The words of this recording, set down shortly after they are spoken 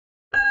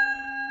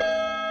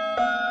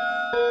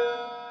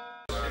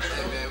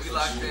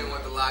locked in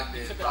with the locked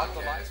in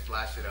podcast.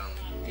 Flash it on.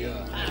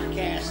 Yeah.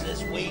 Podcast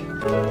this week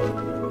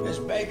is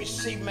Baby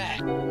C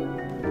Mac.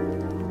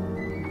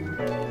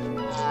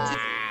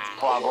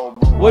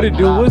 What it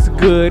do? What's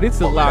good?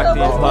 It's a Locked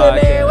In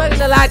podcast. Welcome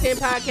to Locked In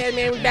podcast,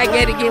 man. We back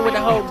at it again with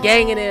the whole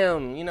gang of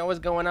them. You know what's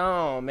going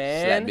on,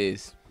 man? Slap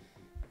biz.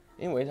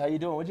 Anyways, how you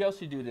doing? What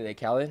else you do today,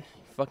 Khalid?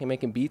 Fucking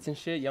making beats and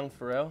shit, young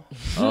Pharrell.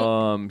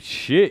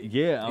 Shit,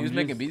 yeah. You was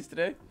making beats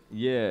today?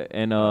 Yeah,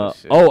 and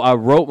shit. I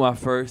wrote my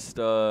first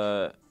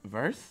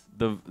Verse?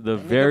 the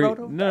very wrote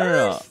a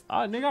no.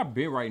 Nigga, I've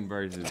been writing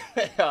verses.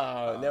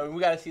 Oh, no,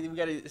 we gotta see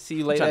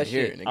you later. That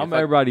shit. Nigga. I'm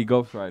everybody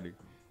ghostwriter.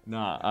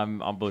 Nah, I'm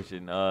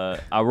bullshitting.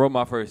 I wrote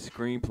my first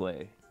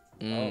screenplay.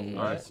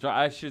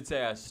 I should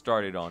say I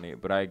started on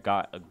it, but I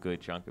got a good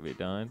chunk of it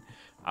done.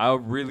 I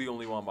really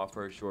only want my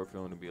first short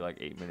film to be like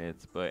 8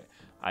 minutes, but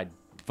I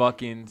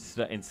fucking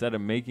instead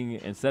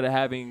of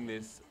having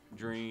this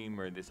dream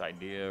or this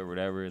idea or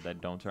whatever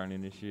that don't turn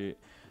into shit,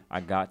 I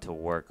got to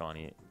work on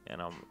it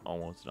and I'm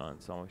almost done.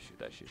 So I'm gonna shoot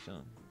that shit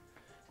soon.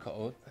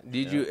 Cool.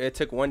 It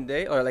took one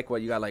day or like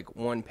what? You got like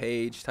one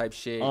page type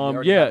shit?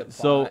 Yeah.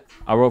 So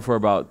I wrote for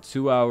about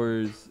 2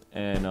 hours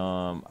and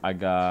I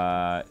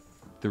got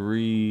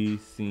 3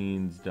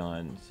 scenes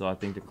done. So I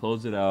think to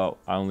close it out,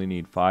 I only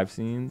need 5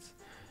 scenes.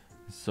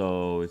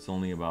 So it's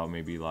only about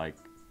maybe like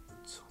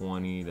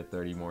 20 to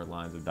 30 more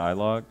lines of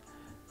dialogue.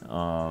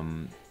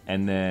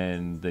 And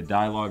then the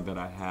dialogue that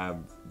I have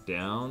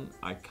down,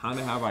 I kind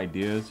of have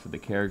ideas for the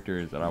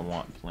characters that I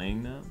want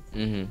playing them.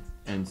 Mm-hmm.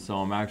 And so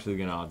I'm actually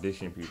going to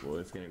audition people.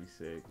 It's going to be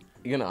sick.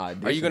 You're going to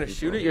audition Are you going to people?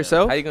 shoot it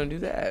yourself? How you going to do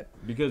that?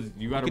 Because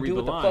you got to read do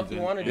the what the lines fuck you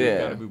and wanna you do.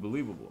 got to be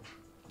believable.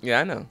 Yeah,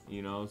 I know.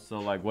 You know, so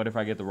like what if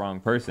I get the wrong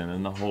person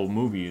and the whole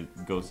movie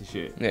goes to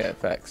shit? Yeah,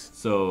 facts.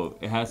 So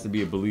it has to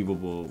be a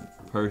believable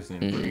person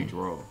for each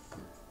role.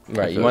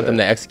 Right, you want them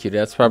to execute it.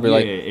 That's probably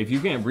like if you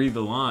can't read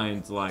the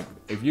lines, like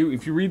if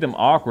you read them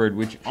awkward,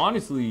 which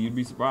honestly you'd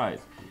be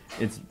surprised.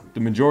 It's the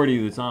majority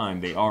of the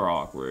time they are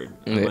awkward.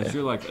 Unless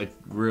you're like a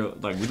real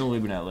we don't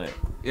live in LA.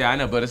 Yeah, I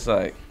know, but it's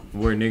like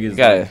where niggas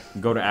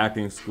like, go to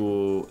acting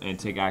school and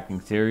take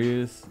acting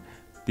serious.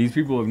 These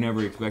people have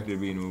never expected to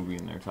be in a movie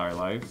in their entire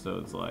life, so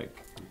it's like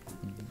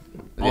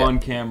on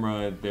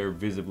camera they're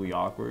visibly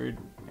awkward,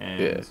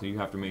 and so you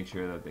have to make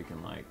sure that they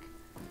can like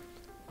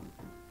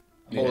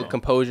hold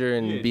composure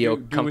and be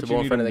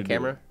comfortable in front of the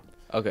camera.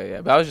 Okay,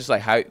 yeah, but I was just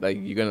like, how like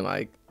you're gonna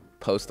like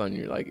post on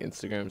your like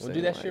Instagram? We'll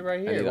do that shit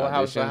right here. We'll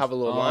have a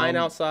little line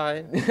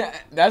outside.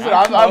 That's what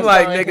I'm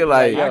like, nigga.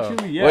 Like,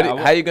 actually,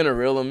 yeah. How you gonna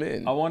reel them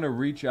in? I want to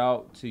reach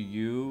out to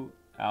you,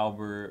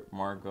 Albert,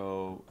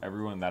 Marco,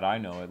 everyone that I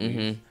know at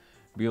least.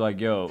 Be like,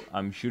 yo,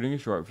 I'm shooting a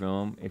short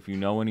film. If you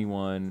know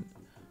anyone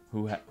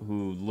who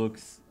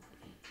looks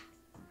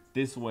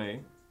this way,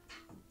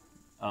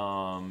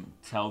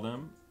 tell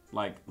them.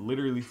 Like,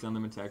 literally send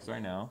them a text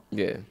right now.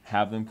 Yeah.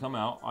 Have them come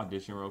out,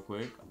 audition real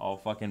quick. I'll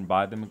fucking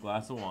buy them a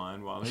glass of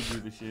wine while they do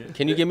the shit.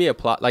 Can you give me a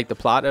plot, like the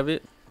plot of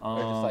it? Or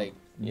just like,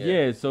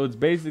 yeah, so it's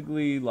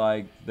basically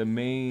like the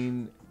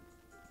main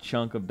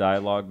chunk of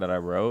dialogue that I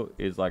wrote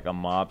is like a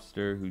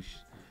mobster who's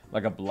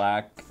like a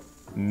black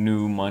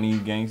new money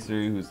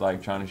gangster who's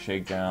like trying to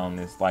shake down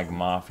this like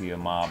mafia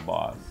mob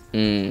boss.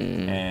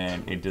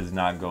 And it does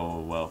not go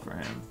well for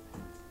him.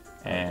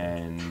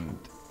 And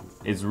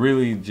it's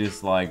really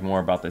just like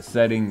more about the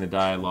setting, the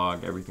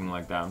dialogue, everything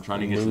like that. I'm trying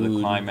to get to the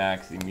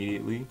climax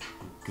immediately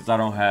because I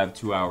don't have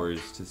 2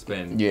 hours to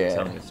spend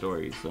telling a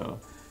story. So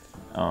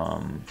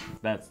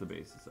that's the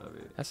basis of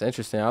it. That's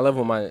interesting. I love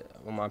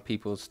when my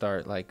people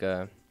start like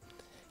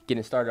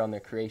getting started on their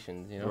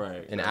creations, you know,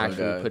 and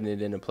actually putting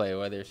it into play.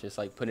 Whether it's just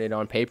like putting it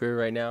on paper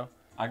right now.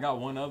 I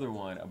got one other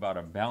one about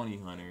a bounty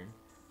hunter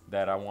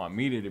that I want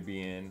Mita to be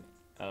in.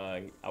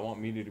 I want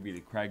Mita to be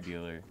the crack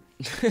dealer.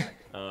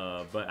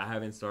 But I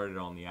haven't started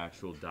on the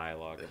actual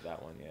dialogue of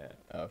that one yet.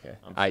 Okay.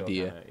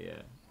 Idea.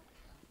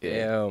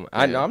 Yeah.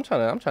 I'm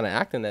trying to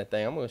act in that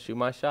thing. I'm gonna shoot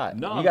my shot.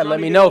 No, you gotta let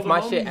me know if my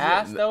shit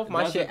ass though. If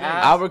my shit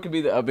ass. Albert could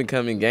be the up and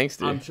coming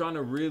gangster. I'm trying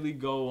to really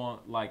go on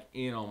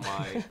in on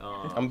my.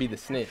 I'm gonna be the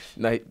snitch.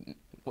 Like,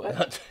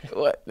 what,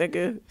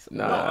 nigga?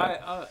 Nah.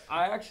 No,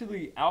 I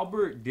actually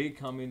Albert did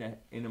come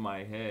into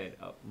my head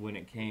when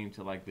it came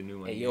to like the new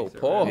one. Hey, yo,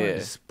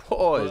 pause.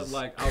 But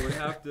like I would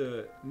have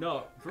to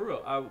for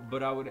real. I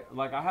would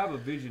like I have a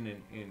vision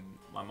in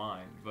my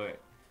mind, but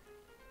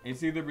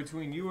it's either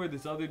between you or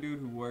this other dude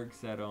who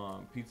works at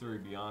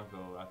Pizzeria Bianco.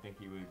 I think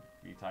he would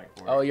be tight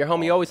for it. Oh, your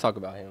homie always talk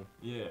about him.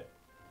 Yeah,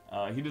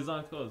 he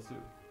designs clothes too.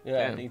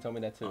 Yeah, I think he told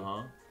me that too.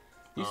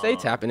 You stay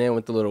tapping in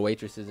with the little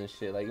waitresses and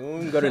shit. Like when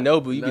we go to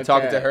Nobu, you be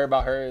talking to her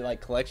about her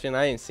like collection.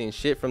 I ain't seen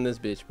shit from this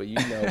bitch, but you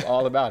know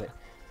all about it.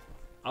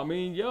 I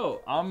mean, yo,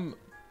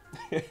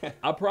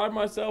 I pride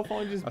myself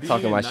on just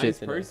being a nice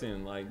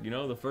person. Like, you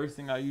know, the first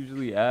thing I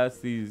usually ask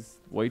these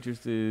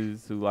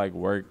waitresses who like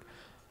work,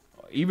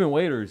 even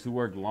waiters who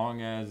work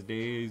long ass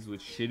days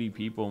with shitty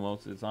people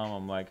most of the time,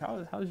 I'm like,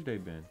 how's your day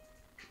been?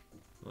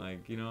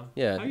 Like, you know,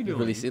 yeah, how you doing?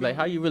 Really see, like,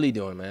 how you really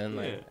doing, man?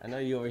 Like, I know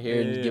you over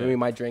here giving me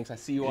my drinks. I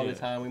see you all the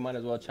time. We might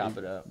as well chop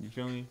it up. You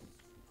feel me?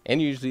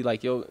 And usually,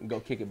 like, you'll go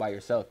kick it by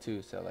yourself,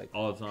 too. So, like,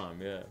 all the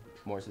time, yeah.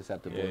 more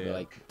susceptible Yeah, to, yeah.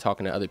 like,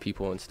 talking to other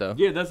people and stuff.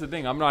 Yeah, that's the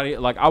thing. I'm not,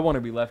 like, I want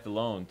to be left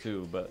alone,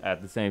 too. But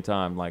at the same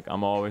time, like,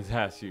 I'm always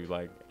ask you,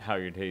 like, how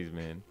your day's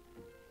been.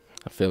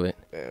 I feel it.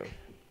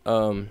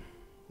 Damn.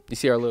 You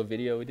see our little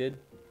video we did?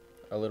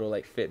 Our little,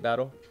 like, fit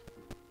battle?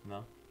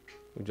 No?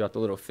 We dropped a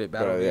little fit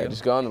battle Bro, yeah, video.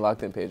 just go on the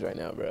Locked In page right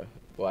now, bro.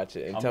 Watch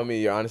it and tell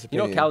me your honest You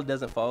know opinion. Khalid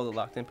doesn't follow the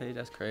Locked In page?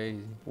 That's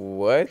crazy.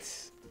 What?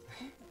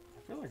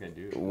 I feel like I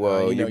do. Whoa,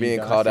 you know you're you being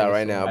don't. called I out seen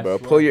right it, now, I bro.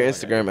 swear Pull I your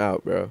feel like I Instagram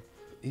out, bro.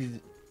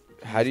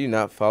 How do you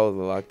not follow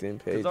the Locked In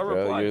page, 'Cause I bro?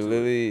 replied You're to it.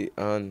 literally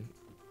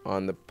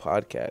on the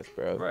podcast,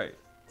 bro. Right.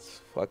 It's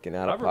fucking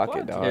out I of pocket,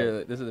 replied to dog.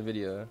 Here, this is the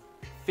video.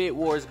 Fit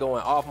Wars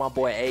going off. My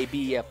boy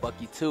AB, yeah, fuck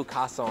you too.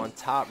 Casa on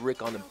top,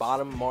 Rick on the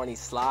bottom. Marnie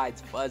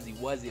slides, Fuzzy,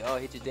 Wuzzy. Oh,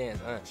 hit your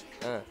dance.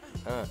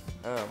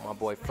 My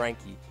boy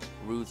Frankie,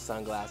 rude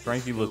sunglasses.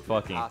 Frankie look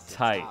fucking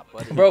tight.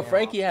 Bro,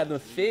 Frankie had the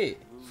fit.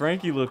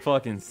 Frankie look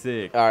fucking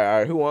sick. All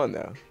right. Who won,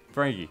 though?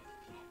 Frankie.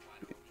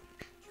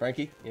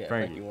 Frankie? Yeah,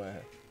 Frankie. Frankie won.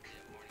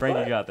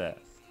 Frankie got that.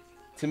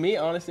 To me,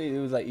 honestly, it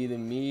was like either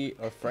me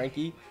or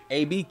Frankie.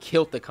 AB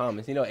killed the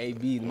comments. You know,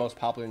 AB, the most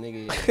popular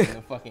nigga in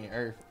the fucking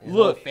earth. His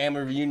Look. whole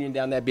family reunion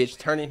down that bitch,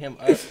 turning him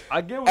up. I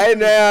get what Hey, you-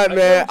 man, get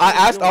man. what I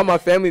you're asked all doing. my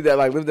family that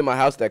like lived in my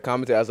house that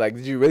commented. I was like,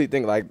 "Did you really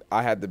think like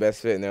I had the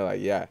best fit?" And they're like,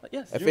 "Yeah."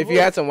 Yes. If You you look-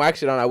 had some whack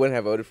shit on, I wouldn't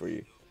have voted for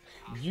you.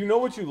 You know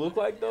what you look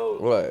like though?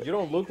 What? You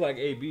don't look like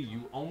AB.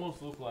 You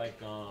almost look like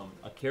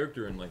a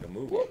character in like a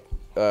movie.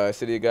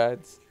 City of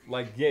Gods.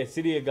 Like yeah,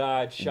 City of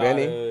God,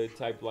 Benny? Shada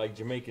type, like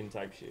Jamaican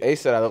type shit. Ace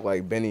said I look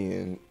like Benny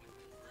in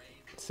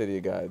City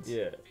of Gods.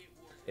 Yeah.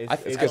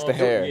 It's just the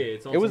hair. Yeah,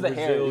 it's on It was some the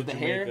hair. Brazil, It was the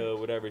hair. Jamaica,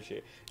 whatever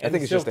shit. I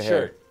think it's just silk the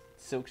hair. shirt.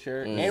 Silk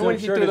shirt. Mm. And Silk when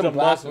he shirt threw is them a must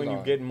glasses when you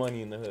on. get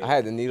money in the hood. I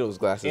had the needles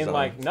glasses in on.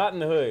 like not in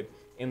the hood,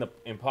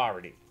 in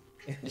poverty.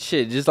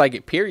 Shit, just like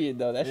it, period,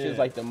 though. That Yeah. shit's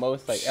like the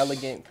most like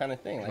elegant kind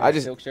of thing. Like I a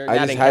just silk shirt. I That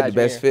just and had the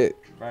best cashmere. fit.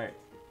 Right.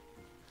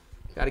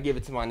 Gotta give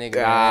it to my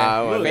nigga,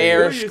 Ah, man. well, Fair,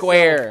 feel yourself.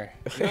 square.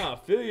 Nah,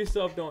 feel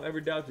yourself. Don't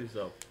ever doubt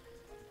yourself.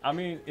 I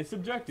mean, it's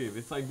subjective.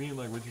 It's like being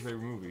like, "What's your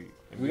favorite movie?"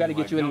 And We got to being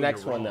get like, you in the "No,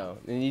 next you're one wrong."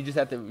 though, and you just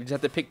have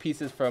to pick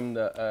pieces from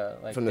the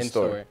like From the in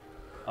store.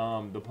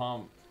 The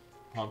palm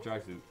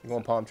tracksuit. You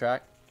want palm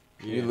track?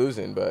 Yeah. You're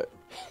losing, but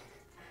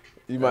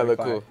you might That'd look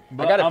be cool. fine.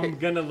 But gotta I'm pick-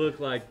 gonna look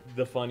like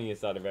the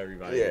funniest out of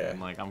everybody. Yeah. And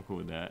like I'm cool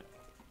with that.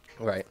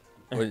 Right.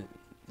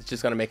 It's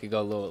just gonna make it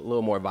go a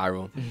little more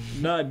viral.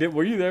 Nah,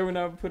 were you there when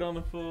I put on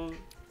the full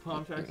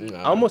palm tracksuit? Nah.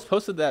 I almost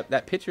posted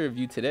that picture of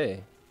you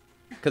today,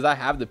 cause I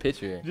have the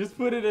picture. Just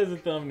put it as a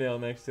thumbnail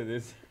next to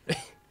this.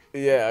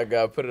 Yeah, I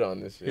gotta put it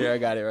on this shit. Here, I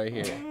got it right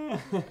here.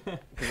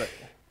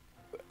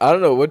 I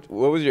don't know what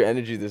was your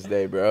energy this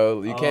day,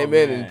 bro. You Oh, came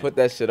in and man. put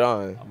that shit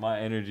on. My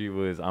energy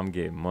was I'm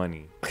getting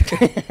money.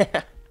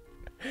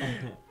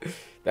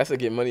 That's a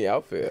get money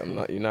outfit.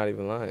 You're not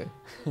even lying.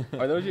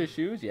 Are those your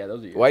shoes? Yeah,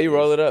 those are your Why you shoes.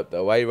 roll it up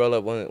though? Why you roll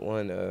up one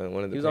of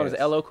the? He was on his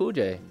pants? LL Cool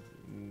J.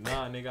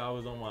 Nah, nigga, I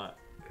was on my.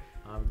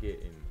 I'm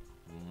getting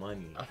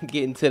money. I'm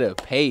getting to the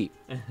pape.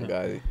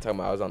 Guy talking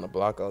about I was on the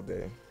block all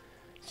day.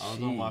 I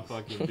was on my Jeez.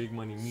 fucking big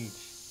money meat.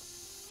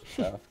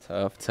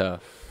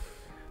 Tough.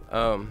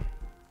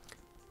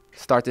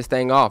 Start this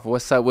thing off.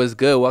 What's up? What's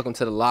good? Welcome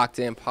to the Locked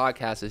In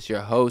Podcast. It's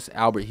your host,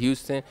 Albert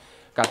Houston.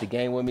 Got the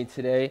gang with me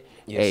today.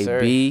 Yes,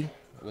 AB.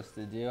 What's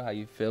the deal? How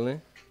you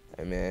feeling?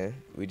 Hey man,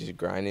 we just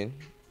grinding,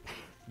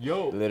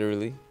 Yo,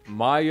 literally.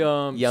 my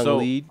Young so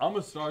lead. I'm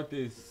gonna start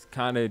this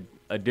kind of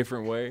a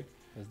different way.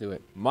 Let's do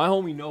it. My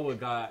homie Noah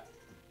got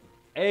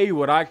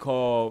what I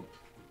call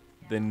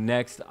the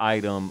next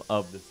item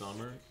of the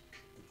summer.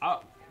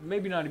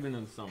 Maybe not even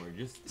in the summer,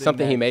 just the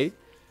Something he next-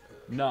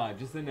 made? Nah,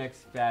 just the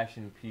next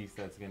fashion piece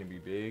that's gonna be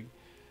big.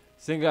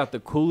 This nigga got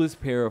the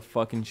coolest pair of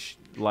fucking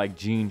like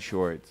jean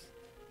shorts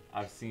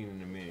I've seen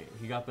in a minute.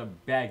 He got the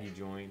baggy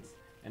joints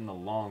and the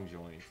long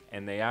joints,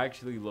 and they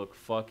actually look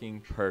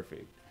fucking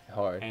perfect.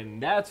 Hard.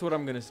 And that's what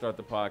I'm gonna start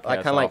the podcast.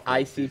 Like kind of like off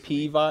with this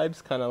ICP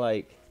vibes, kind of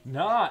like.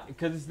 Not,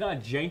 because it's not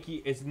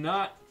janky. It's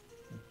not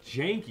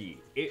janky.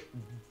 It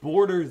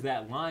borders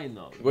that line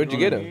though. Where'd you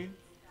know get what I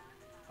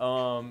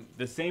mean?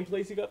 The same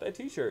place you got that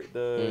T-shirt,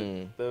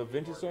 the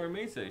vintage store in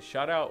Mesa.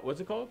 Shout out,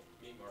 what's it called?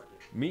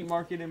 Meat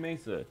Market in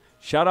Mesa.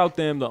 Shout out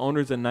them. The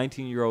owner's a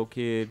 19-year-old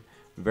kid,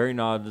 very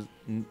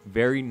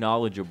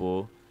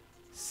knowledgeable,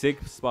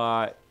 sick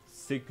spot,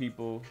 sick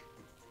people.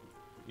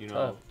 You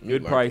know,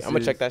 good prices. I'm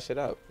gonna check that shit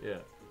out. Yeah.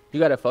 You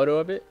got a photo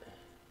of it?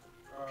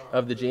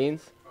 Of the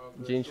jeans?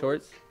 Jean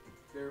shorts?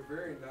 They're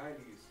very 90s.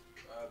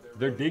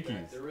 They're really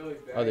Dickies. They're really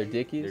baggy. Oh, they're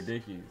Dickies? They're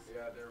Dickies.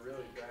 Yeah, they're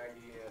really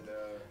baggy and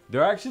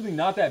They're actually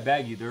not that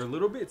baggy. They're a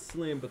little bit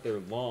slim, but they're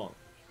long.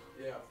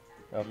 yeah.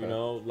 Okay. You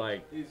know,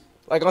 like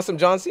Like on some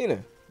John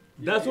Cena.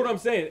 that's what I'm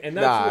saying. And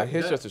that's Nah, what,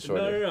 his that- shorts are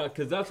shorter. No,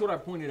 because that's what I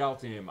pointed out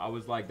to him. I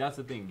was like, that's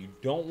the thing. You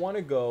don't want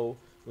to go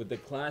with the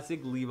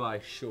classic Levi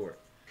short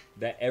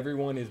that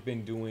everyone has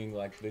been doing,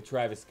 like the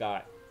Travis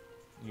Scott,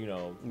 you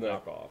know,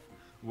 knockoff,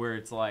 where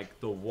it's like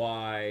the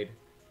wide,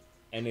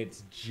 and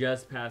it's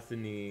just past the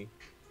knee,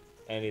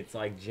 and it's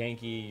like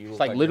janky. You look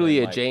like literally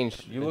you're a in, jean.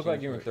 You look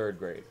like you're in third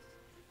grade.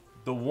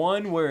 The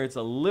one where it's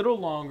a little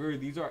longer,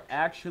 these are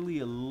actually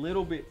a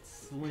little bit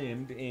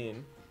slimmed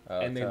in,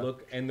 and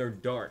they're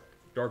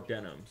dark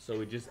denim.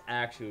 So it just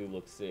actually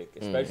looks sick,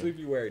 especially if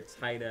you wear a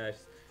tight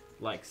ass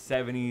like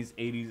 70s,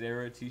 80s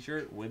era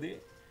t-shirt with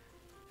it.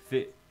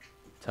 Fit.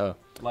 Tough.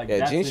 Like,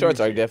 yeah, jean shorts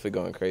are definitely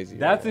going crazy.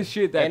 That's the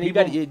shit that and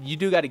people... you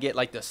do got to get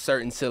like the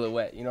certain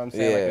silhouette. You know what I'm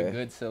saying? Like a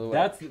good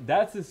silhouette.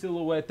 That's the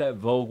silhouette that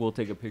Vogue will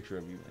take a picture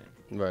of you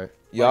in. Right.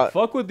 Like,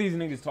 fuck what these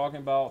niggas talking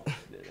about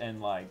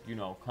and like, you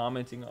know,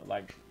 commenting,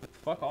 like,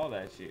 fuck all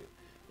that shit.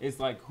 It's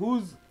like,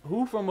 who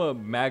from a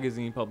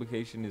magazine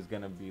publication is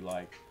gonna be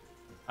like,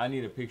 I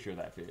need a picture of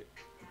that fit.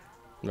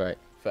 Right.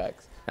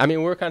 Facts. I mean,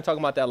 we were kind of talking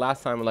about that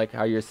last time, like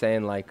how you're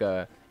saying like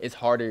it's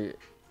harder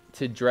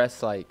to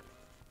dress like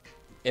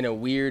in a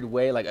weird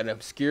way, like an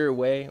obscure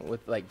way,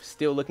 with like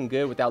still looking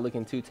good without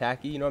looking too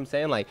tacky. You know what I'm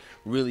saying? Like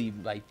really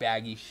like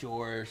baggy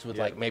shorts with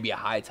like maybe a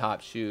high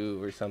top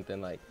shoe or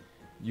something. Like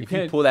if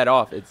you pull that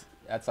off,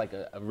 that's like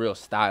a real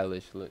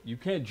stylish look. You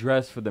can't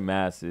dress for the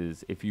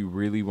masses if you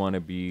really want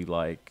to be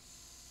like,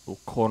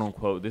 quote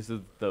unquote, this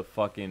is the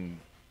fucking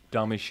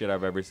dumbest shit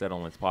I've ever said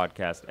on this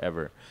podcast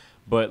ever,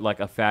 but like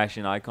a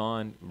fashion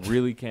icon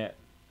really can't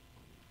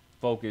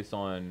focus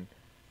on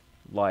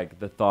like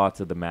the thoughts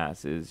of the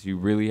masses. You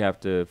really have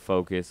to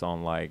focus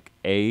on like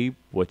A,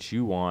 what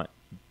you want,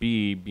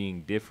 B,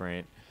 being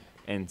different,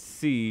 and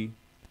C,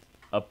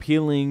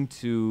 appealing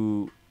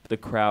to the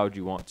crowd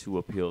you want to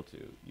appeal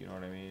to. You know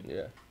what I mean?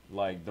 Yeah.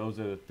 Like those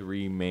are the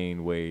three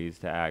main ways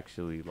to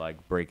actually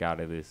like break out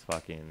of this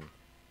fucking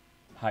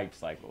hype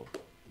cycle.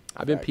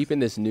 I've been peeping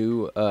this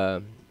new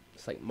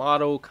it's like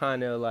model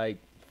kind of like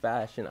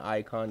fashion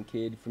icon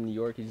kid from New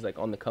York. He's like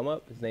on the come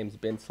up. His name's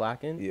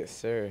Beenslackin. Yes,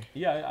 sir.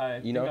 Yeah,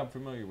 I think I'm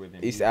familiar with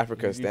him. East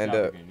Africa, stand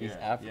up. East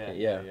African,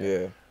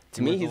 yeah.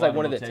 To me, he's like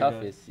one of the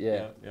toughest.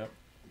 Yeah. Yep.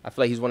 I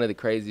feel like he's one of the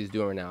craziest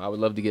doing now. I would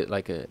love to get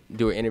like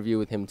do an interview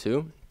with him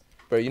too.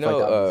 But you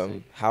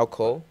know, How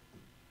Cole?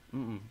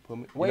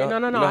 Wait,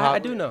 no. I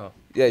do know.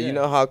 Yeah, you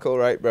know How Cole,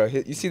 right, bro?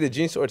 You see the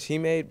jean shorts he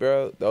made,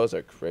 bro? Those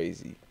are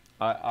crazy.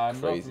 I'm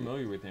not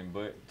familiar with him,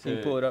 but can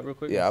you pull it up real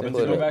quick? Yeah, I'll but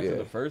pull to it go up, back to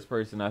the first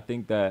person, I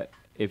think that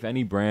if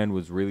any brand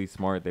was really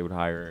smart, they would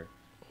hire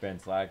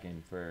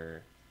Beenslackin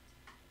for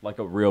like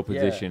a real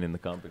position in the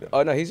company.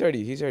 Oh no, he's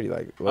already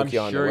like low-key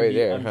on the way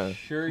there, huh?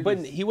 Sure,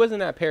 but he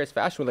wasn't at Paris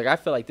Fashion Week. Like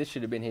I feel like this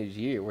should have been his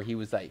year where he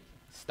was like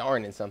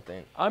starring in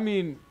something. I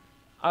mean,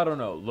 I don't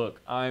know. Look,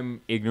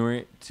 I'm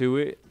ignorant to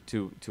it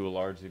to a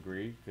large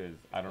degree because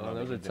I don't know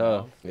those the are ins and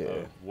tough. outs Yeah,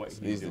 of what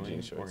he's doing jean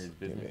or shorts his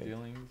he business made.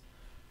 dealings.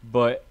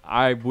 But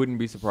I wouldn't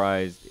be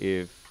surprised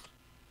if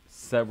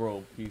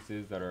several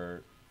pieces that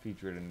are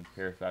featured in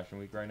Paris Fashion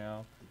Week right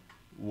now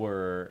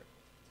were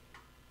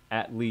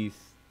at least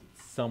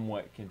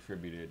somewhat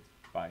contributed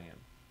by him.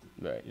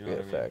 Right. You know what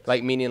I mean? Facts.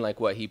 Like meaning like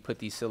what he put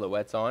these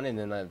silhouettes on and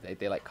then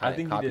they like kind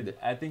of copied it.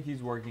 I think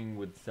he's working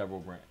with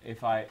several brands.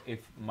 If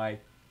my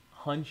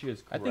hunch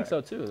is correct. I think so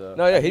too, though.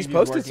 No, yeah, I he's think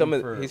posted some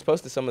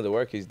of the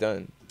work he's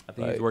done. I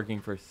think he's working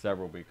for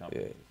several big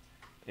companies. Yeah.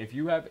 If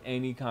you have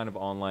any kind of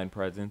online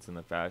presence in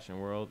the fashion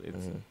world,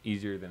 it's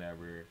easier than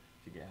ever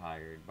to get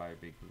hired by a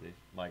big position,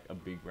 like a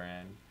big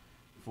brand,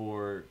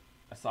 for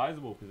a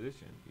sizable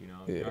position. You know,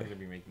 you're not going to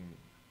be making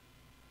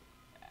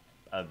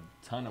a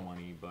ton of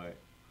money, but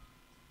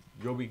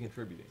you'll be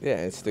contributing. Yeah,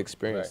 it's the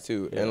experience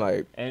too,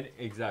 Yeah. and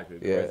exactly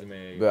the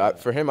resume. But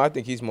for him, I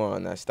think he's more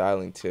on that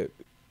styling tip,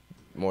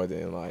 more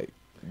than like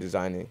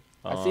designing.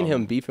 I seen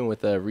him beefing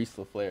with Reese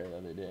LaFleur the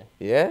other day.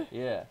 Yeah.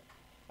 Yeah.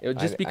 It was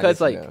just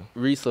because like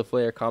Reese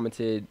LaFleur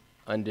commented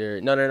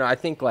under no. I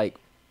think like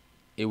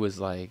it was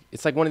like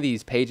it's like one of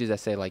these pages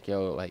that say like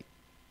yo like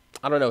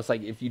I don't know. It's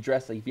like if you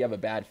dress like if you have a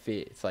bad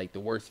fit, it's like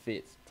the worst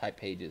fits type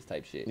pages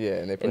type shit. Yeah,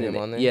 and they put him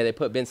on there. Yeah, they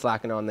put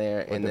Beenslackin on there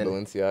With and the then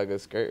Balenciaga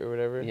skirt or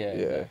whatever. Yeah,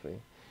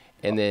 exactly.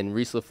 And then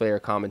Reese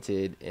LaFleur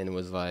commented and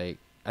was like,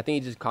 I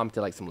think he just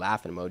commented like some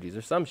laughing emojis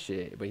or some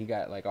shit, but he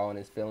got like all in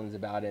his feelings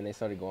about it, and they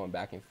started going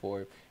back and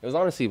forth. It was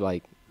honestly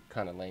like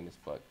kind of lame as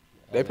fuck.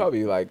 They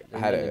probably like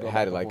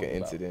had like an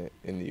incident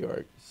in New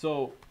York.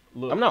 So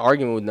look, I'm not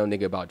arguing with no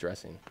nigga about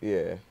dressing.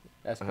 Yeah,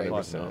 that's crazy.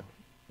 100%.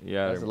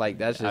 Yeah, that's like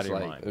that's just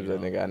like mind,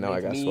 nigga. I know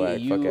I got me,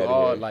 swag. You, fuck out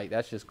all of here. like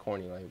that's just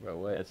corny, like bro.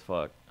 What? It's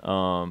fuck.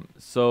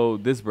 So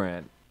this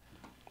brand.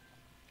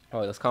 Oh,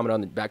 let's comment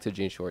on back to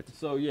jean shorts.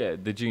 So yeah,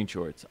 the jean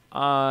shorts.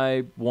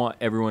 I want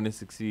everyone to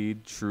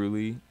succeed,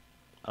 truly.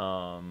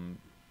 And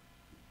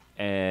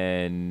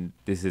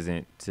this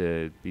isn't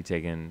to be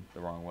taken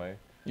the wrong way.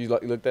 You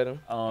looked at them?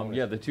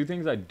 Yeah, the two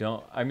things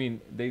I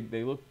mean, they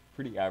look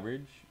pretty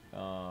average.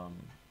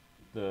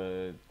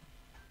 The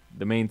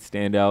main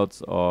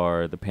standouts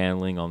are the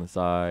paneling on the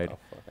side, Oh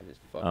fuck! I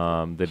just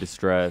fucked the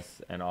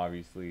distress, and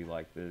obviously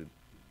like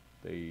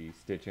the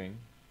stitching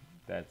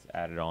that's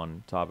added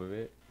on top of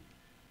it.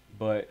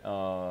 But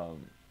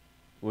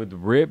with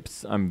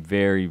rips, I'm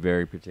very,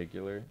 very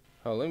particular.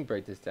 Oh, let me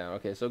break this down.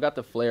 Okay, so it got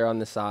the flare on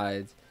the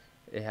sides.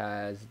 It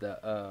has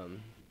the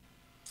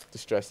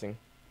Distressing.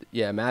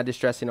 yeah, mad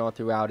distressing all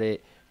throughout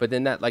it. But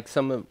then that like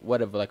some of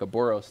like a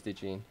Boro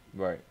stitching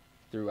Right.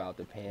 throughout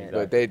the pants.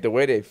 But the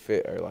way they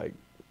fit are like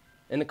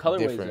And the colorways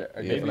different.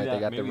 are Yeah. different. Like they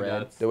got the maybe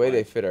red. that's, The way they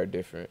like, fit are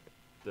different.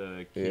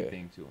 the key Yeah.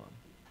 thing to them.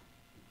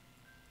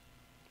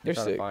 They're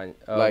Trying to sick. find-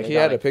 Like they he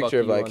got, had a fuck picture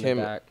of you like on the him.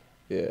 back.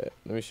 Yeah,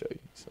 let me show you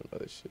some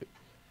other shit.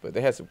 But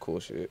they had some cool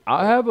shit.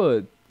 I have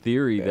a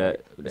theory Yeah,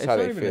 that that's it's how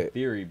not they even a fit.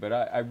 theory, but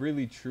I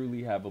really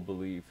truly have a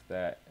belief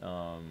that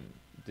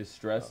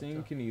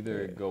distressing can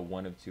either Yeah. go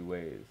one of two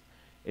ways.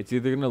 It's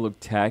either gonna look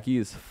tacky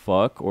as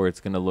fuck or it's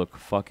gonna look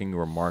fucking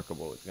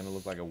remarkable. It's gonna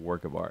look like a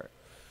work of art.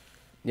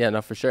 Yeah,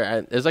 no, for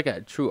sure. There's like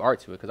a true art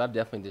to it because I've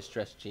definitely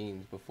distressed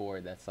jeans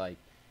before. That's like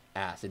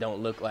ass. It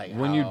don't look like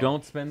When you how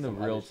don't spend the some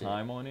other real shit.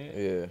 time on it,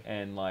 Yeah.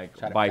 and like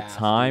Try to by fast do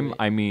time it.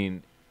 I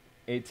mean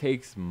it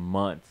takes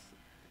months,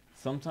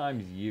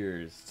 sometimes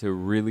years to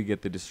really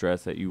get the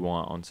distress that you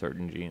want on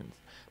certain jeans.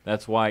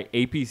 That's why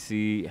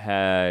APC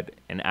had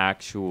an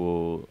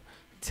actual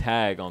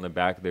tag on the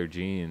back of their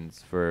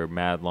jeans for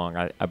mad long.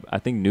 I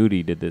think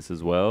Nudie did this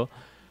as well,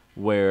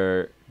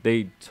 where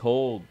they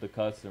told the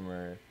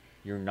customer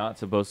you're not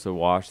supposed to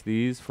wash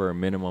these for a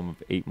minimum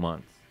of 8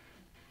 months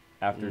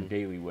after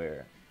daily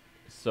wear.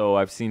 So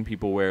I've seen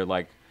people wear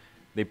like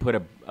they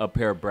put a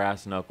pair of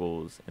brass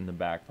knuckles in the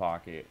back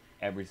pocket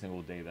every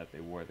single day that they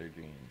wore their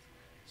jeans.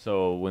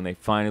 So when they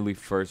finally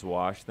first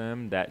washed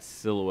them, that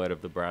silhouette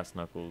of the brass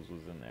knuckles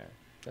was in there.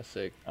 That's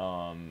sick.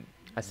 I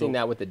I seen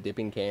that with the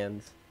dipping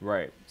cans.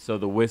 Right. So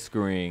the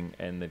whiskering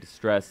and the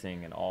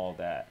distressing and all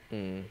that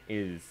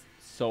is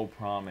so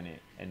prominent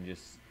and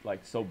just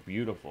like so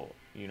beautiful,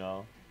 you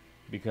know,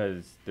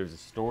 because there's a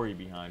story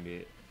behind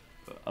it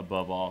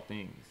above all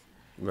things.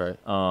 Right.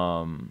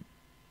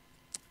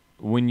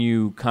 When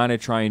you kind of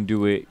try and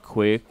do it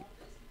quick,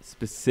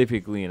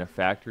 specifically in a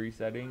factory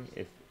setting,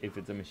 if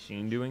it's a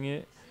machine doing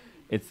it,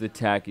 it's the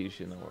tackiest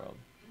shit in the world.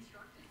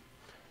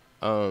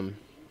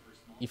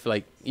 You feel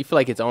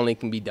like it's only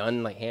can be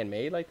done like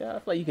handmade like that? I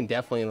feel like you can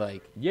definitely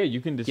like Yeah,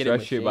 you can Get a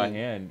distress shit by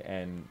machine.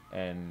 hand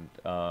and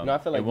I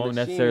feel like it won't machine-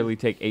 necessarily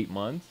take 8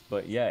 months,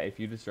 but yeah, if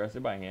you distress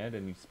it by hand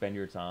and you spend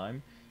your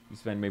time, you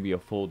spend maybe a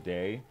full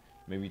day,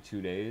 maybe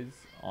 2 days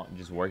on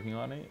just working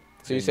on it.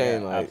 So you're then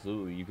saying, yeah, like-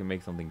 absolutely you can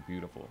make something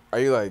beautiful. Are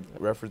you like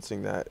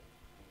referencing that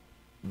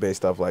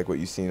based off like what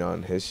you seen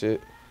on his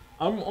shit?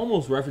 I'm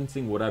almost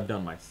referencing what I've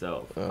done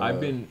myself. I've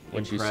been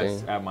What you impressed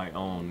seen? at my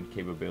own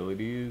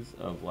capabilities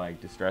of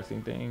like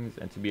distressing things,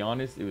 and to be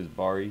honest, it was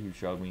Bari who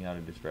showed me how to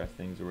distress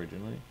things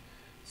originally.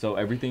 So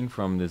everything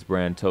from this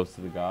brand Toast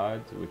to the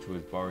Gods, which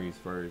was Bari's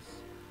first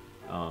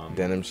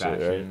Denim shit, right?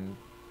 fashion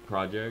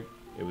project,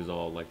 it was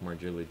all like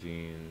Margiela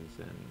jeans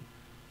and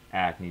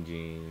Acne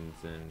jeans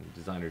and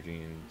designer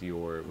jeans,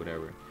 Dior,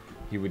 whatever.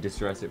 He would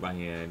distress it by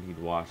hand. He'd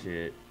wash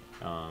it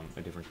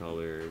a different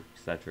color,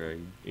 etc.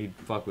 He'd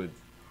fuck with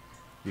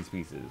these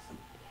pieces,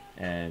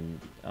 and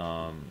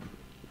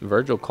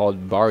Virgil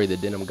called Bari the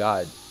denim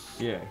god.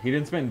 yeah, he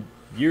didn't spend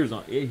years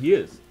on it. He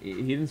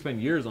didn't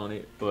spend years on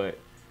it, but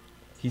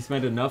he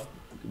spent enough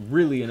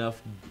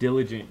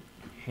diligent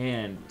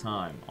hand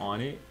time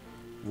on it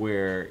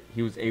where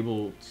he was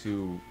able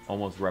to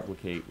almost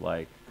replicate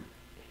like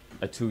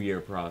a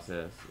 2-year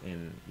process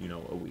in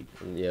a week.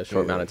 Yeah, a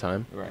short amount of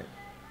time. Right.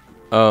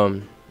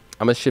 I'm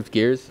gonna shift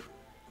gears.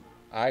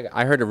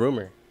 I heard a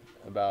rumor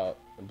about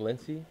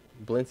Balenciaga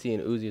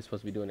and Uzi are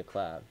supposed to be doing a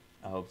collab.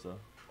 I hope so.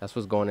 That's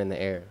what's going in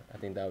the air. I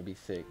think that would be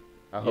sick.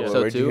 I hope Yeah. so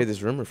Where'd too. you hear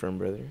this rumor from,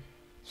 brother?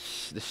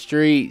 The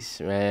streets,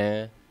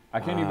 man. I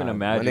can't even My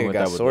imagine nigga what got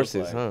that would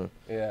sources, look like.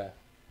 huh? Yeah.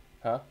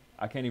 Huh?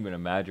 I can't even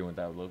imagine what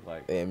that would look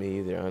like. Yeah, me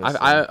either.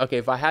 Honestly, Okay,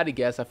 if I had to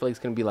guess, I feel like it's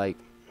gonna be like,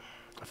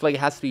 I feel like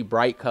it has to be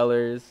bright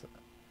colors.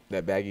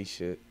 that baggy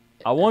shit.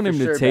 I want For him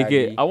sure to take baggy.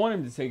 it. I want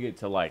him to take it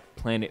to like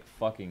planet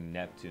fucking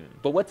Neptune.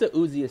 But what's a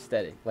Uzi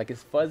aesthetic? Like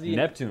it's fuzzy.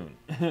 Neptune.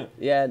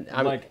 Yeah,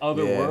 I'm like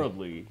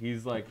otherworldly.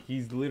 He's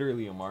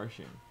literally a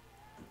Martian.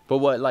 But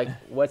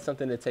what's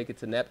something to take it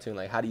to Neptune?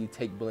 Like, how do you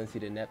take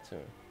Balenciaga to Neptune?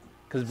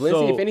 Because Balenciaga,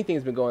 So- if anything,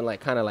 has been going like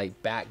kind of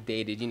like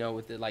backdated,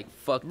 with the like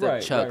fucked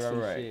up chucks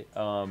and shit.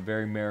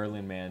 Very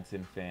Marilyn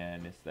Manson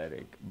fan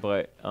aesthetic.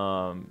 But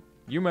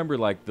you remember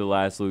like the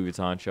last Louis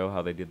Vuitton show,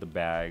 how they did the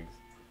bags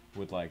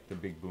with like the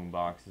big boom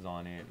boxes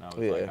on it, and I was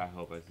like, Yeah. I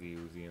hope I see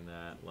Uzi in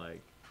that. Like,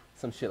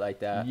 Some shit like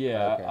that.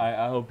 yeah, Okay.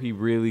 I hope he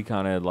really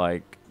kind of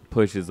like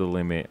pushes the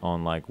limit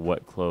on like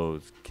what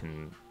clothes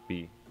can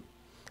be.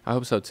 I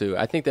hope so too.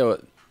 I think they'll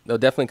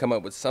definitely come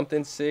up with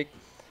something sick.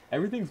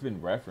 Everything's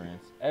been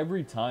referenced.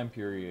 Every time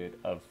period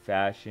of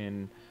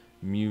fashion,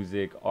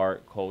 music,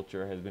 art,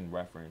 culture has been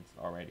referenced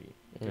already.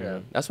 Yeah,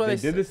 that's why They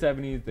they did the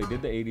 70s, they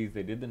did the 80s,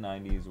 they did the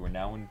 90s. We're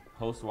now in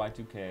post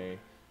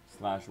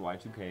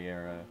Y2K/Y2K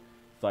era.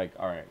 It's like,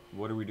 all right,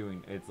 what are we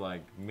doing? It's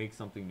like, make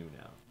something new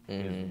now.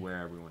 Is where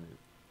everyone is.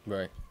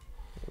 right.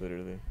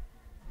 Literally.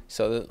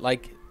 So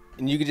like,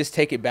 and you can just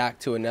take it back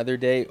to another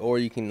day, or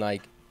you can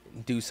like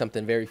do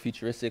something very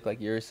futuristic,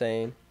 like you're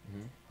saying.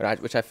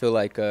 Which I feel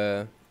like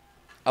I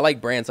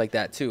like brands like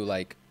that too,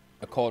 like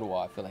a Cold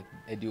War. I feel like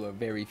they do a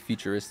very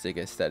futuristic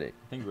aesthetic.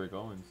 I think Rick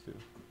Owens too.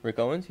 Rick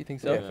Owens, you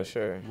think so? Yeah, for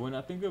sure. When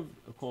I think of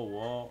a cold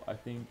wall, I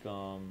think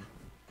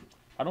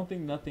I don't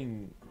think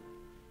nothing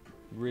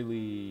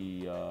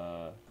really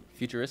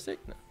Futuristic?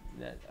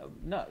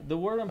 not the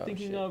word I'm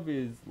thinking shit. of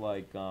is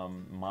like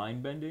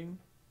mind bending.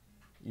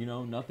 You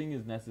know, nothing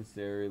is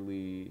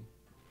necessarily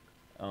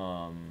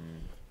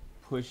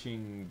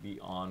pushing the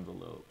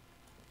envelope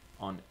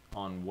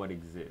on what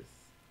exists.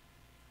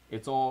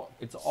 It's all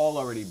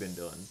already been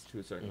done to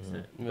a certain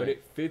extent, but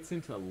it fits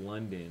into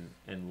London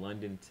and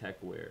London tech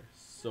wear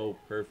so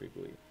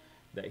perfectly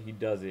that he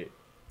does it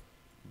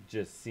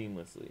just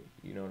seamlessly.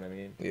 You know what I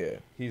mean? Yeah.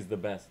 He's the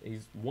best.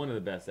 He's one of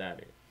the best at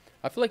it.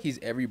 I feel like he's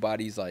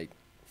everybody's like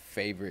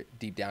favorite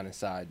deep down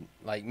inside.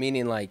 Like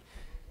meaning like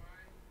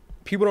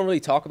people don't really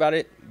talk about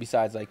it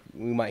besides like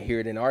we might hear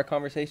it in our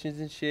conversations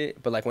and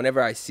shit. But like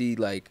whenever I see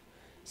like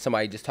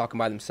somebody just talking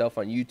by themselves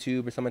on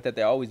YouTube or something like that,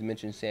 they always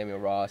mention Samuel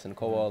Ross and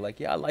Cole.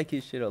 Like, yeah, I like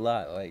his shit a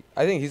lot. Like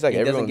I think he's like he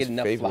doesn't everyone's get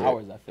enough favorite.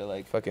 flowers. I feel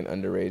like Fucking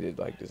underrated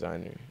like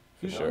designer.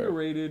 For He's sure.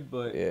 underrated,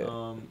 but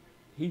Yeah.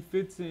 he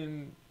fits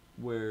in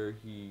where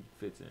he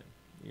fits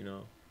in. You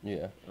know.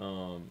 yeah.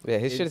 Yeah,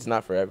 his shit is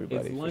not for everybody.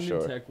 It's For London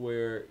sure. tech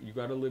where you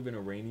got to live in a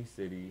rainy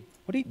city.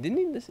 What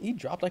he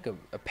dropped like a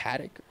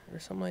paddock or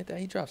something like that.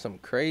 He dropped something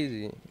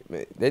crazy.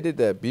 They did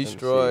the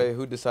Bstroy,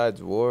 Who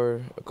Decides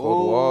War, a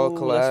Cold Wall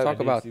collab. Let's talk I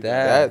did about see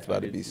that. That's I about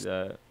to did be see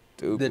that.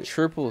 stupid. The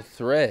triple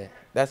threat.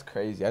 That's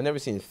crazy. I've never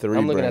seen three.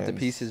 I'm looking at the brands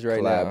pieces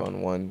right collab now.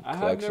 on one I have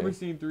collection. never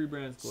seen 3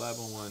 brands collab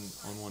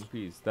on one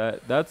piece.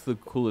 That's the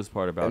coolest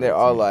part about it. And they're to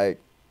all me. like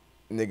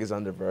niggas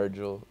under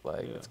Virgil.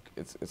 Like Yeah.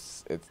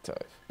 it's tough.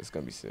 It's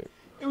gonna be sick.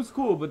 It was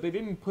cool, but they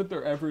didn't put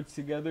their efforts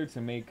together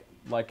to make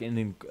like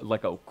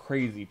a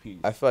crazy piece.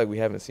 I feel like we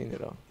haven't seen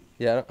it all.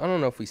 Yeah, I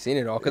don't know if we've seen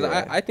it all because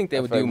Yeah. I think they I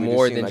would feel do like we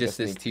more seen, than like, a just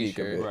this sneak peek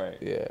of T-shirt. it. Right.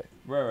 Yeah.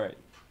 Right.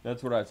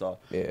 That's what I saw.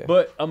 Yeah.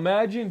 But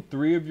imagine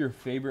 3 of your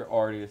favorite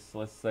artists,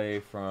 let's say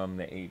from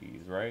the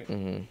 80s, right?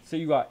 Mhm. So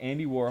you got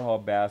Andy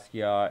Warhol,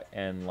 Basquiat,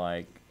 and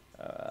like,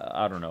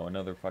 I don't know,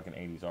 another fucking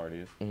 80s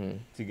artist Mhm.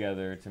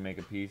 together to make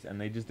a piece,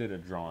 and they just did a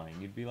drawing.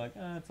 You'd be like,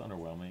 it's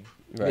underwhelming.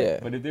 Right. Yeah.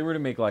 But if they were to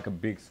make like a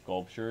big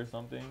sculpture or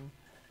something,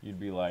 you'd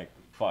be like,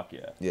 fuck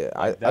yeah. Yeah. Like,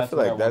 I that's feel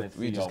what like wanna that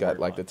we see just y'all got work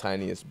like on. the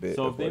tiniest bit.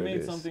 So of if they what it made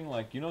is. something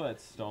like, you know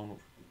that Stone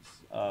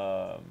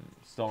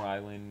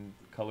Island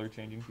color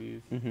changing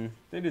piece? Mm-hmm.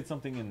 They did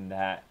something in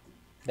that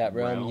That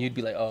realm, realm. you'd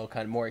be like, oh,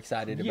 kind of more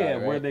excited about yeah, it,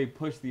 right? where they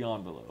push the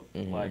envelope.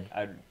 Mhm. Like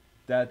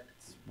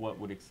that's what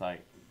would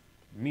excite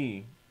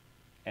me,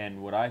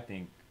 and what I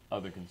think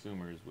other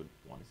consumers would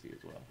want to see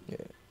as well. Yeah.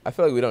 I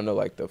feel like we don't know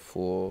like the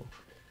full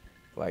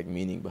like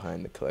meaning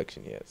behind the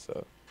collection yet.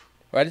 So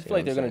Or I just You feel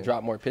like know they're what gonna I'm saying?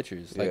 drop more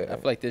pictures. Like Yeah. I feel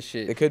like this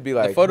shit. it could be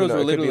like the photos who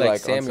were knows, it could literally be,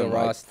 like on Samuel some,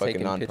 Ross fucking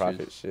taking non-profit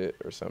pictures. shit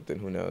or something.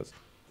 Who knows?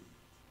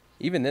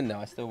 Even then, though,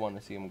 I still want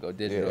to see them go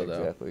digital Yeah, though.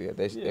 exactly. Yeah,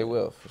 they Yeah.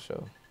 will for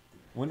sure.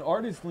 When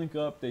artists link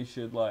up, they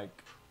should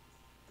like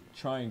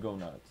try and go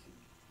nuts.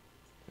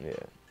 Yeah,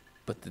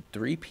 But the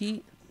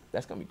three-peat,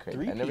 that's gonna be crazy.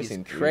 three-peat I've never is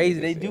seen three crazy.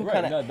 niggas, They yeah. do Right,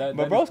 kind of. no, that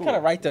But is bro's cool. kind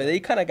of right though. They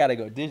kind of gotta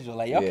go digital.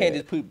 Like y'all Yeah. can't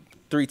just put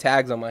 3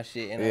 tags on my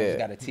shit and I Yeah. just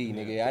got a T,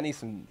 nigga. I need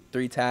some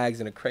 3 tags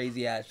and a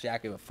crazy ass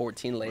jacket with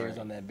 14 layers Right.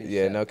 on that bitch.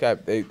 Yeah, shit. no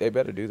cap. They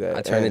better do that.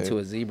 I turn And into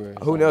a zebra. or Who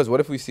something. knows? What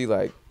if we see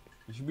like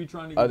You should be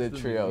trying to get other to the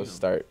trios museum.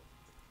 start?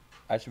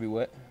 I should be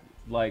what?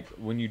 Like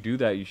when you do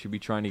that, you should be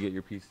trying to get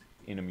your piece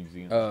in a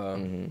museum.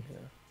 Mhm.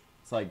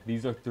 It's like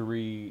these are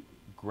 3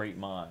 great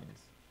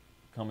minds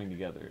coming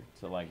together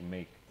to like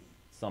make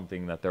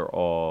something that they're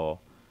all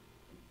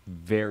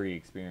very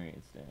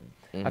experienced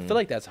in. I feel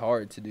like that's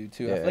hard to do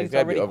too. I Yeah, feel like it's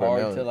gotta be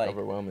already hard to like.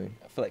 overwhelming.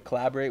 I feel like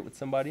collaborate with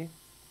somebody.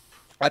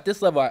 At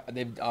this level,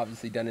 they've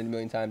obviously done it a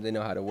million times. They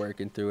know how to work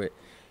and through it.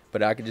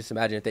 But I could just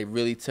imagine if they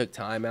really took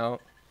time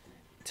out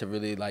to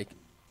really like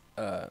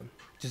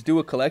just do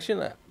a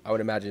collection. I would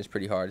imagine it's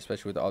pretty hard,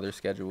 especially with all their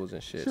schedules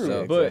and shit. True,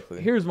 So but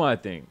exactly. here's my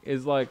thing: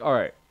 is like, all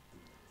right,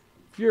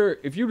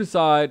 if you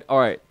decide, all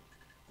right,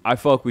 I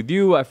fuck with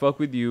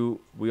you,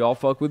 we all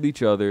fuck with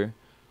each other.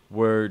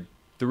 We're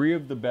 3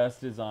 of the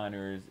best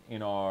designers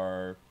in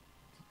our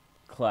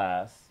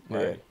class,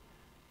 right?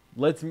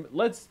 Yeah.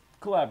 Let's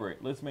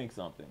collaborate. Let's make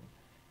something.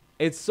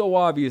 It's so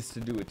obvious to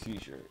do a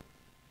T-shirt.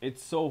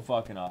 It's so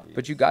fucking obvious.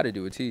 but you got to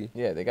do a T.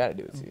 Yeah, they gotta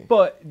do it too.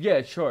 But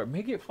yeah, sure.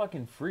 Make it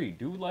fucking free.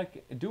 Do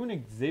an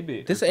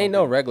exhibit. This or ain't no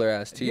something. regular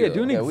ass T. Yeah, though.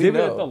 do an Yeah, we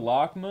exhibit know. at the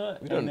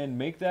LACMA don't- and then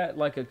make that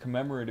like a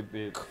commemorative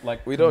bit.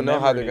 Like We don't know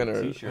how they're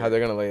commemorative gonna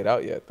T-shirt. lay it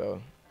out yet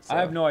though. I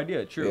have no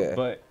idea. True, Yeah.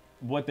 but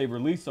what they've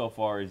released so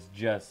far is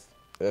just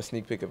A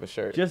sneak peek of a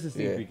shirt. a sneak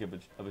Yeah. peek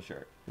of a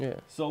shirt. Yeah.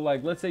 So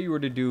like, let's say you were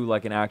to do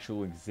like an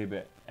actual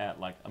exhibit at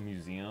like a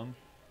museum,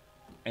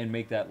 and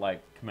make that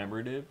like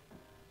commemorative,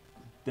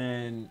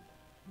 then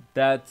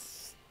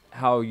that's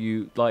how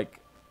you like.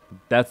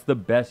 That's the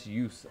best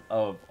use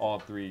of all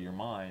 3 of your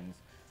minds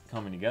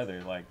coming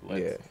together. Like,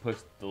 let's Yeah. push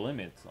the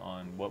limits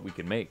on what we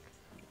can make.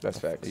 That's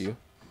facts. You.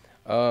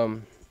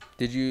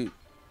 Did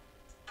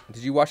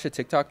you watch the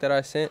TikTok that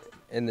I sent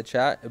in the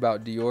chat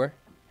about Dior?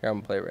 Here, I'm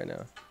gonna play it right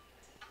now.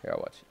 Here, I'll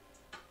watch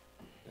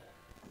it.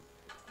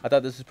 I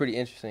thought this was pretty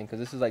interesting because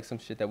this is like some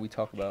shit that we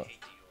talk about.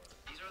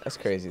 That's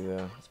crazy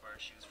though.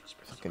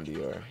 Fucking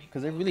Dior.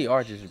 Because they really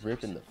are just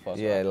ripping the fuck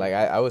Yeah, out. like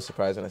I was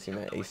surprised when I seen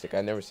that ASIC.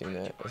 I never seen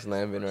that. That's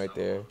Lambin right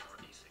there.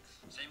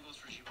 Same goes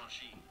for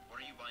Givenchy. What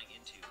are you buying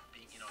into?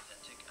 Being inauthentic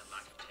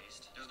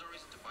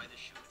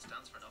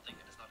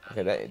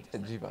Okay, that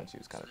Givenchy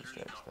was kind of a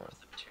stretch though.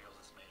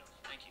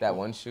 That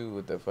one shoe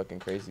with the fucking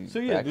crazy. So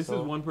yeah, this is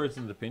one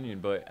person's opinion,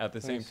 but at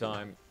the same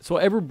time, so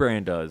every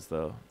brand does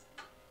though.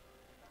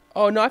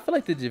 Oh no, I feel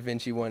like the Da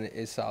Vinci one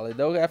is solid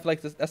though. I feel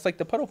like that's like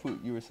the puddle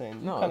boot you were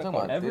saying. No, I'm talking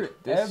about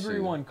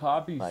everyone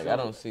copies. Like I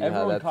don't see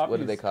how that's. What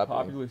do they copy?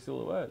 Popular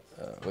silhouettes.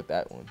 With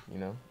that one, you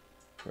know.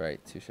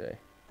 Right, touche.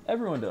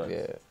 Everyone does.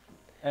 Yeah.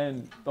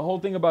 And the whole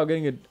thing about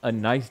getting a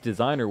nice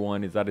designer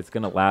one is that it's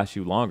gonna last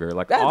you longer.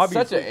 Like that's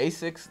obviously, such an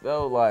Asics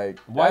though. Like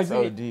why that's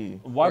OD.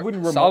 Why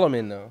wouldn't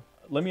Solomon though?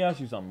 Let me ask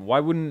you something. Why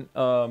wouldn't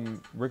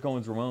Rick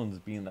Owens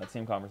Ramones be in that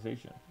same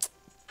conversation?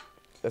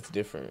 That's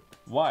different.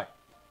 Why?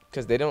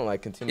 Because they don't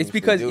like continuously. It's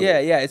because do yeah,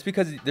 it. it's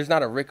because there's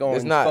not a Rick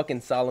Owens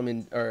fucking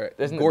Solomon or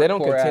they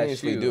don't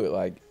continuously do it.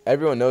 Like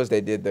everyone knows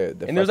they did the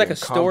and there's like a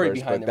story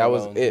Converse, behind but that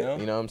was Ramones, it.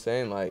 You know what I'm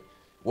saying? Like,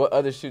 what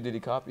other shoe did he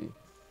copy?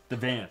 The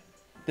Van.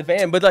 The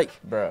Van, but like,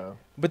 bro.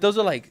 But those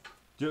are like,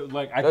 those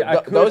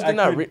did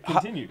not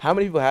continue. How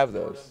many people have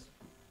those?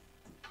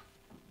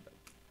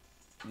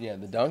 Yeah,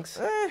 the Dunks.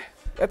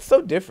 That's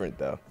so different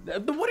though.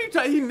 What are you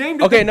talking? He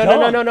named it. Okay, no.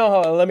 Hold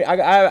on, let me.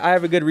 I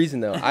have a good reason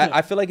though.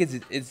 I feel like it's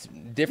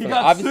different. He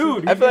got Obviously,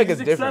 sued. I feel like he it's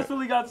different.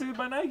 Successfully got sued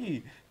by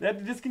Nike. They had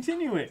to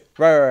discontinue it.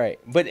 Right.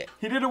 But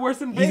he did it worse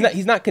than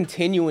he's not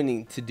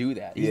continuing to do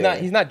that.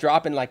 He's not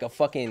dropping like a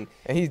fucking.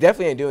 And he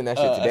definitely ain't doing that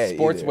shit today.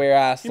 Sportswear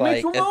ass. He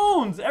like, makes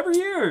Ramones every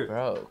year.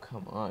 Bro,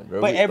 come on,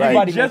 bro. But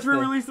everybody just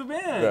released the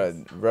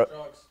band. Bro.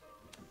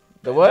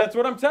 The what? That's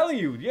what I'm telling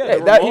you.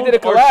 Yeah, he did a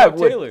collab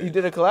with. He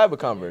did a collab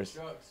with Converse.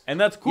 And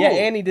that's cool. Yeah,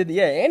 and he did.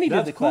 Yeah, and he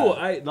did the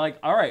collab. Cool.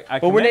 All right. I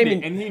commend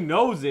it, and he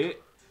knows it.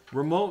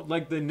 Ramon,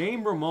 like the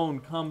name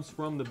Ramon comes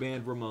from the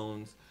band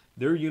Ramones.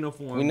 Their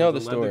uniform, we know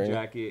the story. leather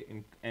jacket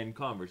and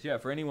Converse. Yeah,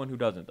 for anyone who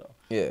doesn't though.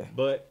 Yeah.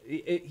 But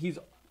he's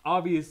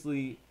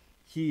obviously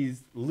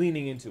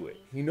leaning into it.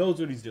 He knows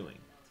what he's doing.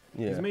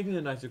 Yeah. He's making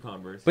a nicer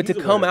Converse. But to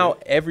come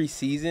out every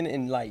season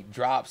and like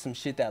drop some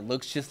shit that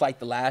looks just like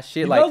the last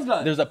shit, he like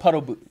there's a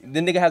puddle boot.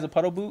 The nigga has a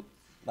puddle boot,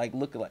 like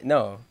look like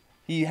no.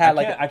 He had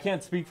I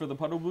can't speak for the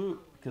puddle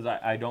boot because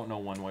I don't know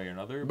one way or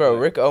another. Bro,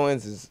 Rick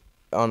Owens is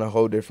on a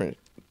whole different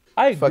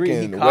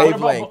fucking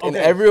wavelength, and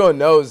everyone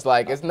knows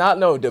like it's not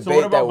no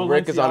debate that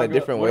Rick is on a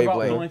different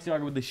wavelength. What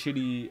about Balenciaga with the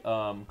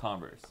shitty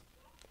Converse?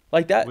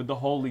 Like that with the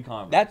holy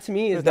Converse. That to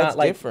me is that's not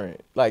like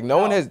different. Like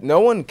no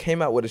one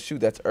came out with a shoe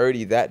that's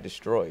already that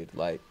destroyed.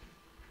 Like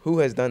who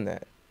has done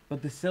that?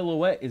 But the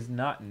silhouette is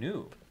not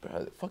new.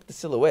 Bro, fuck the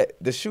silhouette.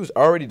 The shoe's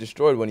already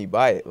destroyed when you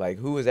buy it. Like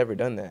who has ever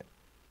done that?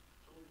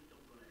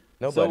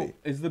 Nobody. So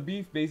is the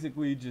beef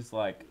basically just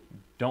like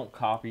don't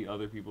copy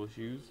other people's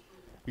shoes?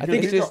 Because I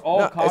think these are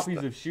all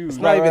copies of shoes.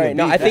 It's not even a beef.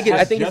 No, I think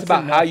it's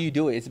about how you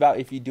do it. It's about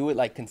if you do it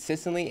like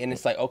consistently, and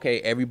it's like okay,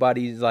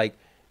 everybody's like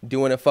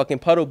doing a fucking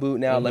puddle boot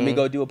now. Let me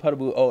go do a puddle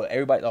boot. Oh,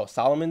 everybody. Oh,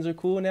 Solomons are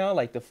cool now,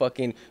 like the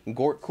fucking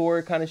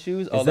Gortcore kind of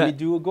shoes. Oh, let me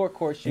do a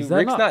Gortcore shoe.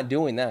 Rick's not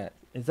doing that.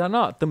 Is that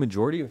not the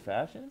majority of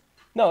fashion?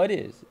 No, it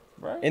is.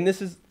 Right. And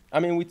this is.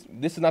 I mean,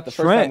 this is not the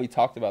first time we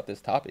talked about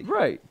this topic.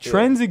 Right. Yeah.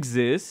 Trends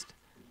exist,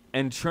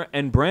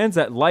 and brands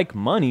that like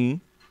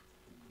money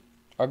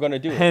are gonna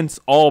do it. Hence,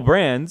 all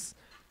brands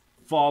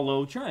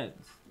follow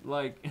trends.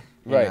 Like.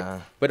 Right, nah.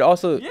 But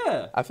also,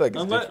 yeah, I feel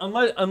like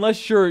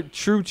unless you're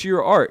true to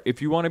your art.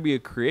 If you want to be a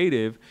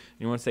creative and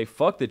you want to say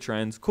fuck the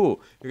trends,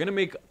 cool. You're gonna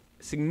make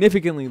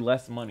significantly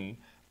less money,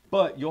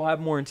 but you'll have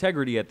more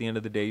integrity at the end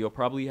of the day. You'll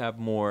probably have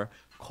more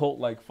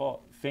cult-like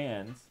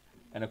fans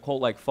and a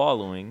cult-like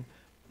following,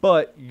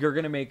 but you're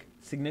gonna make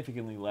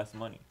significantly less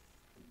money.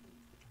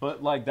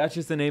 But like that's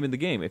just the name of the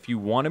game. If you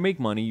want to make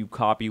money, you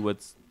copy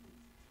what's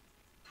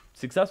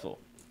successful.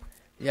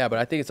 Yeah, but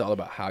I think it's all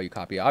about how you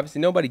copy. Obviously,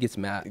 nobody gets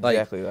mad.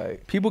 Exactly.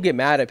 Like people get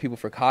mad at people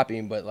for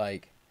copying, but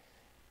like,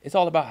 it's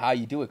all about how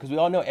you do it. Because we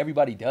all know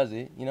everybody does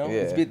it. You know,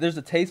 there's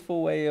a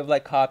tasteful way of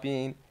like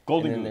copying.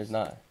 Golden and then Goose.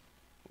 There's not.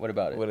 What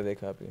about it? What do they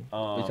copy? We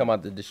talking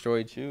about the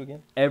destroyed shoe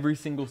again? Every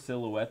single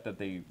silhouette that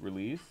they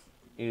release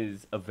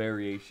is a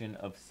variation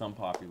of some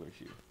popular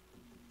shoe.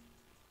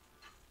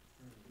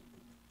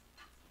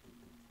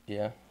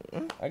 Yeah,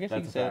 I guess That's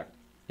you can say. fact.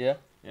 Yeah.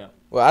 Yeah.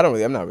 Well,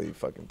 I'm not really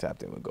fucking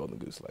tapped in with Golden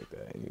Goose like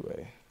that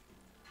anyway.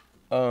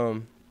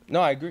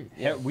 No, I agree.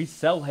 Yeah. We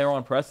sell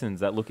hair-on press-ins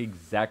that look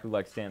exactly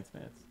like Stan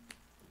Smith's.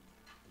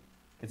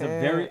 It's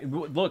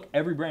look,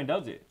 every brand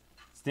does it.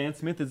 Stan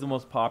Smith is the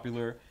most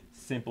popular,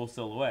 simple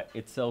silhouette.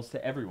 It sells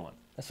to everyone.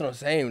 That's what I'm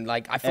saying.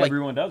 Like I feel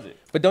everyone does it.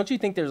 But don't you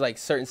think there's like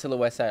certain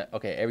silhouettes that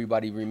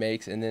everybody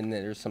remakes, and then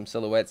there's some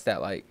silhouettes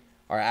that like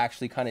are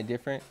actually kind of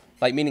different?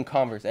 Like meaning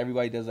Converse.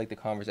 Everybody does like the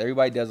Converse.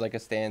 Everybody does like a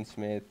Stan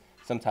Smith,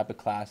 some type of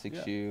classic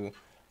shoe.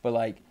 But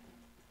like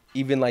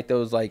even like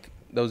those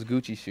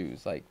Gucci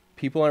shoes, like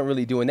people aren't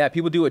really doing that.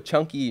 People do a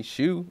chunky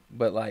shoe,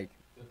 but like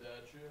the dad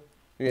shoe.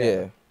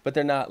 Yeah. But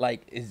they're not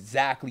like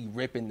exactly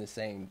ripping the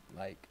same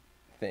like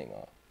thing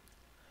off.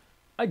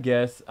 I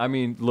guess. I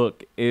mean,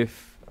 look,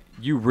 if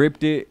you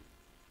ripped it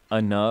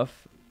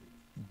enough,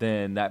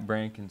 then that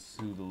brand can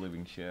sue the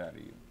living shit out of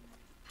you.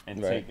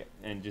 and Right.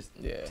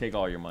 take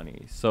all your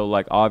money. So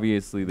like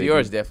obviously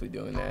Dior's definitely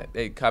doing that.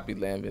 They copied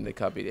Lambin, they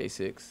copied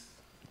A6.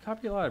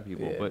 Copy a lot of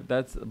people, Yeah. but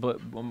that's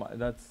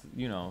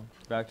you know,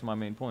 back to my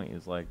main point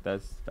is like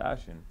that's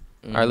fashion.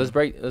 All right, let's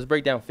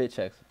break down fit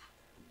checks.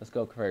 Let's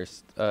go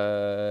first.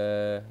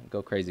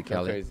 Go crazy,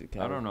 Khalid.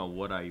 I don't know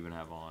what I even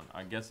have on.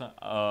 I guess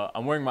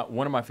I'm wearing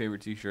one of my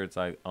favorite T-shirts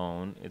I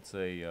own. It's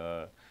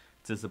a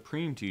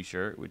Supreme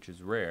T-shirt, which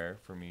is rare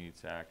for me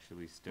to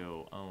actually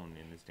still own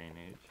in this day and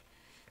age.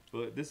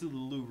 But this is the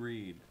Lou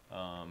Reed,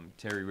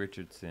 Terry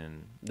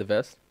Richardson. The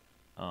vest.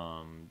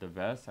 The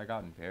vest I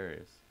got in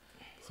Paris,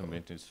 some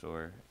vintage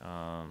store.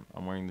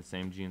 I'm wearing the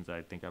same jeans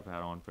I think I've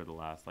had on for the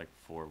last like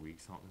 4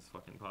 weeks on this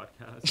fucking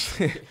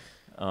podcast.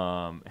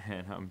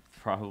 And I'm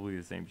probably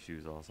the same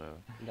shoes also.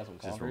 You got some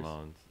Just Converse?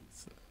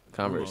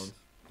 Converse.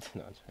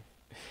 No, I'm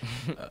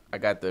sorry. I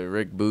got the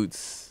Rick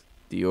boots,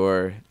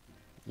 Dior.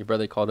 Your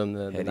brother called them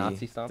the Hetty,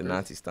 Nazi stompers. The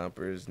Nazi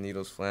stompers,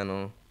 needles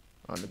flannel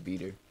on the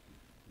beater.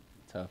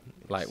 Tough.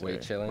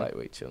 Lightweight chilling.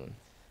 Lightweight chilling.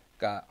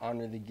 Got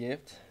Honor the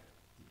Gift.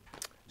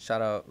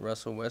 Shout out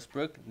Russell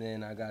Westbrook.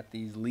 Then I got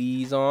these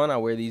Lees on. I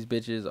wear these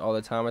bitches all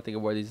the time. I think I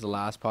wore these the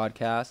last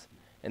podcast.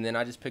 And then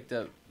I just picked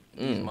up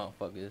these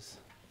motherfuckers.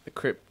 The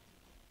Crip.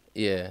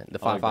 Yeah, the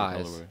I like 5 that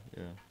eyes. colorway,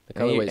 yeah. The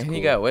colorway's And cool.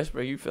 you got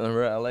Westbrook. You feeling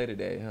real LA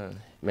today, huh?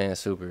 Man,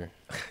 super.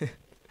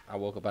 I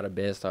woke up out of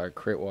bed, started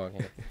crit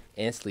walking,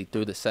 instantly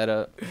through the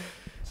setup.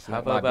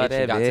 Smacked my bitch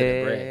and got to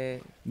the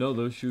bread. No,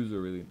 those shoes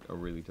are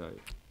really tight.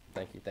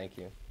 Thank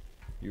you.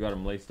 You got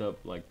them laced up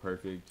like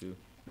perfect too.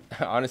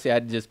 Honestly, I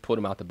just pulled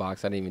them out the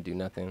box. I didn't even do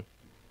nothing.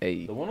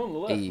 Hey, The one on the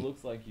left Hey.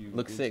 looks like you.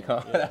 Looks did sick,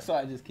 some- huh? yeah. That's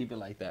why I just keep it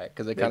like that,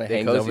 because it they kind of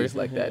hangs over.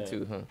 like that Yeah.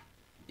 too, huh?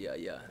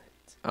 Yeah.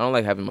 I don't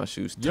like having my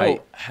shoes Yo,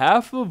 tight.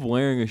 half of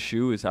wearing a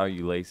shoe is how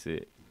you lace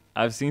it.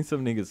 I've seen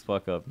some niggas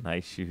fuck up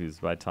nice shoes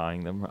by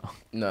tying them wrong.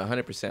 No,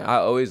 100%. I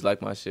always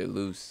like my shit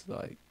loose.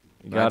 Like,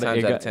 You 9 gotta- times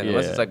it out of got- 10.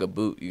 Unless yeah. it's like a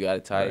boot, you got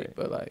it tight. Right.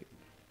 But, like,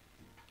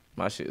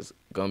 my shit is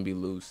going to be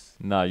loose.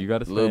 Nah, you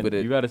gotta A little spend. bit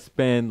of- You gotta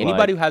spend.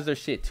 Anybody like, who has their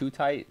shit too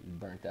tight,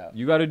 burnt out.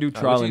 you gotta do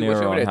trial and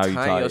error on how you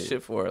tie your it.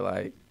 shit for?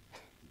 Like,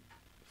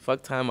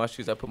 fuck tying my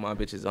shoes. I put my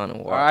bitches on and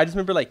Or walk. I just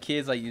remember like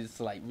kids like used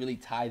to like really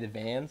tie the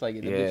Vans. Like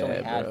the bitch only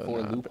Yeah, had bro, 4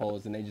 nah.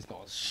 loopholes and they just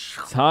go.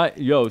 Tying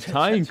I'm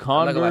not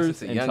gonna lie, Converse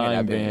since a and youngin', tying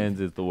I've been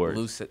bands is the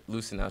worst.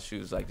 Loosen out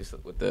shoes, like, just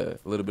with the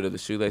little bit of the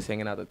shoelace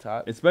hanging out the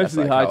top.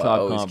 Especially That's, like, high how I top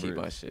always Converse. keep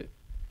my shit.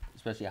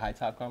 Especially high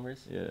top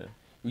Converse. Yeah.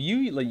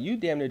 You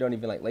damn near don't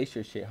even like lace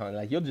your shit, huh?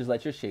 Like you'll just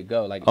let your shit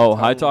go. Like Oh, your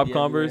high tongue will top be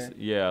Converse?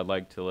 everywhere. Yeah, I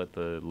like to let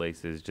the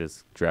laces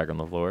just drag on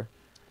the floor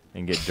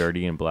and get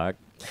dirty and black.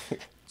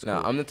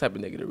 Nah, I'm the type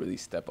of nigga to really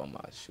step on my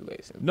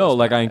shoelace. and No, bust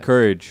like my I ass.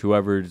 encourage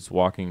whoever's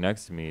walking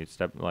next to me,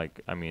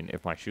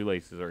 if my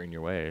shoelaces are in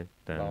your way,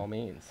 By all then,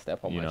 means,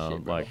 step on you my know,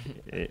 shit, bro. like,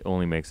 it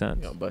only makes sense.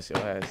 You know, bust your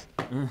ass.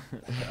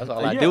 That's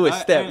all I do is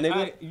step,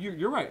 nigga.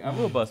 You're right. I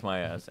will bust my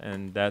ass,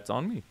 and that's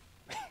on me.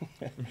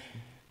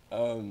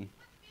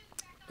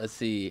 Let's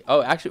see.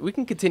 Oh, actually, we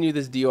can continue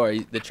this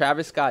Dior. The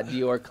Travis Scott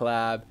Dior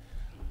collab.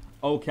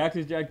 Oh,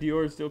 Cactus Jack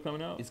Dior is still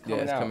coming out? It's Yeah, coming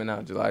it's out. coming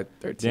out July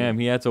 13th. Damn,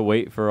 he had to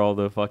wait for all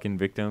the fucking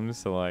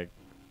victims to, like,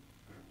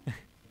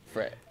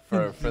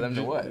 For them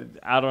to what?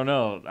 I don't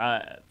know.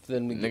 For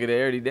them to Nigga, they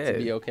already to dead.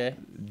 be okay.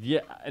 Yeah,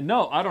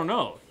 no, I don't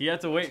know. He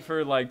had to wait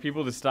for, like,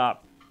 people to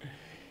stop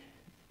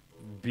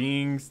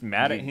being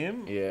mad at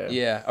him. Yeah.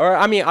 Yeah. Or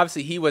I mean,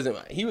 obviously he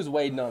wasn't. He was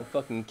waiting on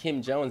fucking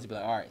Kim Jones to be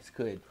like, all right, it's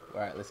good. All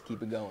right, let's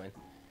keep it going.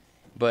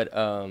 But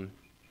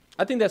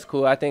I think that's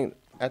cool. I think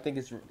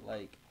it's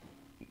like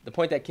the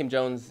point that Kim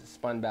Jones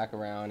spun back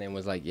around and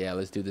was like, yeah,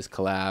 let's do this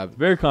collab.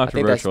 Very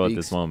controversial at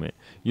speaks- this moment.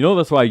 You know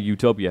that's why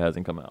Utopia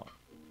hasn't come out.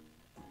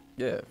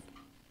 Yeah.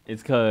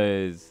 It's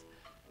because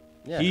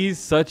Yeah. he's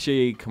such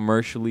a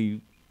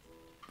commercially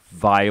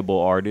viable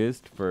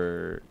artist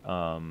for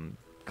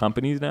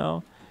companies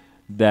now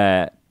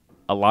that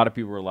a lot of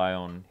people rely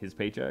on his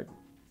paycheck.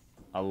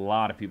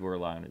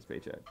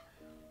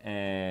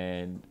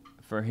 And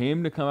for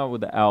him to come out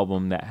with an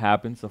album that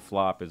happens to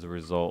flop as a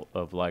result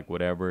of like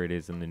whatever it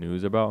is in the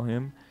news about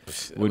him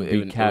would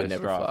be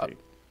catastrophic.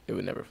 It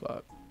would never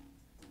flop.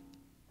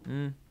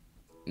 Mm.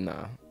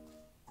 Nah.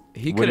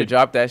 He Would could it- have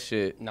dropped that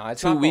shit Nah,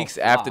 it's 2 not gonna weeks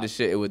after flop. the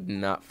shit. It would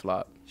not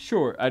flop.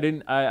 Sure,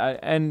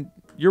 and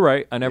you're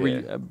right. I never,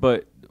 Yeah.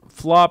 but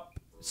flop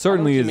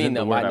certainly you isn't mean,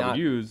 the though, word by I not- would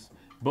use.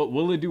 But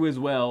will it do as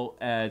well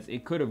as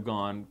it could have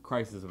gone?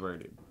 Crisis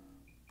averted.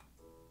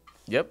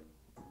 Yep.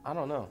 I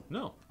don't know.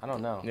 No. I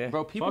don't know. Yeah.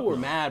 Bro, people Fuck were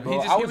no. mad, He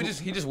bro.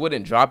 just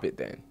wouldn't drop it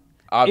then. It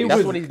Obviously. That's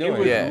was, what he's doing. It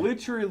was Yeah.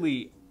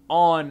 literally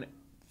on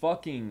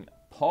fucking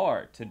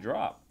par to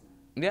drop.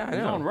 Yeah, I It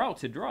was on know. route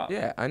to drop.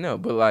 Yeah, I know.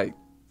 But, like,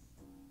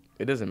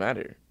 it doesn't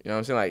matter. You know what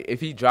I'm saying? Like,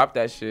 if he dropped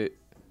that shit,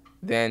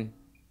 then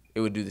it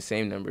would do the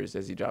same numbers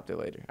as he dropped it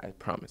later. I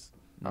promise.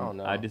 I don't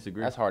know. I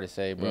disagree. That's hard to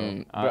say,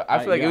 bro. But I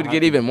feel like yeah, it would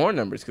get even more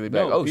numbers because they'd be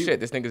No, like, oh, people- shit,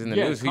 this nigga's in the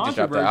Yeah, news. He just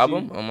dropped the controversy-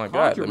 album. Oh, my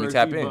God. Let me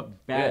tap in. controversy,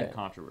 but bad Yeah.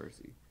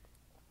 controversy.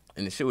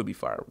 And the shit would be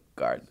fire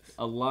regardless.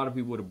 A lot of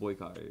people would have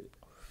boycotted it.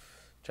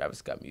 Travis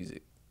Scott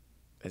music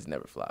has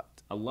never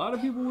flopped. A lot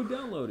of people would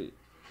download it.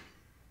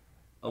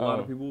 A lot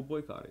of people would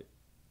boycott it.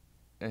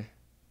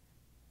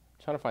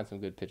 Trying to find some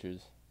good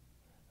pictures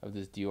of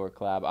this Dior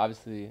collab.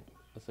 Obviously,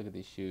 let's look at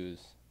these shoes.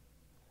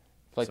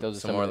 I feel like those are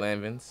some more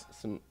Lanvins.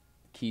 Some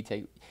key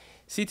take.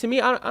 See, to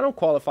me, I don't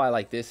qualify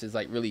like this as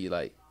like really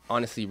like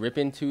honestly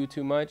ripping too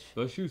much.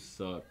 Those shoes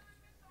suck.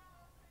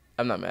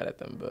 I'm not mad at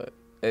them, but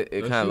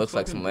it kind of looks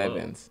like some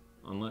Lanvins.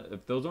 Unless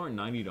if those aren't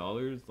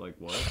 $90, like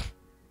what?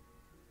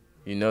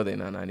 You know they're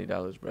not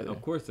 $90, brother.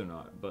 Of course they're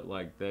not, but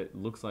like that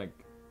looks like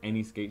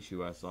any skate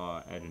shoe I saw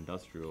at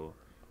Industrial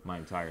my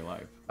entire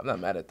life. I'm not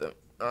mad at them,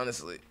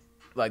 honestly.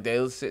 Like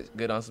they sit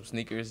good on some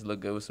sneakers,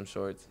 look good with some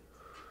shorts.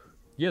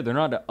 Yeah, they're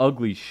not an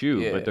ugly shoe,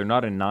 Yeah. but they're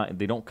not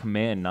they don't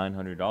command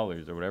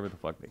 $900 or whatever the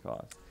fuck they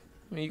cost.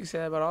 I mean, you can say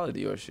that about all the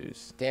Dior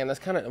shoes. Damn, that's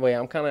kind of wait.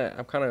 I'm kind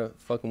of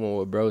fucking with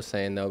what bro's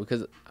saying though,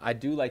 because I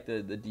do like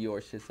the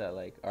Dior shits that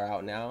like are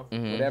out now.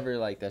 Whatever,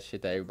 like that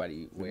shit that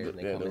everybody wears. And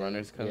they Yeah, come the in.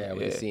 runners come. Yeah,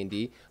 with the C and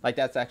D. Like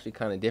that's actually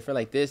kind of different.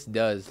 Like this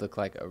does look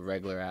like a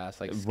regular ass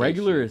like skate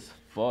Regular shoe. as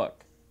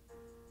fuck.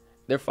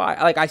 They're fine.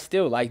 Like I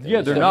still like them.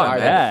 Yeah, they're still not fire,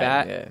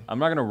 bad. they're Yeah. I'm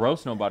not gonna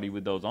roast nobody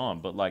with those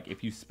on, but like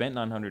if you spent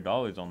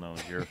 $900 on those,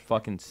 you're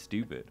fucking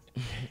stupid.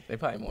 They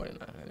probably more than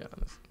that, to be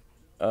honest.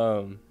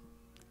 fat.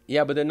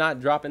 Yeah, but they're not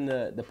dropping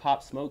the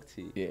Pop Smoke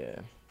tee.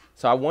 Yeah.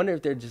 So I wonder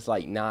if they're just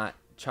like not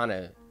trying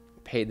to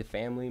pay the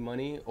family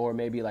money, or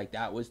maybe like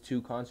that was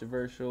too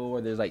controversial,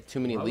 or there's like too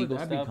many Why legal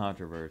would that stuff. be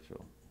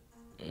controversial?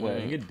 Well,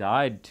 he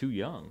died too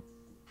young.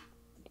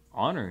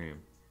 Honor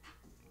him.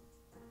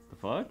 The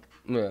fuck?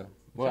 Yeah.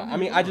 Well, I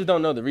mean, I just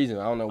don't know the reason.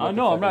 I don't know. What I the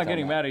know. fuck I'm they're not talking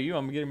getting about. mad at you.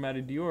 I'm getting mad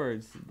at Dior.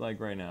 It's like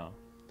right now.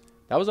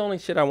 That was the only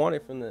shit I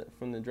wanted from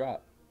the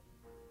drop.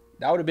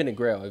 That would have been a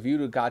grail. If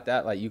you'd have got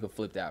that, like you could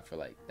flip that for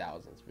like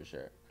thousands for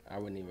sure. I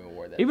wouldn't even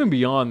wear that. Even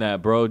beyond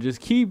that, bro, just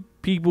keep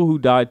people who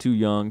died too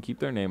young, keep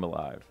their name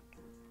alive.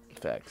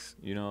 Facts.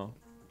 You know,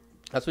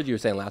 That's what you were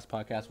saying last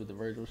podcast with the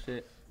Virgil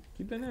shit.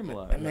 keep their name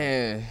alive.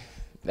 Man,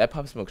 that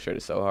Pop Smoke shirt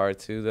is so hard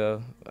too,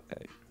 though.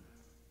 Like,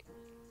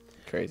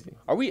 crazy.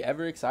 Are we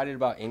ever excited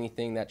about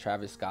anything that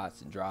Travis Scott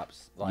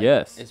drops? Like,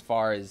 Yes. As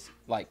far as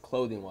like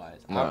clothing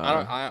wise,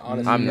 Nah. I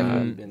honestly I'm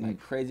haven't not. been like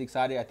crazy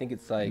excited. I think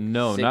it's like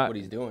No, sick not what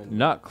he's doing.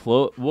 Not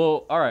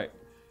Well, all right.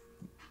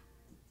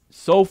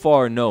 So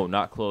far, no,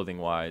 not clothing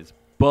wise.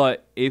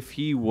 But if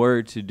he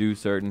were to do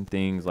certain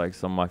things like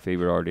some of my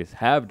favorite artists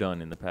have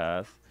done in the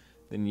past,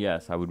 then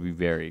yes, I would be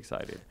very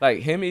excited. Like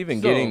him even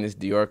So- getting this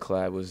Dior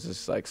collab was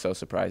just like so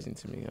surprising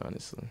to me,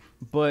 honestly.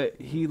 But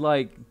he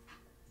like,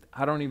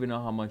 I don't even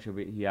know how much of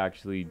it he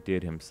actually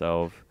did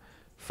himself.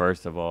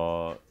 First of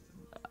all,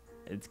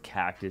 it's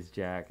Cactus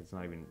Jack. It's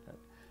not even.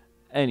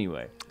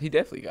 Anyway, He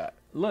definitely got.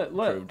 Proved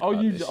I'll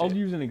about use this I'll shit.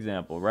 use an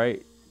example,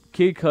 right?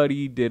 Kid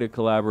Cudi did a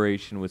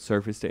collaboration with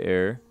Surface to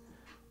Air,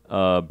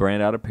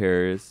 brand out of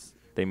Paris.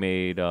 They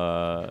made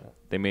a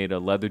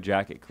leather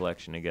jacket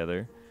collection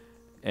together,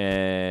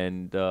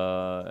 and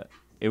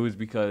it was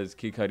because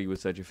Kid Cudi was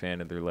such a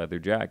fan of their leather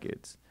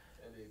jackets.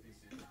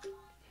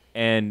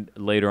 And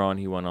later on,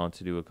 he went on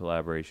to do a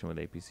collaboration with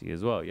APC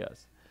as well.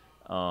 Yes,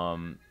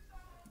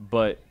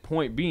 but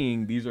point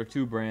being, these are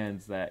two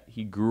brands that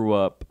he grew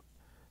up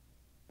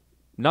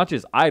not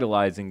just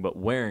idolizing, but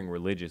wearing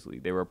religiously.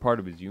 They were a part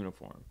of his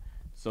uniform,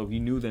 so he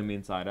knew them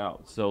inside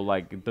out. So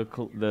like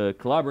the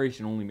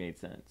collaboration only made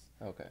sense.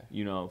 Okay.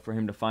 You know, for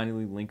him to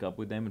finally link up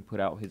with them and put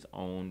out his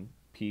own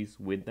piece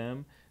with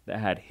them that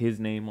had his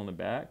name on the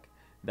back,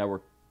 that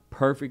were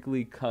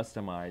perfectly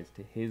customized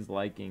to his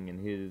liking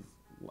and his,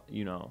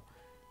 you know,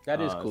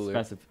 That is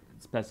cooler.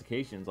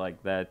 specifications.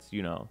 Like that's,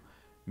 you know,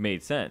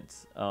 made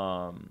sense.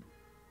 But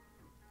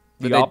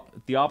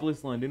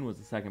Theopolis London was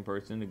the second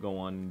person to go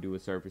on and do a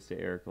Surface to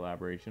Air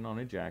collaboration on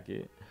a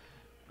jacket.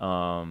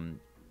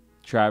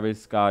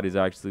 Travis Scott is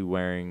actually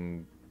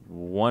wearing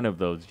one of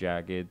those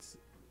jackets.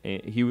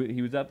 He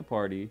was at the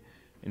party,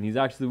 and he's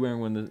actually wearing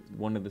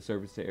one of the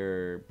Surface to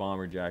Air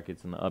bomber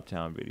jackets in the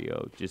Uptown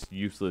video. Just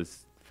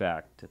useless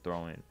fact to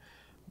throw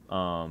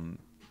in.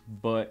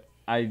 But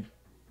I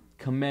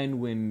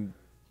commend when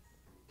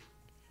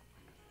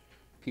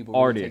People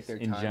really take artists their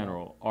in time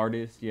general,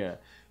 artists, yeah.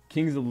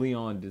 Kings of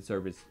Leon did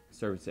Service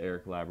to Air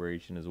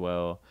collaboration as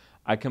well.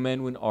 I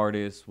commend when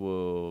artists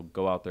will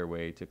go out their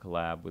way to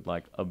collab with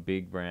like a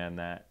big brand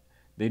that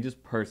they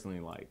just personally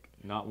like,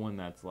 not one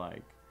that's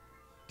like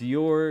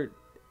Dior.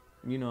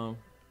 You know,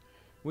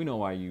 we know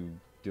why you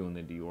doing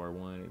the Dior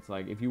one. It's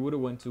like if you would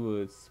have went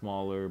to a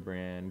smaller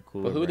brand,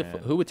 cooler But brand.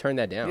 who would turn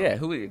that down? Yeah,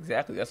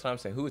 exactly? That's what I'm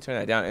saying. Who would turn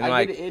that down? And I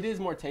like, get it is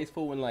more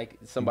tasteful when like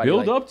somebody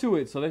build like, up to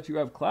it so that you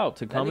have clout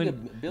to that come in.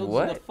 nigga builds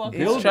what? the fuck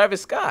It's up.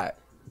 Travis Scott.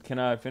 Can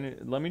I finish?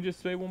 Let me just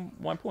say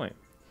one point.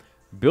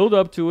 Build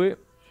up to it.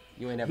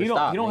 You ain't never He don't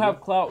nigga.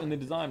 have clout in the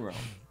design realm.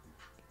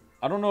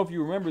 I don't know if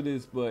you remember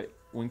this, but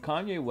when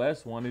Kanye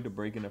West wanted to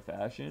break into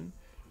fashion,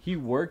 he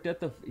worked at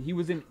he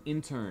was an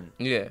intern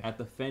Yeah. at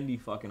the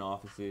Fendi fucking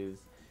offices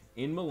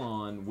in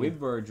Milan with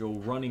Virgil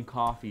running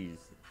coffees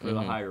for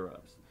the higher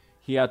ups.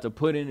 He had to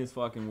put in his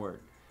fucking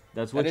work.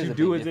 That's what That is you a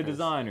do big as a difference.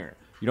 designer.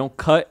 You don't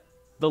cut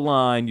the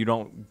line. You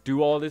don't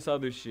do all this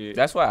other shit.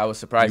 That's why I was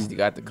surprised he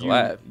got the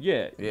collab.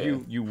 Yeah.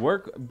 You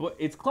work, but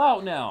it's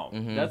clout now.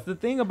 That's the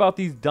thing about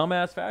these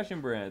dumbass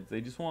fashion brands.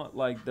 They just want,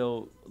 like,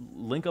 they'll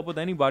link up with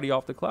anybody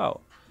off the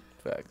clout.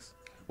 Facts.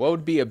 What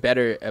would be a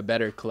better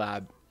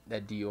collab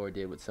that Dior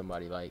did with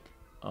somebody like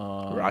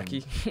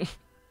Rocky?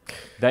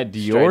 That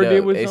Dior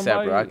did with A$AP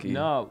somebody? Rocky.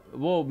 No,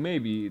 well,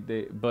 maybe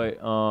but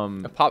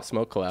a Pop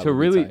Smoke collab?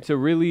 to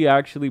really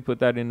actually put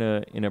that in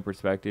a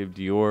perspective,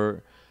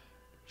 Dior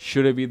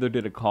should have either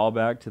did a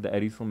callback to the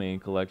Eddie Slimane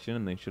collection,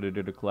 and they should have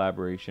did a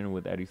collaboration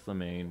with Eddie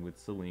Slimane with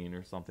Celine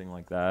or something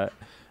like that.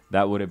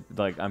 That would have,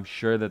 like, I'm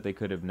sure that they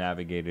could have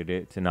navigated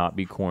it to not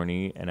be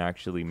corny and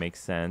actually make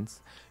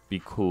sense,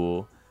 be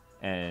cool,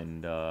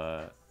 and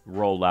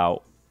roll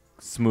out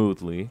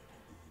smoothly.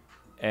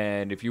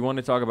 And if you want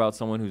to talk about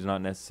someone who's not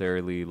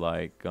necessarily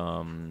like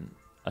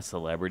a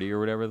celebrity or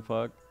whatever the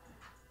fuck,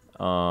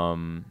 I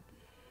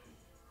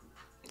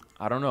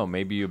don't know,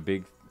 maybe a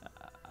big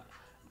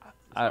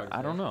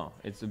I don't know.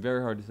 It's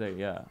very hard to say.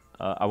 Yeah,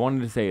 I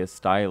wanted to say a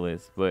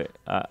stylist, but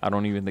I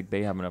don't even think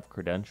they have enough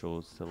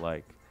credentials to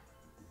like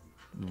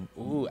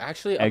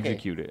actually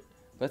execute it.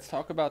 Let's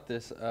talk about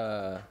this.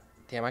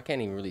 Damn, I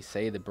can't even really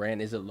say the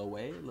brand. Is it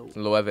Loewe?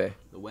 Loewe.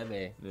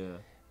 Loewe. Yeah.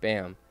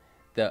 Bam.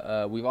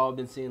 We've all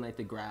been seeing like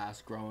the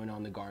grass growing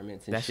on the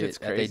garments and That shit shit's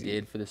that they crazy.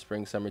 did for the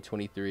spring summer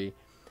 23.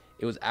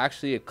 It was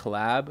actually a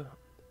collab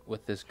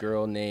with this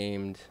girl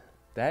named.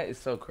 That is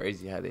so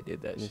crazy how they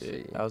did that Let me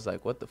shit. see. I was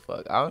like, what the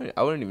fuck? I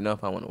wouldn't even know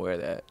if I want to wear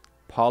that.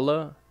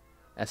 Paula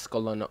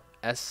Escalona.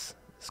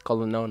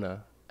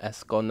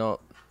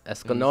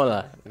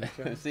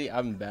 See,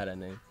 I'm bad at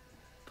names.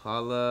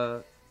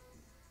 Paula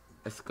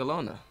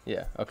Escalona.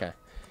 Yeah, okay.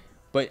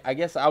 But I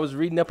guess I was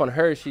reading up on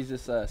her. She's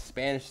this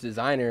Spanish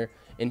designer,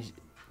 and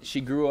she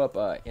grew up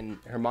in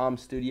her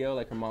mom's studio.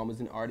 Like, her mom was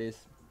an artist,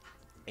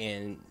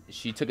 and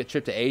she took a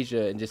trip to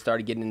Asia and just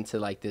started getting into,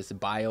 like, this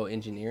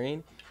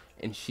bioengineering.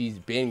 And she's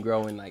been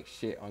growing, like,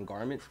 shit on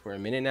garments for a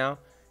minute now.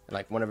 And,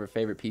 like, one of her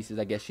favorite pieces,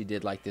 I guess she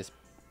did, like, this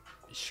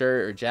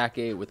shirt or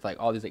jacket with,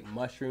 like, all these, like,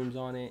 mushrooms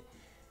on it.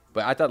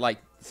 But I thought, like,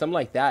 something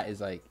like that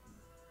is, like,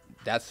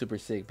 that's super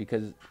sick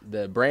because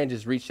the brand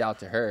just reached out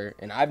to her,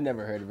 and I've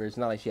never heard of her. It's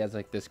not like she has,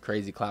 like, this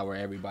crazy clout where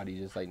everybody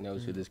just, like,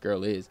 knows who this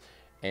girl is.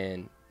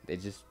 And they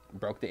just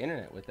broke the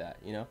internet with that,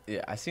 you know?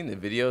 Yeah, I seen the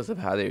videos of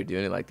how they were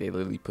doing it. Like, they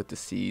literally put the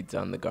seeds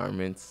on the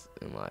garments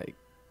and, like,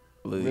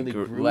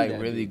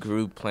 really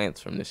grew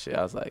plants from this shit.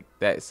 I was like,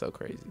 that is so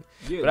crazy.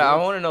 Yeah, but I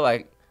want to know,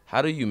 like,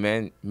 how do you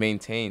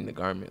maintain the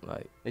garment?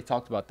 Like, They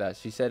talked about that.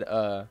 She said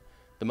the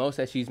most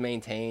that she's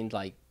maintained,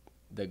 like,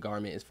 the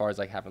garment as far as,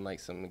 like, having, like,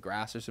 some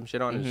grass or some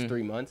shit on is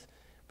 3 months.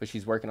 But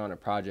she's working on a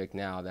project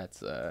now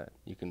that's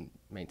you can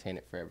maintain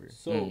it forever.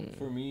 So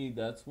for me,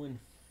 that's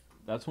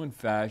when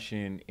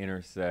fashion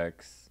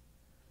intersects,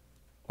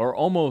 or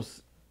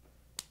almost,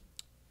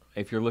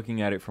 if you're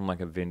looking at it from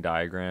like a Venn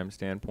diagram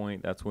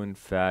standpoint, that's when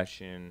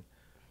fashion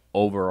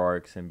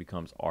overarcs and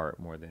becomes art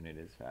more than it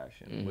is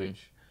fashion,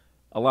 which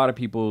a lot of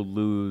people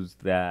lose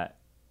that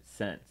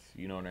sense,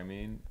 you know what I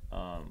mean?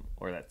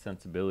 Or that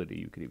sensibility,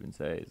 you could even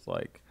say. It's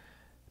like,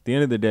 at the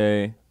end of the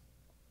day,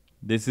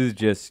 this is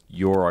just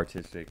your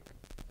artistic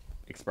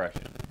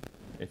expression.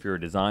 If you're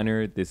a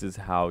designer, this is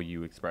how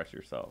you express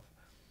yourself.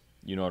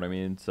 You know what I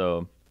mean?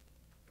 So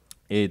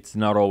it's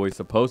not always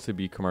supposed to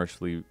be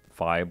commercially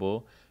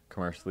viable,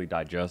 commercially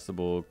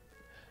digestible,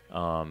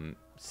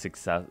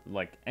 success,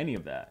 like any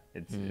of that.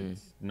 It's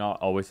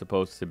not always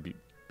supposed to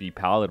be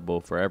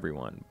palatable for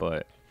everyone.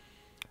 But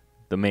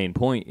the main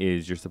point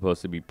is you're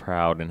supposed to be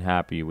proud and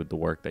happy with the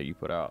work that you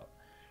put out.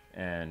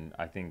 And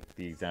I think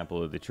the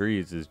example of the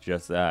trees is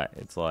just that.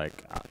 It's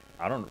like,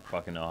 I don't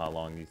fucking know how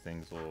long these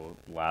things will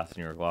last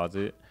in your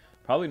closet.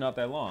 Probably not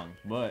that long,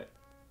 but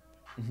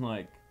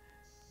like,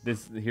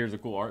 here's a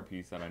cool art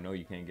piece that I know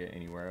you can't get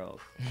anywhere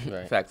else.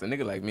 Right. facts, a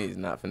nigga like me is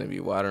not finna be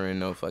watering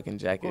no fucking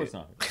jacket. Of course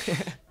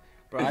not.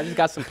 Bro, I just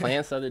got some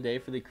plants the other day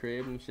for the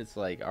crib, and shit's,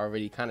 like,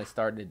 already kind of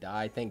starting to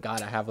die. Thank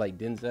God I have, like,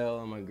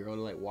 Denzel and my girl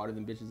to, like, water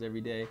them bitches every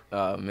day.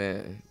 Oh,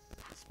 man.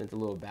 Spent a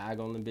little bag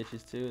on them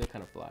bitches, too. They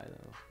kind of fly,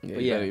 though. Yeah,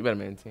 But you better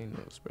maintain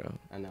those, bro.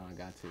 I know, I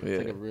got to. Yeah.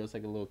 It's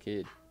like a little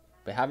kid.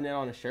 But having it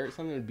on a shirt,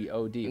 something would be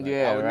OD. Like,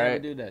 Yeah, I would right. never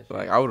do that shit.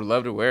 Like, I would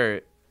love to wear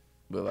it,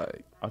 but,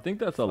 like, I think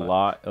that's a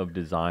lot of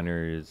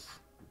designers'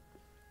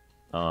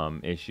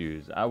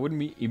 issues. I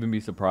wouldn't even be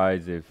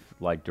surprised if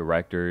like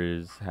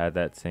directors had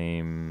that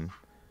same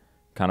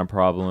kind of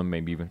problem.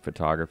 Maybe even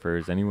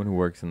photographers. Anyone who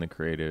works in the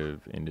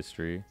creative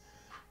industry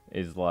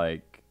is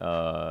like,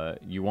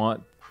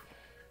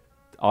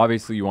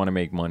 obviously you want to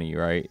make money,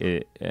 right?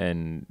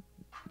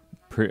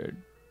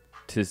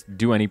 To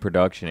do any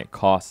production, it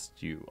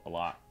costs you a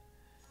lot.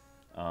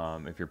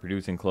 If you're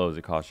producing clothes,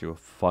 it costs you a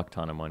fuck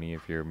ton of money.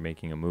 If you're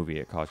making a movie,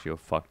 it costs you a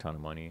fuck ton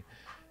of money.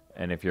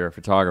 And if you're a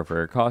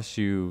photographer, it costs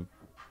you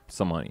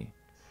some money.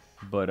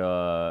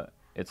 But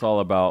it's all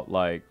about,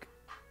 like,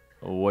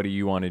 what do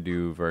you want to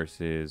do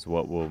versus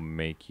what will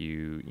make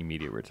you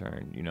immediate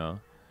return, you know?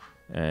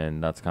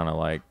 And that's kind of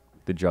like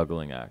the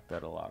juggling act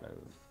that a lot of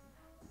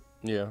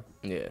yeah,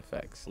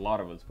 facts.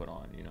 us put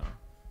on, you know?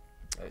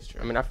 That's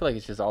true. I mean, I feel like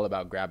it's just all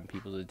about grabbing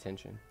people's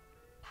attention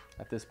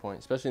at this point,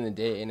 especially in the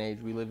day and age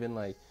we live in.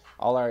 Like,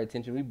 all our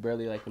attention, we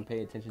barely like can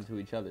pay attention to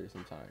each other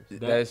sometimes.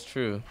 That's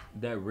true.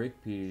 That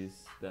Rick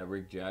piece, that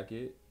Rick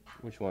jacket,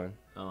 Which one?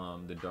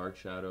 the dark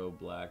shadow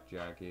black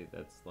jacket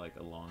that's like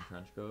a long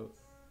trench coat.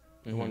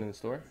 The one in the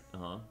store?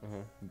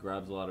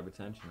 Grabs a lot of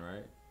attention,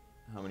 right?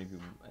 How many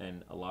people,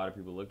 and a lot of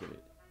people look at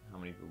it. How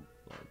many people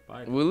like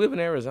buy it? We live in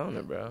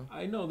Arizona, bro.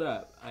 I know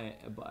that,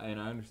 and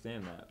I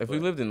understand that. If we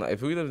lived in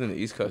the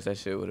East Coast, that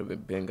shit would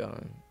have been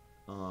gone.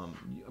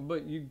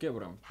 But you get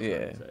what I'm trying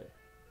to say.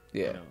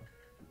 Yeah. You know?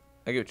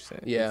 I get what you're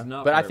saying. Yeah,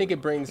 not but for I think it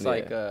everyone. brings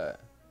like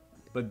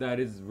But that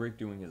is Rick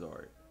doing his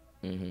art.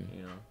 Mm-hmm.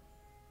 You know.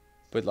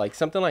 but like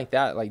something like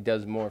that like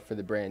does more for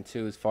the brand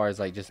too, as far as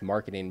like just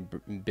marketing,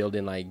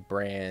 building like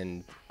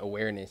brand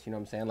awareness. You know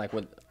what I'm saying? Like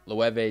with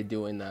Loewe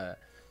doing the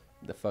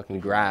fucking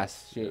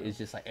grass shit, it's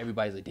just like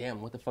everybody's like,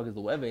 damn, what the fuck is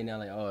Loewe now?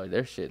 Like, oh,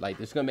 their shit. Like,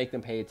 it's gonna make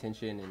them pay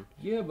attention and.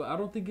 Yeah, but I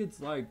don't think it's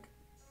like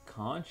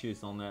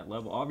conscious on that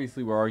level.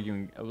 Obviously, we're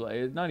arguing.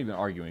 It's not even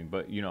arguing,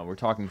 but you know, we're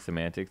talking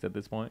semantics at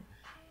this point.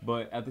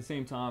 But at the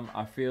same time,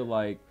 I feel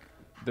like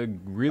the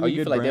really you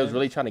good feel like they was brands-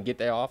 really trying to get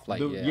that off?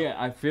 Like, yeah,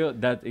 I feel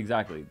that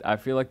exactly. I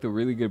feel like the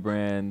really good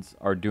brands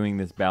are doing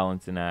this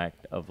balancing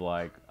act of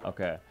like,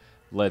 okay,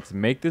 let's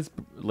make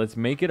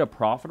it a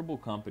profitable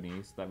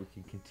company so that we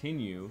can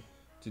continue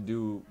to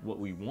do what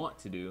we want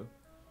to do,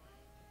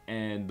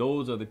 and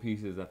those are the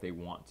pieces that they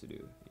want to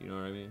do. You know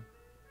what I mean?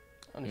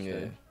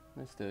 Understood.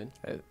 Understood.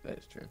 That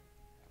is true.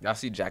 Y'all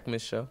see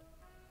Jacquemus Show?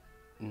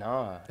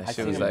 Nah, That I shit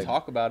seen was him like,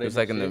 talk about it. It was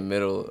like in the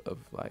middle of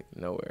like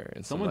nowhere.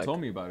 And Someone like,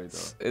 told me about it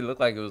though. It looked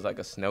like it was like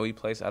a snowy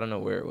place. I don't know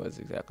where it was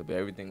exactly, but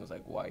everything was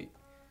like white.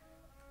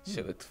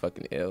 Shit looked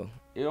fucking ill.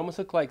 It almost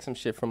looked like some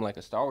shit from like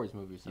a Star Wars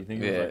movie or You something.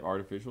 think it was like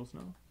artificial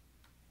snow?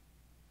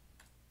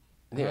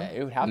 Yeah,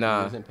 it would have to.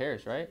 Nah. It was in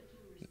Paris, right?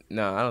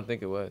 No, I don't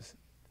think it was.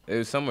 It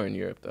was somewhere in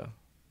Europe though.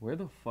 Where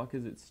the fuck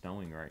is it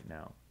snowing right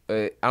now?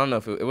 I don't know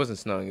if it wasn't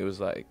snowing. It was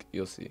like,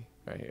 you'll see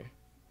right here.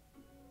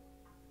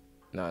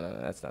 No,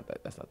 that's not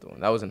that. That's not the one.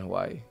 That was in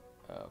Hawaii.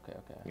 Oh, okay.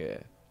 Yeah.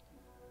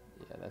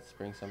 Yeah, that's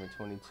spring summer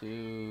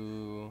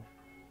 22.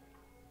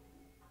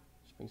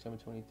 Spring summer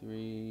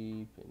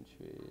 23.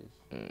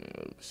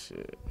 Pinterest.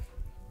 Shit.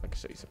 I can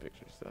show you some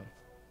pictures though.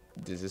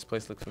 Does this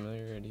place look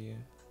familiar to you?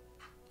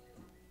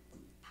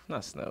 It's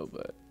not snow,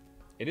 but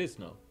It is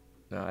snow.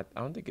 no, I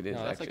don't think it is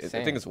No, that's actually. like I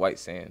think sand. it's white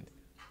sand.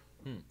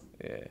 Hmm.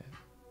 Yeah.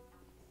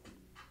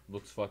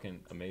 Looks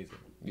fucking amazing.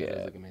 It Yeah.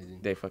 does look amazing.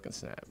 They fucking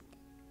snap.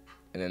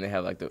 And then they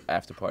have like the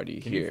after party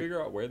Can here. you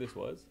figure out where this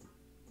was?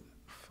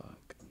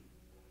 Fuck.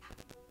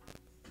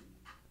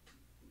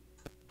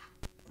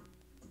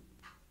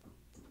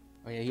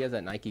 Oh yeah, he has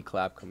that Nike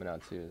collab coming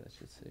out too. That's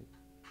just sick.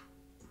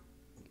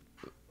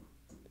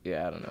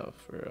 Yeah, I don't know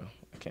for real.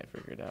 I can't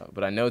figure it out.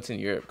 But I know it's in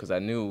Europe because I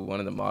knew one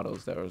of the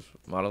models that was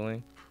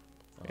modeling,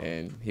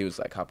 and he was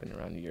like hopping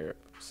around Europe.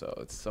 So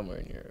it's somewhere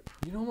in Europe.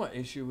 You know what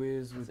issue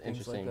is with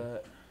things like interesting.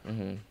 that?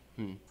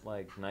 Mm-hmm.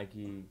 Like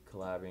Nike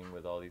collabing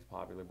with all these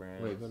popular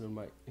brands. Wait, go to the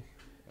mic.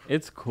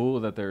 It's cool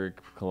that they're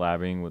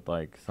collabing with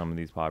like some of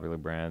these popular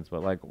brands,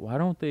 but like, why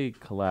don't they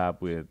collab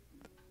with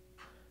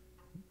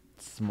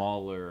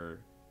smaller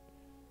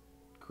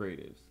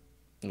creatives?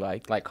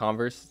 Like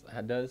Converse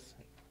does.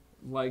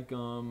 Like,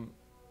 Well,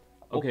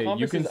 okay, Converse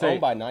you can is say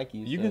owned by Nike.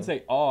 you so. can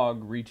say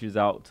OG reaches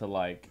out to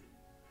like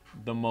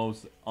the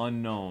most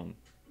unknown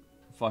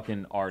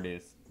fucking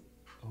artists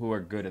who are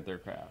good at their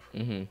craft.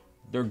 Mm-hmm.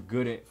 They're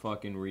good at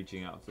fucking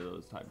reaching out to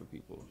those type of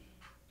people,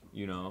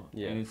 you know?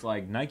 Yeah. And it's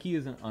like Nike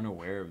isn't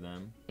unaware of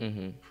them.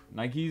 Mm-hmm.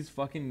 Nike's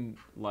fucking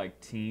like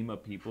team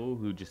of people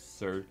who just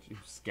search, who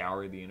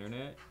scour the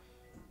internet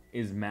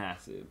is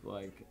massive.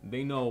 Like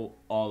they know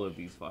all of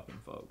these fucking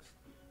folks,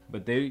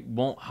 but they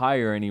won't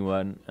hire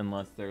anyone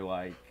unless they're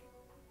like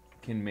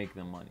can make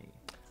them money.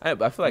 I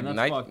feel like And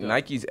that's fucked up.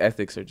 Nike's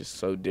ethics are just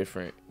so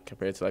different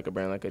compared to like a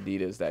brand like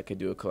Adidas that could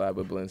do a collab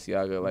with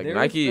Balenciaga. Like Their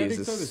Nike is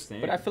aesthetics are the just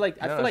same. But I feel like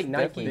it's Nike.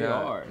 definitely They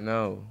not. are.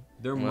 No.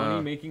 They're Wow.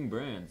 money making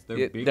brands. They're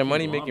Yeah, big they're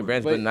money making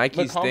brands, conglomerates. but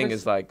Nike's thing Converse-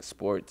 is like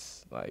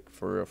sports, like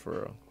for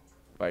real.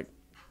 Like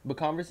But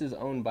Converse is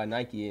owned by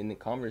Nike, and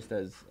Converse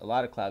does a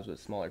lot of collabs with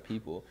smaller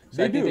people. So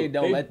They I think do. they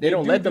don't They- let they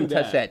don't do let them do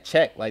touch that. that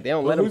check. Like they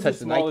don't But let them who's touch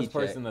the the Nike smallest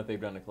check. person that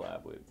they've done a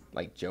collab with?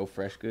 Like Joe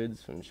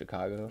Freshgoods from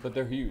Chicago. But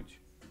they're huge.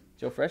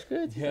 Joe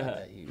Freshgoods? He's not Yeah.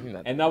 that huge.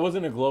 not- And that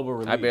wasn't a global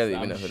release. I barely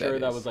even I'm know who sure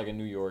that that is. was like a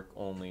New York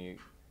only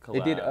collab. They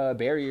did a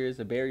Barriers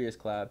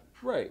collab.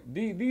 Right.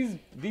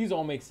 These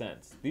all make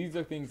sense. These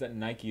are things that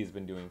Nike has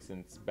been doing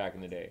since back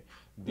in the day.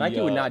 The, Nike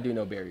would not do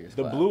no Barriers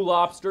The collab. Blue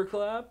Lobster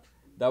collab,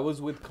 that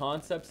was with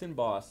Concepts in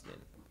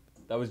Boston.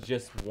 That was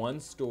just one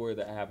store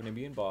that happened to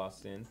be in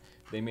Boston.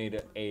 They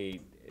made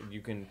you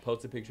can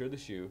post a picture of the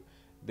shoe.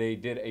 They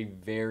did a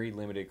very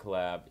limited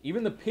collab.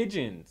 Even the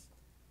pigeons.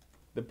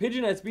 The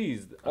Pigeon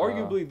SBs,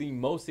 arguably the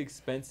most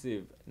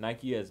expensive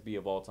Nike SB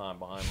of all time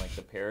behind like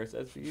the Paris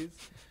SBs,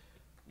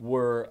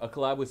 were a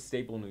collab with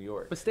Staple New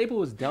York. But Staple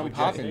was dumb With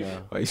popping Staple.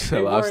 though. why you They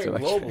said lobster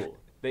weren't like global.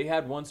 They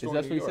had one store.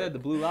 That's in what New he said. York. The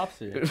Blue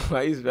Lobster.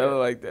 Why you spell it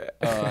like that?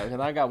 Cause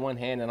I got one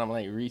hand and I'm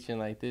like reaching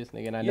like this,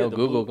 nigga, and I know the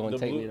Google blue- gonna the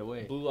take blue- me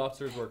away. Blue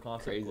Lobsters were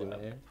concept Crazy,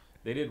 collab. man.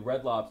 They did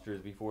Red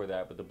Lobsters before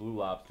that, but the Blue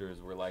Lobsters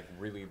were like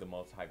really the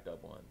most hyped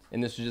up ones.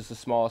 And this was just a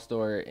small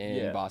store in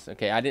Yeah. Boston.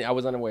 Okay, I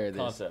was unaware of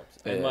this. Concepts.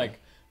 And Yeah. like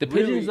The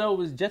really, Pigeons though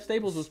was Jeff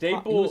Staples was he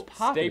was Staple.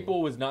 popping.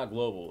 Staple was not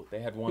global. They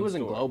had one. He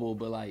wasn't store. global,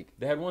 but like,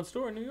 They had one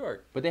store in New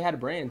York. but they had a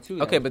brand too.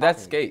 that Okay, was but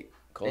that's popping. skate They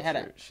culture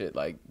had shit.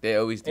 Like they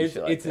always do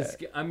shit like It's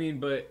that. I mean,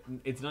 but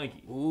it's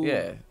Nike. Ooh.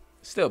 Yeah,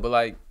 still, but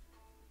like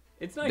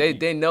It's Nike.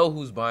 they know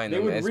who's buying They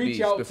them would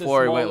reach out SBs to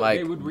before it smaller, went like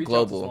they would reach out to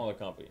global. smaller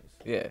companies.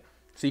 Yeah,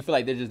 So you feel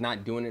like they're just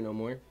not doing it no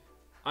more?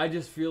 I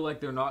just feel like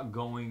they're not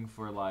going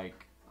for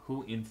like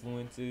who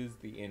influences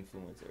the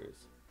influencers.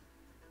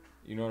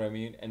 You know what I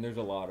mean? And there's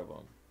a lot of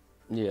them.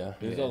 Yeah.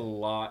 There's a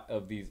lot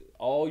of these.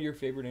 All your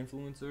favorite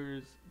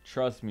influencers,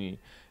 trust me,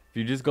 if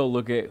you just go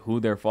look at who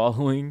they're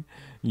following,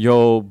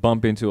 you'll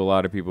bump into a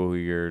lot of people who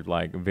you're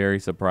like very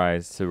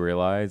surprised to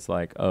realize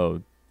like,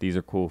 oh, these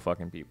are cool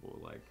fucking people.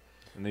 Like,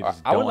 and they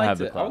just I would don't like have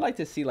to. the I clout. would like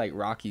to see like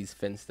Rocky's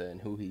Finsta and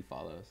who he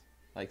follows,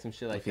 like some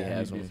shit like If he that.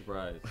 has You'd be one.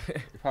 surprised.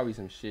 Probably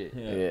some shit.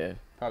 yeah,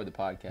 Probably the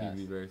You'd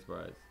be podcast. very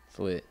surprised.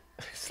 Slit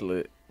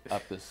slit.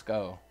 up the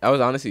skull. I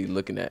was honestly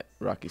looking at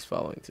Rocky's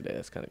following today.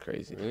 That's kind of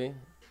crazy. Really?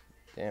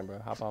 Damn, bro.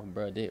 Hop off,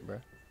 bro. Dick, bro.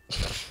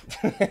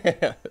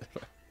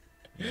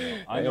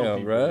 I know Damn,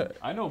 people. bruh.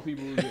 I know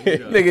people who get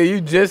hit up. Nigga,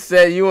 you just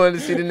said you wanted to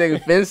see the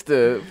nigga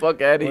Finsta.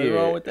 Fuck out of What's here.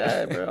 wrong with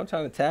that, bro? I'm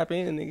trying to tap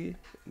in, nigga.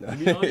 To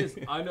be honest,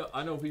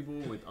 I know people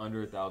with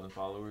under 1,000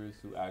 followers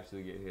who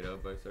actually get hit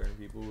up by certain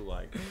people,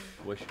 like,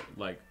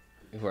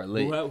 Who are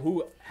lit.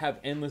 who have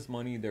endless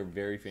money. They're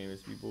very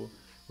famous people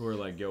who are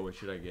like, yo, what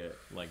should I get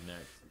like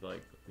next?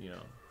 Like, you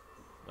know,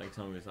 like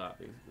tell me what's hot,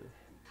 basically.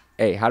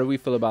 Hey, how do we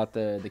feel about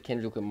the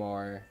Kendrick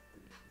Lamar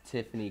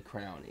Tiffany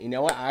crown? You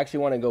know what? I actually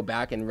want to go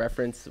back and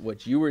reference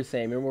what you were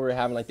saying. Remember we were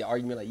having like the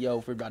argument, like, yo,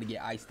 if we're about to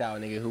get iced out,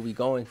 nigga, who we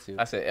going to?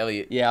 I said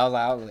Elliot. Yeah, I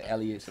was like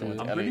Elliot. Too.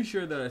 I'm pretty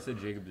sure that I said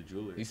Jacob the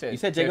jeweler. You said You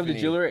said Jacob the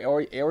Tiffany. jeweler,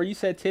 or you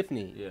said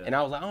Tiffany. Yeah. And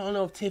I was like, I don't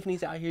know if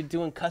Tiffany's out here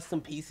doing custom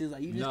pieces.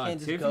 Like, you just Nah, can't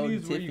just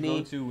Tiffany's go where to you Tiffany.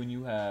 go to when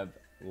you have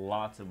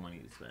lots of money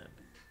to spend.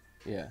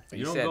 Yeah.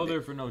 You don't said go that-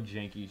 there for no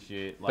janky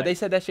shit. Like, But they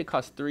said that shit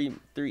cost three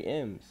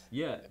M's.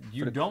 yeah,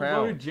 you the don't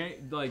crown. go to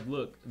like.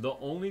 Look, the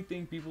only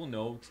thing people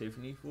know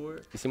Tiffany for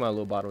You see my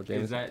little bottle,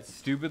 James? is that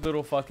stupid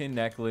little fucking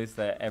necklace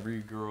that every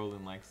girl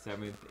in like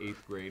 7th,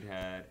 8th grade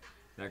had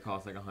that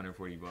cost like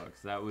 $140.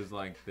 That was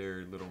like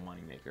their little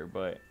moneymaker.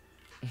 But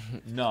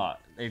nah,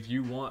 if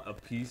you want a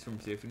piece from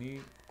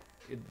Tiffany,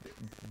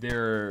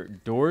 their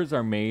doors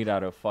are made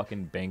out of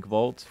fucking bank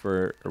vaults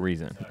for a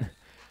reason.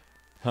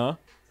 Huh?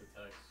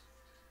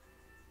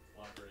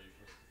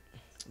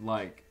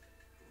 Like,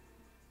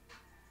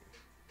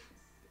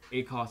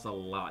 it costs a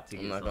lot to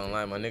get I'm not something gonna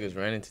lie, my from niggas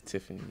ran into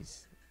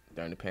Tiffany's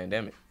during the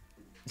pandemic.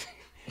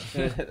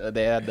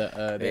 they had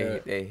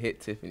the They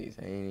hit Tiffany's.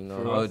 I ain't even Tiffany.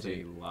 gonna It hold costs a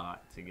you.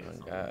 lot to get Oh,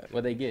 something. God.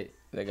 what they get?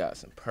 They got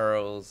some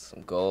pearls,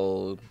 some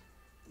gold.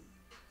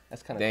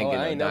 That's kind of They ain't cool. get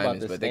I no ain't know about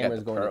diamonds, the but they got scammers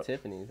the going pearl. to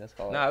Tiffany's. That's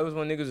called. Nah, it was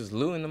when niggas was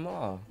looting the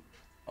mall.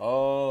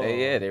 Oh.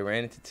 They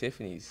ran into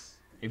Tiffany's.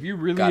 If you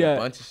really Got a have,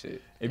 bunch of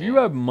shit. if you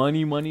have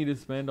money to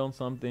spend on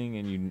something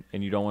and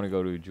you don't want to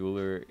go to a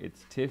jeweler,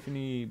 it's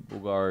Tiffany,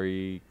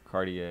 Bulgari,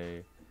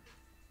 Cartier,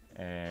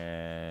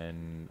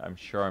 and I'm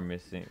sure I'm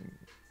missing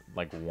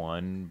like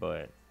one,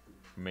 but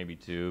maybe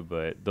two.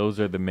 But those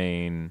are the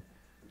main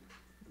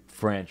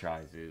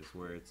franchises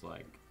where it's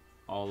like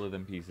all of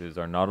them pieces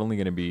are not only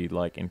going to be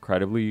like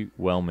incredibly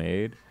well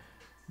made,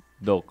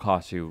 they'll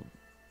cost you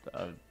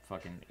a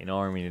fucking an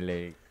arm and a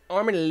leg.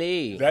 Arm and a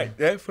leg.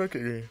 That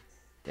fucking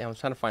Damn, I'm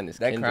trying to find this.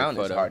 that Kendrick crown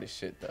is photo. hard as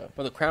shit though.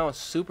 But the crown is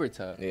super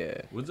tough.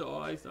 Yeah. Was it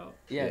all iced out?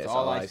 Yeah, Yeah, it's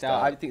all iced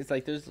out. out. I think it's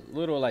like there's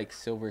little like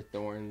silver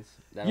thorns.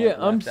 That Yeah,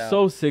 are I'm left out.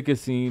 so sick of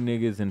seeing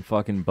niggas in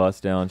fucking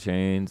bust down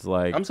chains.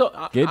 Like, I'm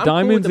get get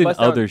diamonds and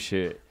other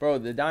shit. Bro,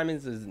 the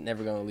diamonds is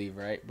never gonna leave,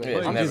 right? But Yeah,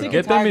 it's I'm never sick gonna and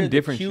Get them tired in of the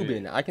different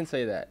Cuban. shit. I can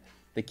say that.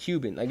 The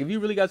Cuban. Like if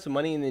you really got some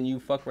money and then you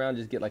fuck around,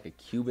 just get like a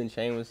Cuban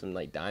chain with some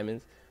like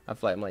diamonds.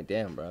 I'm like,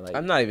 damn, bro. Like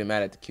I'm not even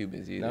mad at the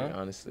Cubans either, No?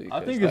 honestly. I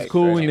 'cause, think it's like,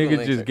 cool when Cuban niggas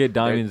links just are- get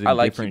diamonds I and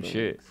like different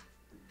Cuban shit.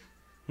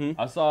 links.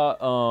 I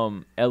saw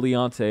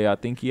Eliante, I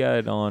think he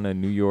had on a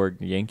New York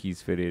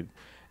Yankees fitted,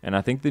 and I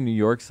think the New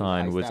York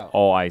sign iced was out.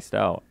 all iced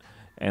out.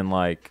 And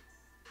like,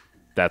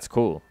 that's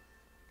cool.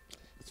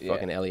 it's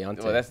fucking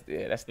Eliante. Well, that's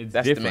It's the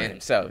man different.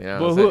 himself. You know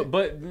But, what I'm saying?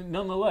 but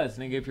nonetheless,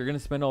 nigga, if you're gonna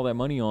spend all that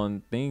money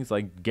on things,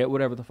 like get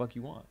whatever the fuck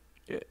you want.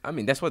 Yeah, I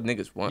mean, that's what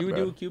niggas want, you would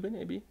bro. do a Cuban,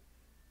 maybe?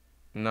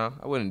 No,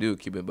 I wouldn't do a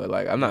Cuban, but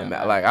like I'm not Yeah,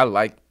 mad. I- Like I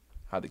like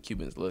how the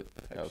Cubans look.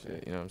 Type Okay.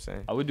 shit, you know what I'm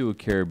saying? I would do a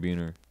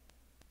carabiner.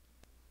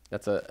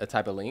 That's a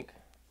type of link.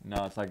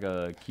 No, it's like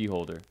a key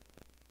holder.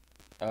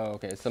 Oh,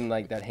 okay. Something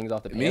like that hangs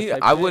off the pants. Me, type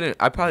I shit? wouldn't.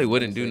 I probably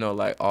wouldn't do Sick. no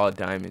like all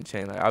diamond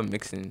chain. Like I'm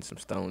mixing some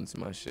stones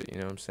in my shit. You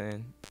know what I'm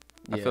saying?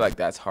 I Yeah. feel like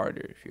that's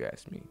harder if you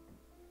ask me.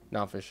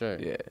 No, for sure.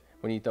 Yeah.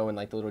 When you throw in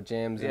like the little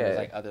gems and Yeah. there's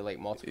like other like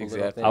multiple little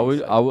Exactly.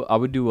 things. I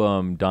would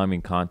do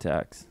diamond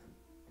contacts.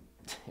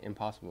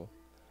 Impossible.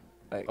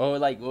 Like, Oh,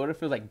 like what if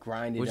it was like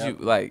grinded would up?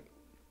 you like?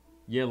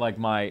 Yeah, like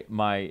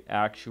my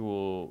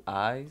actual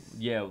eyes.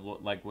 Yeah,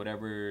 like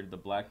whatever the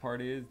black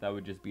part is, that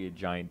would just be a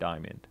giant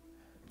diamond.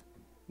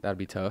 That'd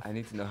be tough. I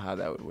need to know how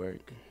that would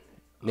work.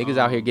 Niggas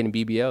out here getting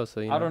BBL, so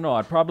you know. I don't know.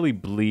 I'd probably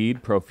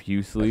bleed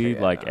profusely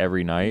Okay, like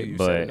every night, you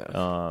but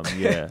said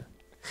yeah.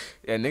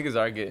 Yeah, niggas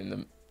are getting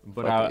them.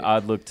 But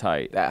I'd look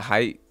tight. That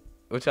height.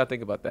 What y'all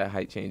think about that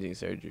height changing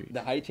surgery?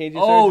 The height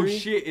changing Oh surgery?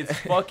 shit! It's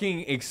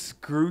fucking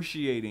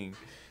excruciating.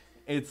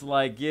 It's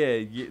like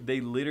they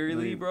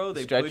literally, bro.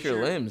 They stretch put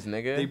your limbs,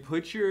 nigga. They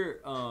put your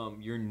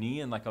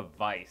knee in like a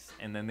vice,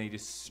 and then they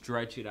just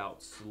stretch it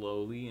out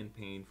slowly and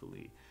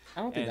painfully. I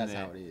don't think And that's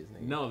then- how it is,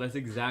 nigga. No, that's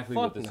exactly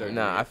Fuck what the no. surgery.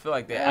 Nah, I is. feel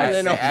like they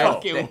Ain't no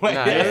fucking way.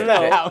 Nah, That's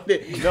not how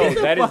it is. No,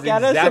 that is Fuck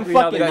out, that's some exactly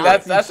how fucking they.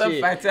 that's some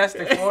shit.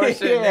 Fantastic Four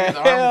shit. Yeah, Niggas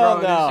arm hell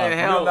growing no. and shit.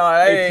 Hell no, No,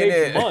 that it ain't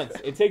takes it. months.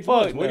 It takes Fuck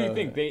months. What do you no.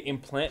 think? They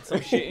implant some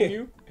shit in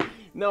you?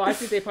 No, I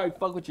think they probably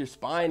fuck with your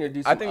spine or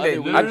do some I think they.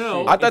 other weird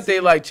No. shit. I thought they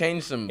like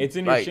changed some. It's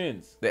in like, your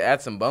shins. They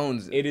add some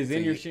bones. It is in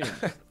to your you. shins.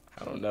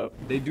 I don't know.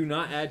 They do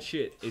not add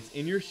shit. It's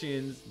in your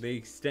shins. They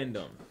extend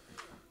them.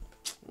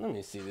 Let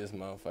me see this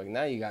motherfucker.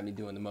 Now you got me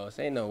doing the most.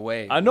 Ain't no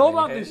way. I know man.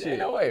 about this Ain't shit.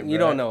 no way, You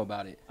bro. don't know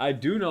about it. I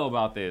do know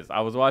about this.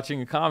 I was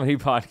watching a comedy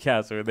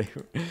podcast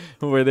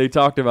where they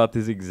talked about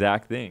this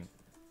exact thing.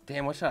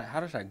 Damn, how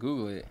should I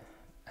Google it?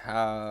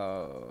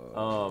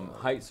 How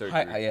Height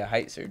surgery.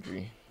 Height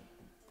surgery.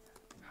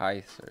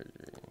 height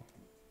surgery.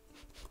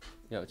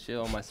 Yo,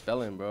 chill on my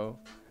spelling, bro.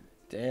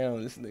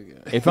 Damn, this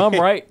nigga. If I'm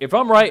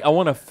right, I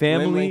want a Limb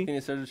family.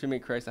 lengthening surgery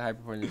treatment corrects the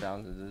hyperproportion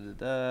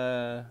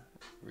balance.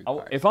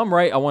 If I'm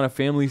right, I want a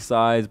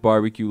family-size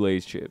barbecue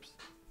Lay's chips.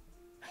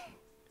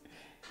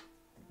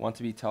 Want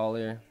to be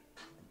taller.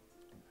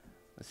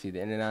 Let's see.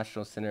 The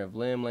International Center of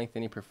Limb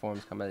Lengthening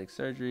performs cosmetic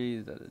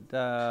surgeries.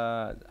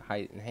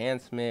 Height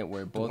enhancement,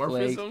 where both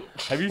legs, Dwarfism?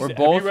 Have you where se- have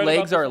both you read about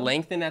legs this are one?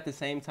 lengthened at the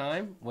same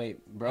time.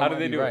 Wait, bro. How do might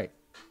they be do it? right.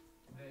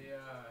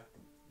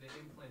 They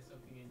implant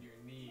something in your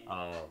knee.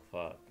 Oh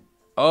fuck.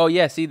 Oh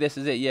yeah, see, this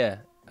is it. Yeah,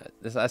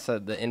 I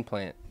said the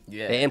implant.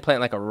 Yeah. They implant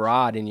like a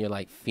rod in your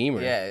like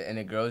femur. Yeah, and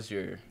it grows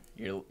your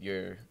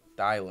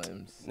thigh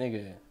limbs.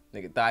 Nigga.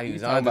 Nigga thought he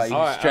was talking on about this. you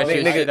All right, stretch I your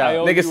owe- shit I out.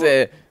 owe Nigga you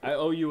said, I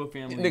owe you a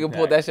family. nigga pack.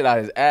 pulled that shit out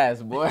his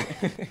ass, boy.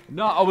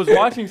 No, I was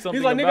watching something.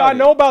 He's like, nigga, about I it.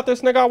 know about this.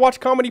 Nigga, I watch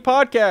comedy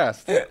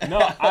podcasts. No,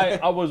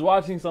 I was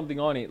watching something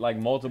on it like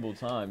multiple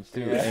times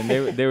too, and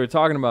they were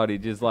talking about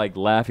it, just like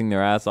laughing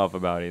their ass off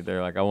about it.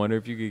 They're like, I wonder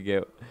if you could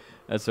get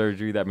a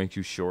surgery that makes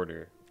you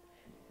shorter.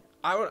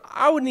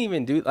 I wouldn't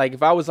even do like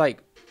if I was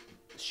like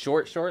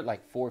short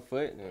like 4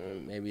 foot,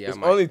 maybe It's I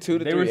might. only 2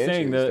 to 3 They were inches.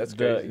 saying That's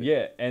crazy.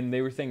 and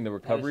they were saying the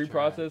recovery trash.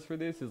 process for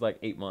this is like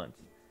 8 months,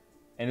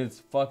 and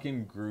it's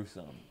fucking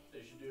gruesome.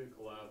 They should do a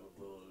collab with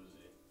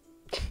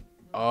Lil Uzi.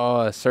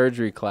 Oh, a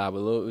surgery collab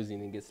with Lil Uzi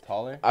and he gets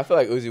taller. I feel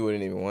like Uzi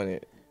wouldn't even want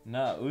it.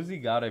 Nah,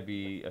 Uzi gotta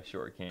be a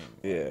short king.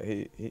 Yeah,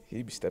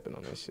 he be stepping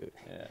on that shit.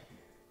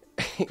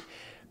 Yeah.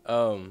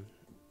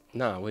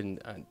 No, I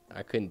wouldn't.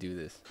 I couldn't do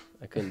this.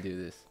 I couldn't do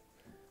this.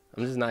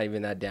 I'm just not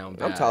even that down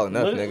bad. I'm tall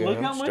enough, nigga. Look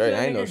I'm how much straight. that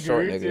I ain't no nigga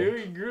short grew, nigga. Too.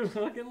 He grew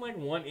fucking like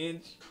 1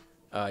 inch.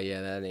 Oh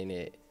yeah, that ain't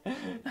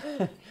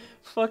it.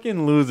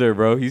 Fucking loser,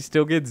 bro. He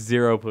still gets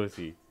 0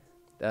 pussy.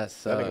 That That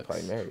nigga sucks.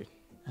 probably married.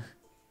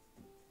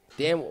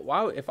 Damn.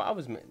 Why? If I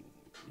was, you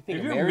think If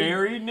I'm you're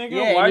married, nigga,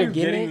 Yeah, why are and you you're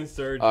getting getting the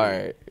surgery? All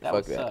right, That fuck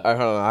would that. suck. All right,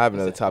 hold on. I have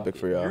another said, topic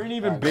fuck for it. y'all. You're an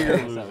even Alright, bigger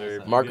what's up, loser. what's if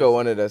up? you Marco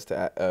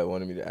just-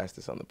 wanted me to ask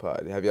this on the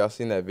pod. Have y'all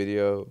seen that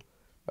video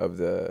of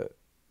the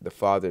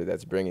father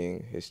that's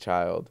bringing his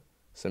child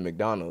some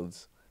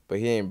McDonald's, but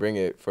he ain't bring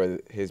it for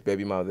his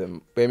baby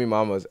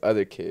mama's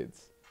other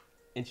kids.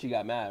 And she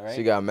got mad, right?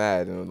 She got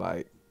mad and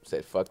like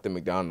said, "Fuck the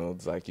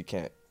McDonald's! Like you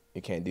can't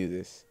do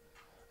this."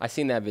 I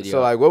seen that video.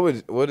 So like,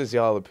 what is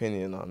y'all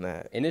opinion on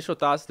that? Initial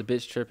thoughts: the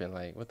bitch tripping.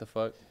 Like, what the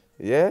fuck?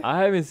 Yeah.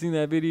 I haven't seen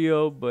that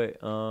video, but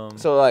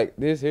So like,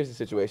 here's the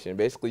situation.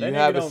 Basically, that you nigga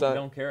have a don't, son.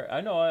 don't care.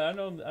 I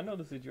know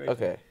the situation.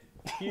 Okay.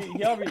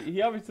 He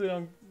obviously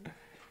don't.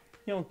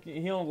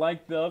 He don't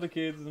like the other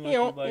kids as much as he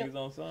like his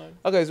own son.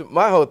 Okay. So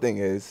my whole thing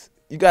is,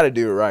 you got to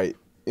do it right.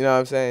 You know what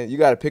I'm saying? You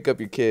got to pick up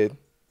your kid,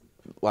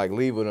 like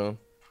leave with him,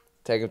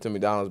 take him to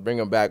McDonald's, bring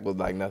him back with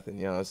like nothing.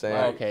 You know what I'm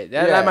saying? Okay,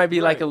 that Yeah. might be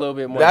like a little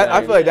bit more. That, I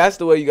better. feel like that's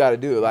the way you got to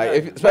do it. Like,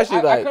 if, especially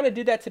I like, kind of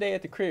did that today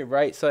at the crib,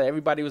 right? So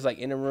everybody was like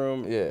in a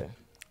room, yeah.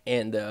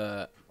 and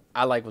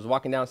I like was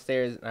walking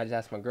downstairs, and I just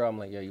asked my girl, I'm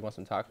like, yo, you want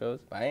some tacos?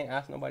 But I ain't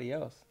asked nobody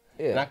else.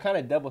 And I Yeah. kind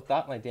of double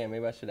thought, like, damn,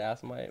 maybe I should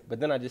ask somebody. But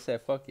then I just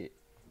said, fuck it.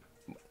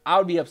 I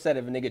would be upset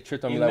if a nigga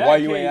tripped on me, In like, that why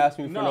you case, ain't ask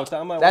me for no. no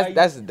time? I'm like, why you-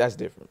 That's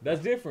different. That's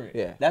different.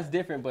 Yeah. that's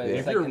different, but Yeah. it's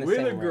If like you're in the with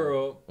same a realm.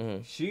 girl,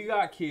 Mhm. she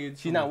got kids.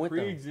 She's from not a with them.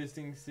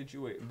 pre-existing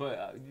situation,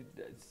 but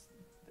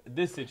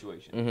this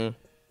situation, Mhm.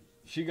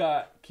 she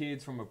got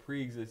kids from a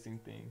pre-existing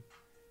thing.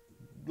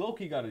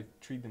 Loki got to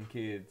treat them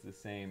kids the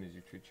same as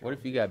you treat your. What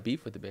if you got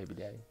beef with the baby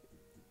daddy?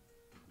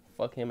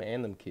 Fuck him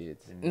and them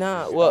kids.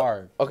 Nah, Starve.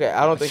 well, okay,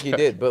 I don't think he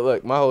did, but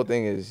look, my whole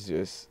thing is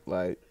just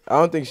like, I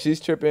don't think she's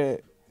tripping,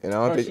 and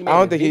I Bro, she don't made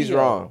a think he's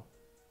video. wrong.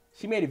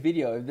 She made a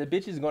video. If the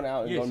bitch is going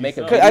out and Yeah, going to she make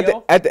a sucks. Cause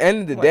video, at the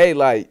end of the day,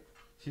 like,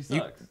 She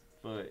sucks.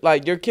 But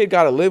like your kid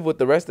gotta live with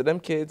the rest of them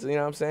kids. You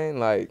know what I'm saying?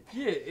 Like,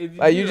 yeah, if,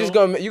 like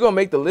you gonna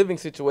make the living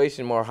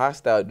situation more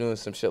hostile doing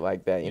some shit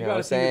like that. You know what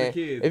I'm saying?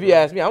 Kids, if you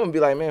ask me, I'm gonna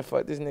be like, man,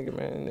 fuck this nigga,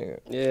 man, nigga.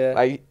 Yeah.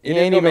 Like he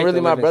ain't even really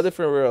my brother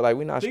for real. Like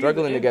we not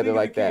struggling together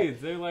like that.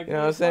 Like, you know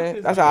what I'm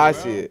saying? That's how I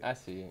see it. I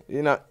see it.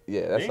 You know?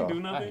 Yeah, that's they ain't all. do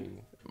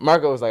nothing.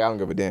 Marco was like, I don't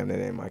give a damn. That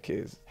ain't my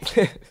kids.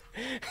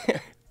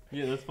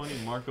 Yeah, that's funny.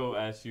 Marco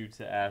asked you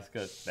to ask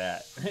us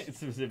that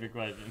specific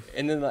question.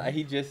 And then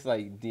he just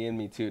like DM'd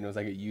me too, and it was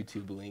like a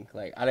YouTube link.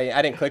 Like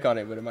I didn't click on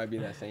it, but it might be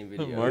that same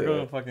video. Marco,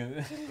 a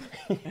fucking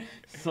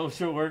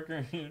social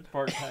worker,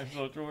 part-time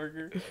social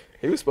worker.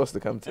 He was supposed to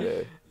come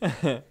today.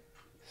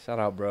 Shout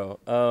out, bro.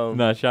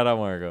 No, shout out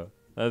Marco.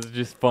 That's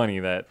just funny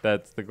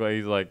that's the way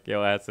he's like,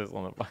 yo, ask this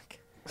on the podcast.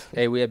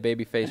 Hey, we have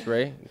BabyFace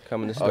Ray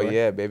coming to store. Oh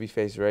yeah,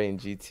 BabyFace Ray and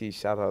GT.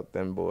 Shout out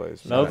them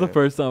boys. That was the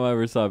first time I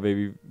ever saw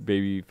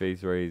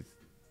BabyFace Ray's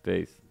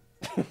face.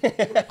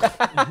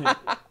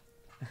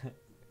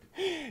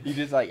 You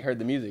just like heard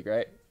the music,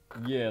 right?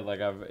 Yeah,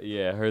 like I've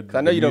heard. Cause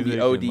I know you don't be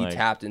music OD and, like,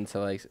 tapped into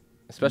like,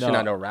 especially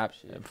not no rap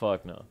shit.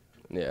 Fuck no.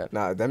 Yeah.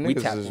 Nah, them We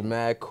niggas tapped is in.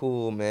 mad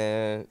cool,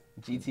 man.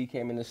 GT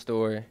came in the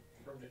store.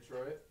 From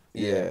Detroit.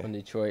 Yeah. From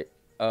Detroit.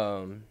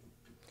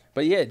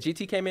 But yeah,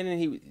 GT came in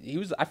and he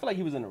was. I feel like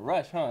he was in a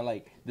rush, huh?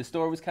 Like the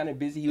store was kind of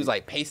busy. He was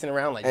like pacing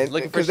around, like just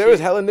looking for shit. Because there was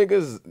hella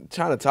niggas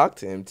trying to talk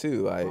to him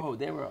too. Like, bro,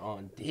 they were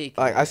on dick.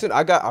 like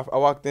I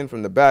walked in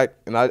from the back,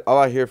 and all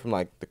I hear from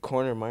like the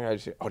corner of my ear, I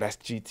just hear, oh, that's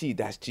GT,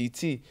 that's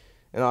GT.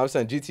 And all of a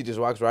sudden, GT just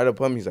walks right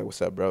up on me. He's like,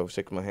 what's up, bro?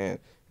 Shake my hand.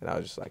 And I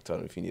was just like,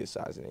 telling him if he needed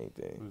size and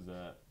anything. Who's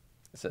that?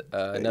 It's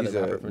another He's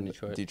rapper from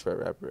Detroit. Detroit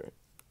rapper.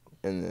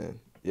 And then,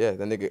 yeah,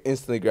 that nigga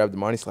instantly grabbed the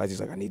money slides.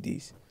 He's like, I need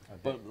these.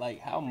 But like,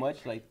 how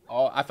much? Like,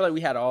 I feel like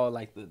we had all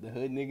like the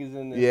hood niggas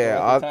in there.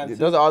 Yeah,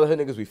 those are all the hood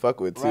niggas we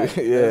fuck with, too. Right.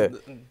 Yeah.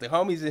 The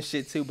homies and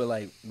shit, too. But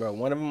like, bro,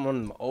 one of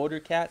them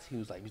older cats, he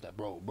was like,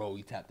 bro,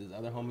 he tapped his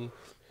other homie.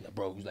 He's like,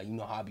 bro, he's like, you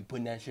know how I be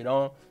putting that shit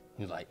on?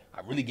 He was like,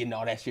 I'm really getting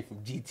all that shit from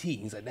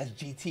GT. He's like, that's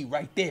GT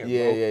right there, bro.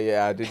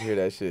 Yeah, I did hear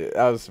that shit.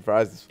 I was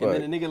surprised as fuck.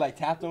 And then the nigga like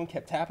tapped him,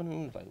 kept tapping him.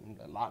 He was like,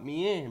 lock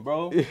me in,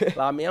 bro.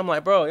 Lock me in. I'm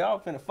like, bro, y'all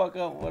finna fuck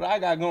up what I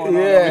got going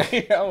on over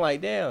here. I'm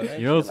like, damn.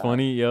 You know what's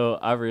funny? Yo,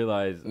 I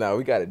realized. No,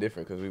 we got it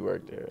different because we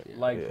worked there.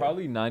 Like,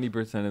 probably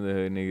 90% of the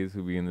hood niggas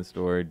who be in the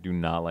store do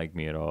not like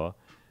me at all.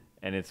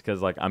 And it's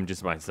because, like, I'm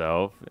just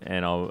myself.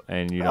 And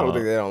you know. I don't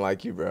think they don't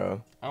like you,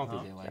 bro. I don't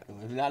think they like him.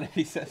 If not, if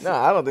he says No,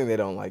 I don't think they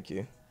don't like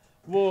you.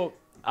 Well,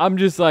 I'm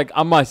just like,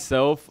 I'm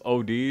myself,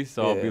 OD.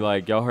 So I'll be Yeah.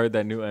 like, y'all heard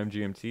that new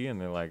MGMT?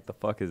 And they're like, the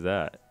fuck is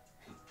that?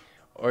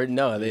 Or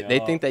no, they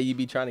think that you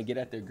be trying to get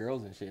at their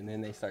girls and shit, and then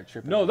they start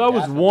tripping. No, on that you.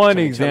 was That's one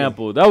chummy,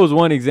 example. That was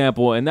one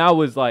example. And that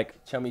was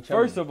like, Chummy.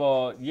 first of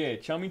all, yeah,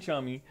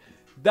 chummy.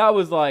 That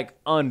was like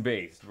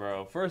unbased,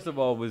 bro. First of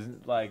all, was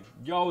like,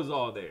 y'all was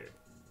all there.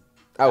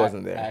 I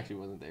wasn't there. I actually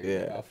wasn't there.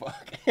 Yeah. Oh,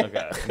 fuck.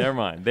 Okay, never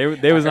mind.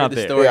 They was not the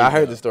there. story. Yeah, I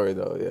heard the story,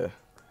 though, yeah.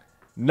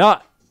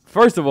 Not,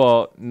 first of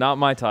all, not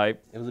my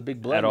type. It was a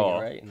big blood At all.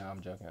 nigga, right? No,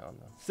 I'm joking. I don't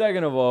know.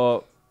 Second of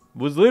all,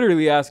 was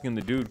literally asking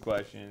the dude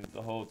questions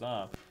the whole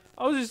time.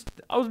 I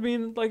was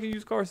being like a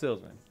used car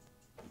salesman.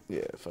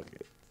 Yeah, fuck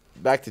it.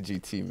 Back to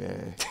GT,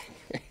 man.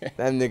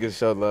 That nigga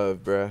showed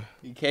love, bro.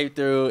 He came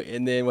through,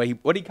 and then what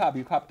did he cop?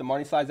 He copped the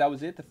money slides. That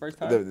was it the first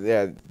time?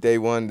 Yeah, day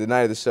one, the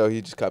night of the show, he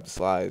just copped the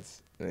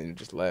slides, and then he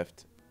just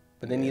left.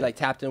 But then he like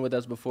tapped in with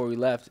us before we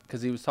left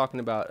because he was talking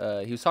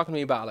to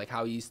me about like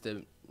how he used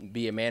to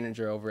be a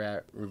manager over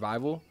at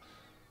Revival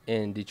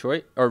in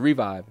Detroit or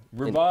Revive.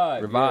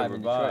 Revive, Revive yeah,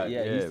 in Detroit. Revive,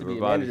 Yeah, he yeah, used to be a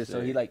Revive manager, is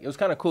so he sick. like it was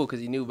kind of cool because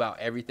he knew about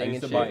I everything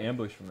used and to buy shit.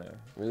 Ambush from there.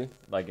 Really?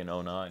 Like in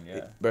 09,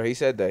 yeah. Bro, he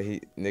said that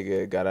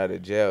nigga got out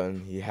of jail,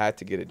 and he had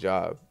to get a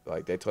job.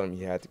 Like, they told him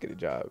he had to get a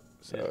job.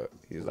 So Yeah.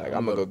 he's like,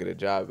 I'm going to go get a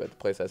job at the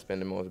place I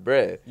spend the most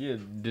bread. Yeah,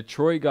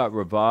 Detroit got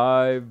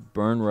Revive,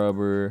 Burn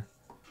Rubber.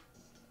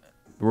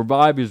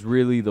 Revive is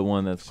really the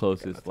one that's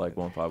closest, like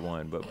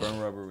 151, but Burn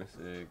Rubber was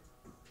sick.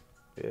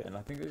 Yeah. And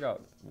I think they got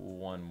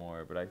one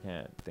more, but I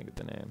can't think of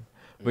the name.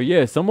 But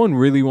yeah, someone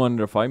really wanted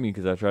to fight me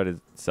because I tried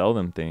to sell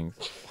them things.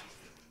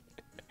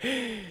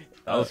 That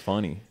was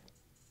funny.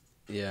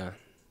 Yeah.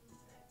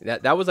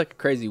 That was like a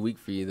crazy week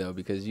for you though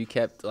because you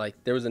kept like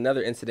there was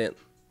another incident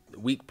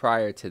week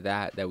prior to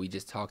that we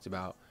just talked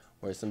about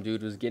where some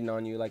dude was getting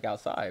on you like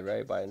outside,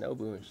 right, by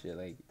Nobu and shit.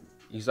 Like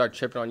you start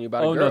tripping on you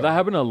about a girl. Oh no, that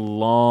happened a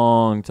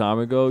long time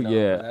ago. No,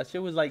 yeah. that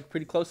shit was like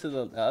pretty close to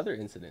the other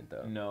incident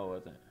though. No, it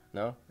wasn't.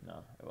 No? No,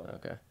 it wasn't.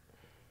 Okay.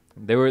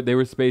 They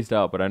were spaced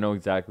out, but I know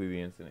exactly the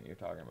incident you're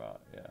talking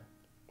about.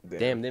 Yeah.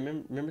 Damn, they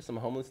remember some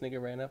homeless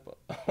nigga ran up?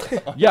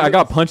 Yeah, I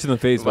got punched in the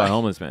face by a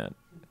homeless man.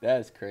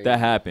 That's crazy. That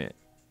happened.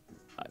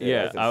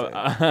 Yeah,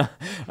 Yeah,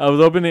 I was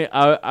opening.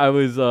 I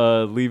was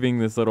leaving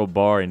this little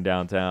bar in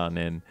downtown,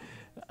 and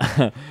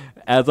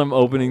as I'm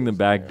opening the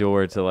back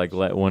door to like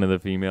let one of the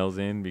females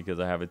in because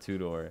I have a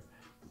 2-door,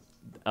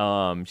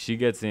 she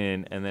gets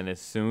in, and then as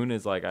soon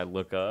as like I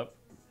look up,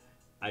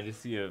 I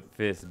just see a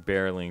fist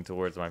barreling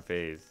towards my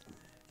face,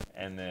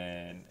 and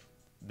then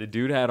the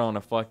dude had on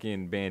a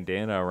fucking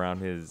bandana around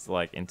his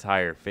like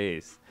entire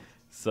face,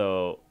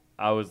 so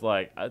I was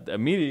like,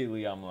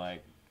 immediately I'm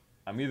like,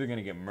 I'm either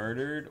gonna get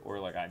murdered or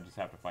like I just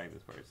have to fight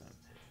this person.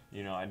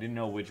 You know, I didn't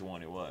know which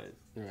one it was.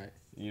 Right.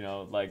 You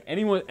know, like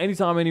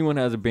anytime anyone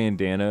has a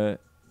bandana,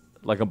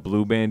 like a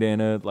blue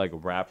bandana, like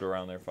wrapped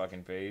around their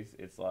fucking face,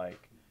 it's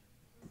like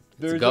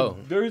there's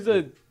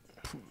a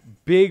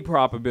big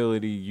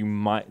probability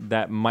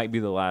that might be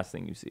the last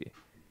thing you see.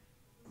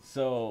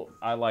 So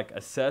I like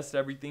assessed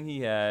everything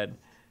he had,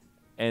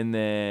 and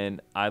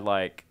then I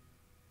like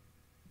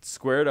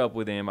squared up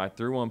with him. I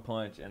threw one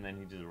punch, and then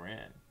he just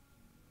ran.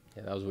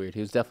 Yeah, that was weird.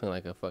 He was definitely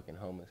like a fucking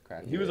homeless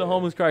crackhead. He was a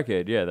homeless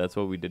crackhead. Yeah, that's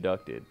what we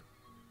deducted.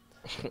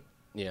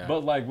 Yeah.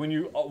 But like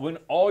when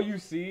all you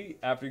see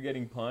after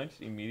getting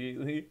punched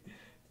immediately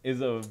is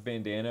a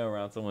bandana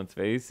around someone's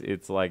face,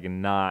 it's like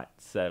not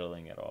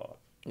settling at all.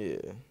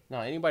 Yeah.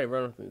 No, anybody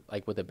run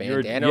with a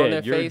bandana on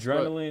their face,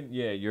 adrenaline, bro?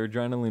 Yeah, your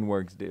adrenaline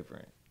works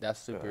different. That's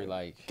super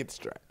like. Get the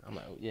strap. I'm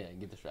like, yeah,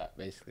 get the strap,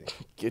 basically.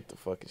 Get the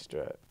fucking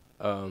strap.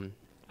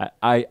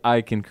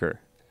 I concur.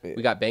 Yeah.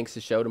 We got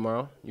Banks' show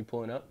tomorrow. You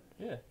pulling up?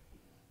 Yeah.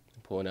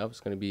 Pulling up. It's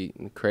gonna be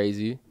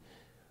crazy.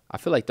 I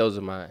feel like those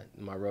are my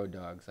road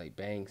dogs, like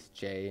Banks,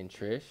 Jay, and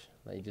Trish.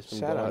 Like just from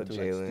Shout going out through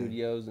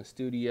Jalen. like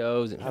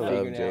studios and I love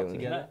figuring it out Jalen.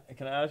 together.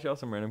 Can I ask y'all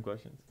some random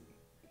questions?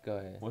 Go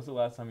ahead. What's the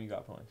last time you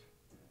got punched?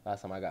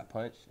 Last time I got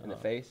punched in the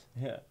face?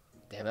 Yeah.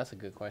 Damn, that's a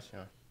good question.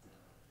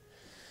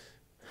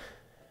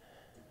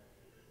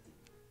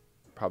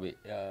 Probably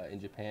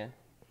in Japan.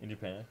 In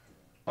Japan?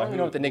 I don't even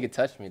know if the nigga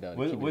touched me though.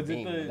 Was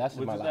it That's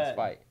just my last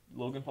fight.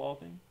 Logan Paul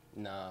thing?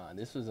 Nah,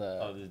 this was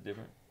Oh, this is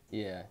different.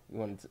 Yeah,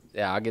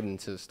 I'll get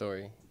into the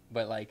story.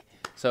 But like,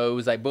 so it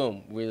was like,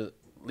 boom, we're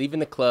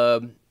leaving the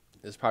club.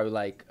 It was probably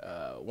like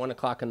 1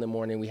 o'clock in the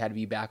morning. We had to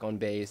be back on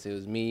base. It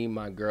was me,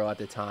 my girl at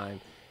the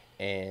time,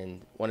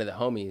 and one of the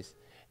homies.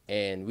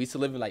 And we used to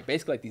live in like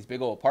basically like these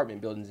big old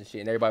apartment buildings and shit.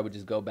 And everybody would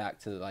just go back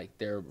to like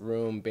their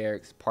room,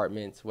 barracks,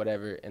 apartments,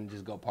 whatever, and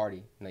just go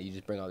party. And like, you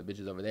just bring all the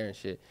bitches over there and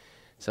shit.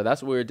 So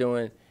that's what we were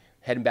doing,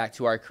 heading back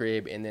to our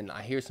crib. And then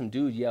I hear some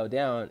dude yell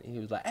down. And he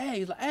was like,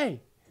 hey.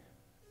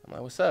 I'm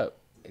like, what's up?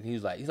 And he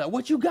was like,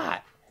 what you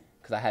got?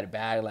 Cause I had a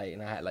bag, like,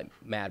 and I had like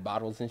mad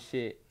bottles and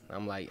shit.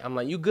 I'm like,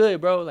 you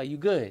good, bro? Like, you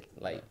good?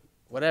 Like,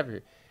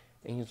 whatever.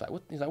 And he was like,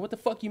 what the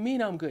fuck you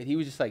mean I'm good? He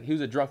was just like, he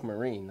was a drunk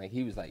Marine. Like,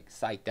 he was like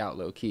psyched out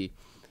low key.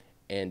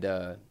 And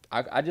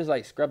I just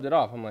like scrubbed it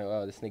off. I'm like,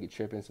 oh, this nigga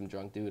tripping, some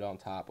drunk dude on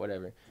top,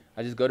 whatever.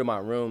 I just go to my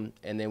room,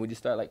 and then we just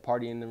start like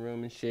partying in the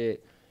room and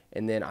shit.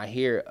 And then I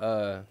hear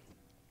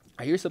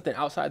something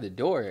outside the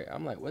door.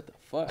 I'm like, what the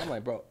fuck? I'm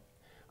like, bro.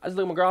 I just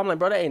look at my girl. I'm like,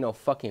 bro, that ain't no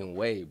fucking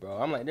way, bro.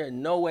 I'm like, there's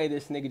no way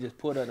this nigga just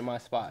pulled up to my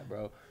spot,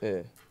 bro.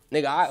 Yeah.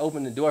 Nigga, I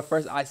open the door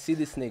first. I see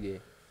this nigga.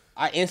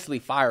 I instantly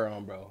fire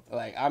on, bro.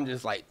 Like, I'm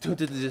just like,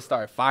 just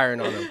start firing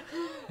on him.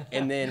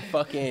 And then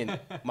fucking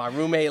my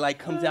roommate like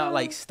comes out,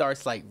 like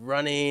starts like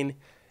running.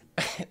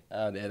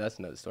 Oh, yeah, that's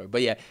another story.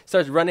 But yeah,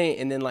 starts running,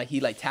 and then like he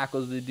like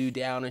tackles the dude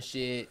down and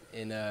shit.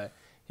 And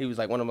he was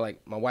like one of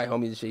my white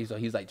homies and shit. So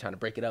he's like trying to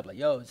break it up, like,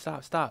 yo,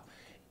 stop.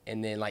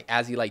 And then like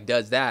as he like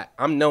does that,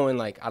 I'm knowing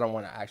like I don't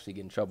want to actually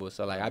get in trouble.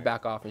 So like I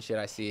back off and shit.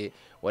 I see it,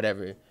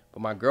 whatever.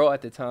 But my girl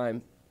at the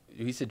time,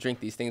 we used to drink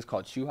these things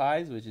called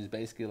Chuhais, which is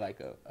basically like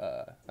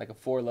a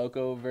Four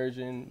Loko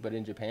version, but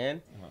in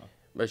Japan.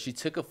 But she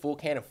took a full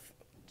can of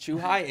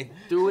Chuhai and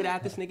threw it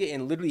at this nigga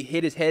and literally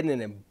hit his head and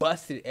then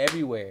busted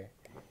everywhere.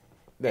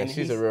 Yeah,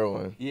 she's a real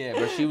one. Yeah,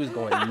 but she was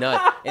going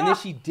nuts. And then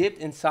she dipped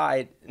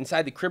inside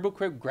the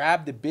crib,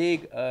 grabbed the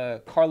big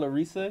Carla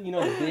Risa, you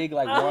know, the big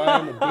like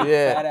wine, the big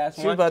fat ass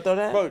wine. She was about to throw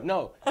that? Bro,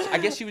 no. I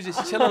guess she was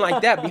just chilling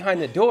like that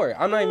behind the door.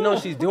 I'm not even knowing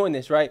she's doing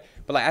this, right?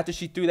 But like after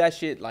she threw that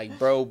shit, like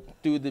bro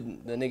threw the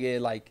nigga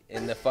like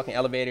in the fucking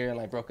elevator and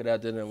like broke it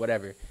up, and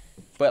whatever.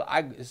 But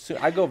I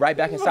go right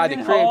back inside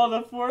the crib. All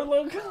the Four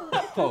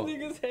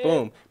Loko.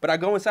 Boom. But I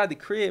go inside the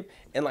crib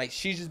and like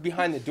she's just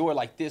behind the door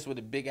like this with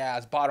a big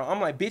ass bottle. I'm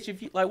like, bitch,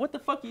 if you like, what the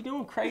fuck you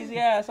doing, crazy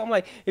ass? I'm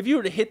like, if you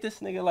were to hit this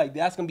nigga, like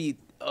that's gonna be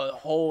a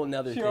whole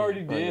nother thing. She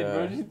already did,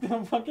 bro. She threw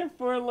a fucking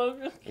Four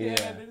Loko can Yeah.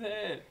 at his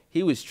head.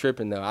 He was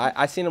tripping though.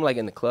 I seen him like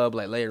in the club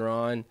like later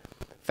on.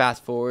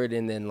 Fast forward,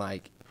 and then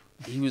like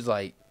he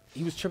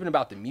was tripping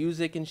about the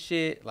music and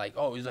shit. Like,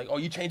 oh, he's like, oh,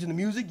 you changing the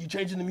music? You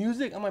changing the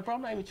music? I'm like, bro,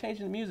 I'm not even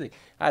changing the music.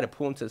 I had to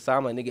pull him to the side.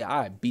 I'm like, nigga,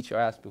 I beat your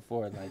ass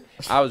before. Like,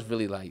 I was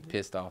really like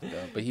pissed off though.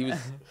 But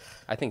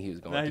I think he was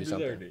going through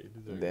something.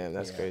 Damn,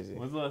 that's crazy.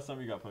 When's the last time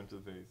you got punched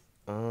in the face?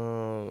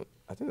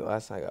 I think the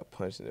last time I got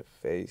punched in the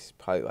face,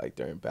 probably like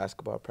during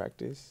basketball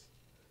practice,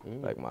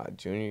 like my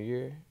junior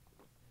year.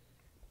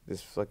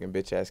 This fucking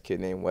bitch ass kid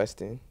named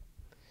Weston.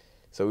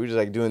 So we were just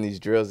like doing these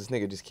drills. This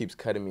nigga just keeps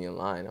cutting me in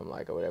line. I'm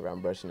like, or whatever, I'm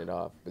brushing it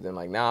off. But then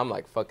like now I'm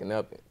like fucking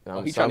up.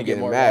 And He's trying to get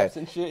more mad. reps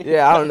and shit.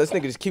 Yeah, I don't know. This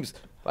nigga just keeps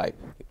like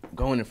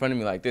going in front of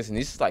me like this. And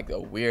he's just like a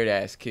weird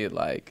ass kid.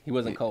 Like He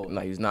wasn't cold.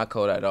 Like he's not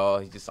cold at all.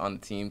 He's just on the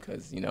team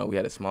because, you know, we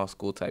had a small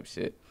school type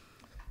shit.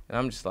 And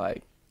I'm just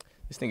like,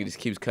 this nigga just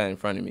keeps cutting in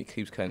front of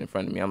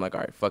me, I'm like, all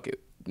right, fuck it.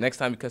 Next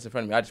time he cuts in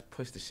front of me, I just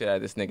push the shit out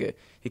of this nigga.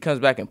 He comes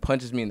back and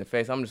punches me in the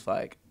face. I'm just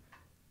like,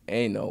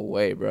 ain't no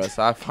way, bro.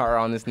 So I fire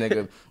on this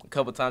nigga a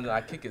couple times and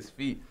I kick his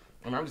feet.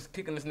 And I'm just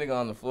kicking this nigga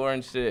on the floor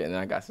and shit. And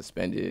then I got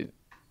suspended,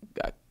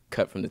 got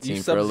cut from the team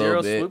You for a little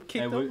Sub-Zero bit. swoop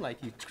kicked Hey, him?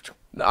 Like you.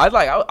 No,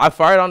 I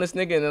fired on this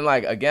nigga, and then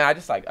like again, I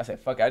said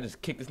fuck it, I just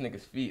kicked this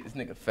nigga's feet. This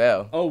nigga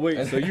fell. Oh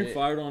wait, so you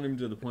fired on him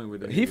to the point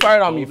where He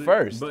fired on me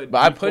first, but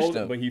I pushed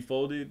him. But he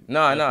folded.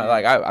 No,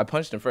 like I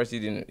punched him first. He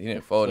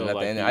didn't fold So, nothing.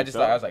 like, and he I just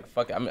fell? like I was like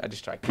fuck it. I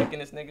just tried kicking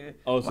this nigga.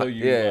 Oh, so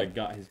you like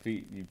got his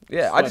feet. You I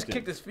just swept him.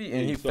 kicked his feet Yeah,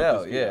 and you he swept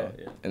fell. his feet Yeah. out,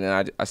 yeah. And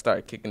then I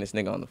started kicking this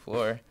nigga on the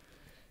floor,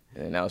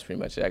 and then that was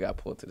pretty much it. I got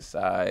pulled to the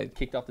side.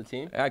 Kicked off the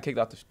team. And I kicked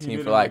off the team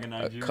been for like like a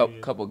a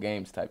Nigerian. couple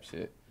games type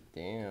shit.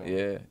 Damn.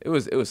 Yeah, it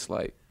was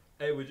slight.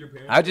 Hey, would your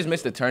parents? I just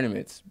missed the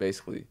tournaments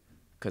basically,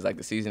 cause like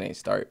the season ain't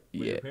start Were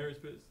your yet. parents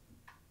pissed?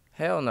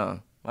 Hell no.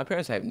 My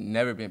parents have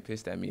never been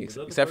pissed at me Was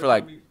that the except for first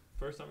like time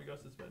first time you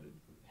got suspended?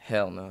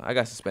 hell no. I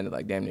got suspended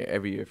like damn near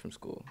every year from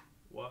school.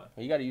 Why?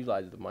 You gotta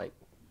utilize the mic.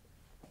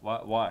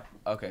 Why?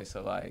 Okay,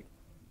 so like,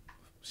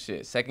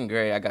 shit. Second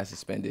grade, I got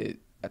suspended.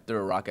 I threw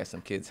a rock at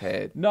some kid's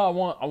head. No,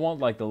 I want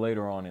like the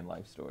later on in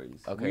life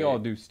stories. Okay. We all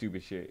do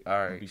stupid shit.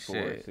 All right, Before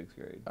shit. 6th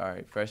grade. All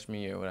right, freshman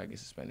year, what I get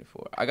suspended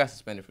for? I got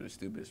suspended for the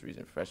stupidest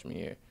reason. Freshman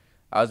year,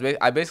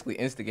 I basically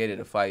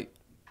instigated a fight,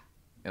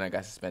 and I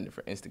got suspended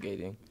for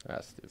instigating.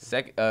 That's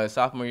stupid.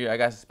 Sophomore year, I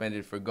got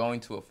suspended for going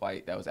to a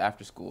fight that was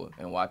after school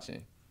and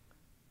watching.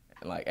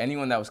 And like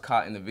anyone that was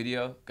caught in the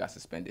video got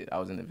suspended. I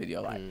was in the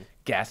video like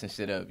gassing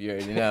shit up, you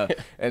already know.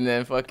 And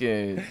then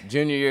fucking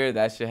junior year,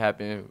 that shit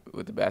happened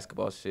with the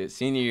basketball shit.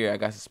 Senior year, I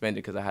got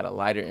suspended because I had a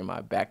lighter in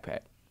my backpack.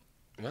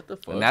 What the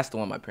fuck? And that's the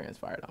one my parents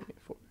fired on me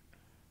for.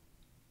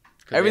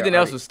 Everything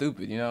else was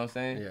stupid, you know what I'm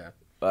saying? Yeah.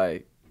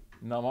 Like,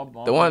 No,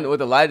 my the one with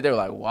the lighter, they were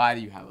like, why do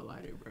you have a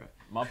lighter, bro?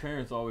 My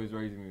parents always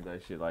raised me with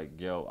that shit. Like,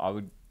 if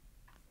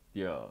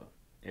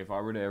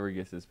I were to ever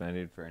get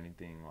suspended for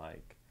anything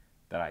like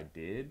that I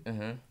did,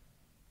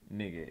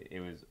 nigga, it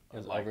was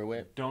like, over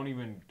with? Don't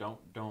even come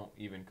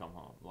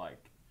home. Like,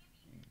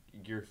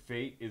 your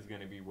fate is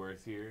gonna be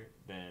worse here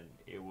than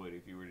it would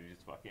if you were to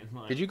just fucking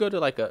like. Did you go to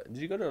like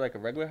a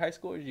regular high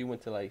school, or you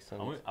went to like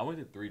some I went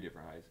to 3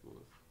 different high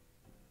schools.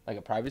 like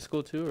a private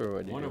school too, or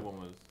what? One of them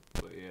was,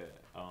 but yeah,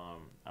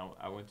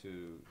 I went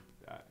to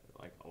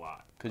like a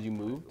lot. Cause you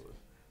moved?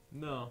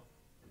 No,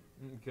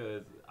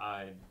 because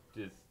I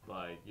just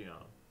like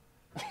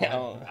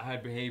Oh. I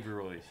had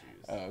behavioral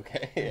issues.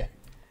 Okay. Yeah.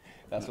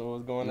 That's what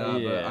was going Nah, on.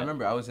 but Yeah. I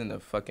remember I was in the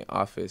fucking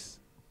office,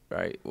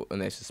 right, when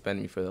they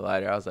suspended me for the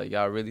lighter. I was like,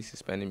 y'all really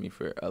suspended me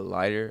for a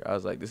lighter? I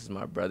was like, this is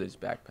my brother's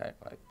backpack.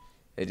 Like,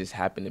 it just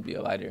happened to be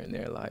a lighter in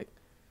there. Like,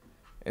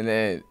 and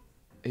then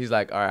he's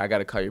like, all right, I got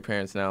to call your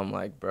parents now. I'm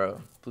like, bro.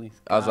 Please.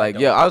 I was God, like,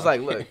 don't yeah. I was call like,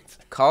 my look, parents.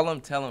 call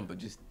them, tell them, but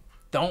just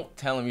don't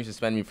tell them you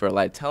suspended me for a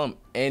lighter. Tell them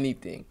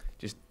anything.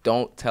 Just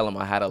don't tell them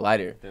I had a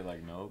lighter. They're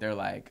like, no. They're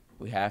like,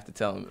 we have to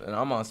tell them. And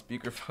I'm on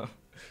speakerphone.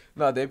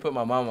 No, they put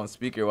my mom on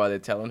speaker while they're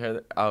telling her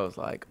that. I was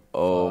like,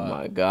 oh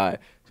my God.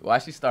 Why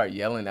she start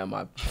yelling at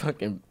my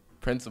fucking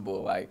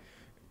principal? Like,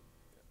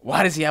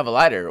 why does he have a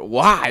lighter?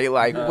 Why?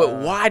 Like,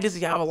 why does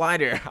he have a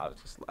lighter? I was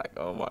just like,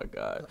 oh my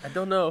God. I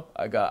don't know.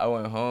 I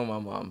went home. My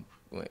mom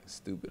went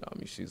stupid on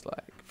me. She's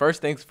like,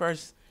 first things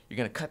first, you're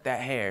going to cut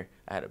that hair.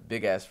 I had a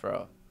big ass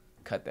fro.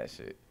 Cut that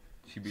shit.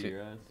 She beat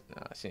your ass?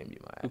 Nah, she didn't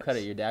beat my ass. Who cut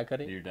it? Your dad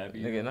cut it? Did your dad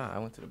beat your Nigga, ass? nah, I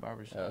went to the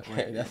barber shop.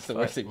 Okay, that's the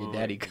worst if your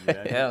daddy Your cut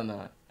daddy- it. Hell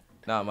nah.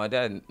 Nah, my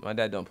dad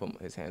don't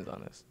put his hands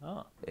on us.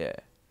 Oh. Yeah.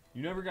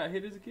 You never got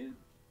hit as a kid?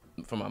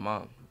 From my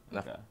mom.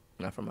 Okay.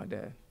 Not from my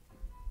dad.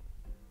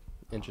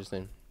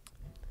 Interesting.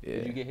 Yeah.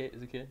 Did you get hit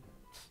as a kid?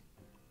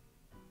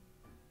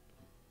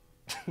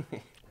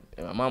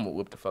 And my mom would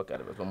whip the fuck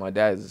out of us, but my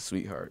dad is a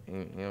sweetheart. He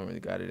don't really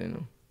got it in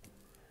him.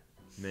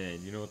 Man,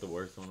 you know what the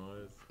worst one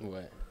was?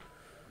 What?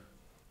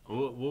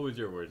 What was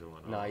your worst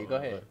one? Nah, you go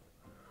ahead.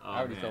 Oh, I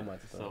already man. told mine.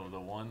 So the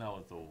one that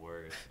was the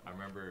worst, I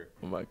remember.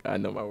 Oh my God, I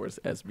know my worst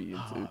SB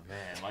Oh too.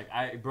 man, like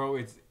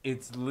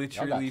it's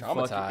literally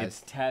fucking, traumatized.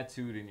 it's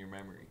tattooed in your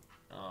memory.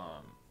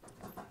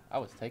 I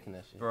was taking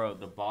that shit. Bro,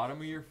 the bottom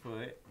of your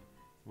foot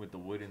with the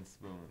wooden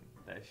spoon.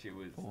 That shit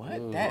was What?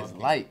 Ooh. That is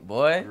light,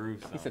 boy.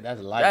 gruesome. He said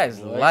that's light. That is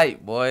boy.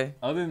 light, boy.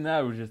 Other than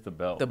that, it was just the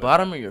belt. The but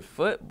bottom of your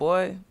foot,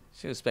 boy.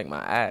 She would spank my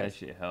that ass.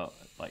 shit hurt.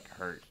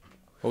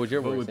 What was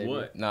your But worst? with AB?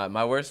 what? Nah,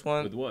 my worst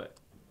one. With what?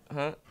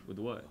 Huh? With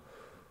what?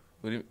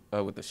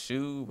 With the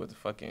shoe, with the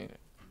fucking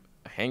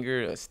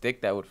hanger, a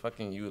stick that would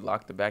fucking you would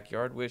lock the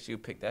backyard with. She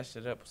would pick that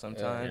shit up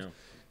sometimes. Damn.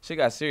 She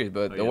got serious,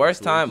 but Oh, the yeah, worst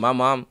the time, switch. my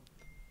mom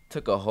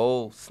took a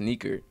whole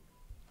sneaker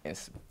and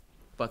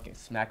fucking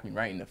smacked me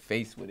right in the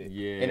face with it.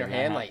 Yeah. In her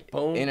hand, like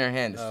boom. In her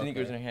hand, the Oh,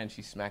 sneakers okay. in her hand,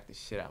 she smacked the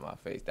shit out of my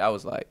face. That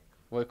was like,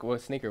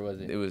 What sneaker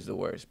was it it? was the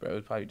worst, bro. It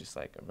was probably just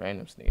like a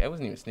random sneaker. It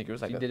wasn't even a sneaker. It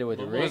was like She did it with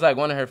the It it ring. was like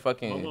one of her My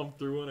fucking. mom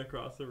threw one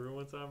across the room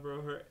one time,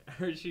 bro.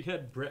 She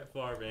had Brett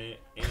Favre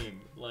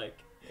aim. Like,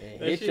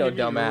 that Hit shit your hit me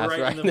dumb ass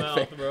right in the mouth,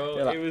 face. bro.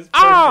 You're like, It was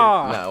perfect.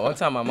 Nah, one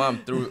time my mom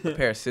threw a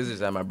pair of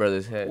scissors at my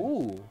brother's head.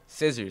 Ooh.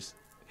 Scissors.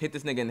 Hit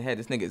this nigga in the head.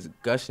 This nigga is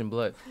gushing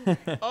blood.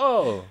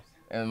 Oh.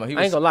 And he I ain't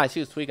was gonna lie, she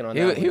was tweaking on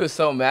he that. was, he one. was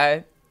so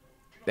mad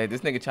that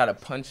this nigga tried to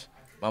punch.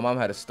 My mom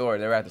had a store.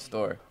 They were at the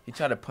store. He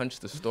tried to punch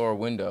the store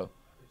window.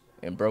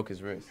 and broke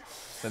his wrist.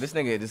 So this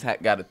nigga just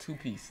got a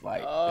 2-piece.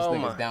 Like, Oh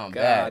this my nigga's down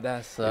God, bad.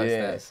 that sucks.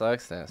 Yeah. That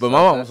sucks. But my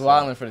mom was That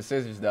wilding for the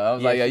scissors though. I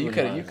was Yeah, like, yo, she you was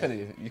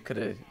could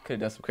have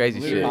done some crazy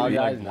Literally, shit.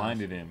 apologized. like, Nah.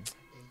 blinded him.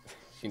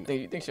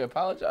 You think she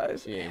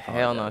apologized? She ain't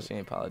Hell no, apologized. she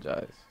ain't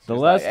apologized. She The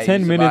was last like, hey,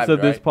 10 you minutes of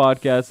survived, this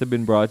podcast have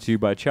been brought to you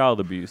by child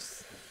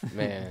abuse.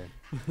 Man.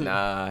 right?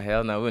 Nah,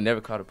 hell no. We'll never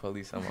call the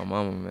police on my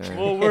mama, man.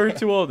 Well, we're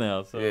too old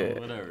now, so Yeah.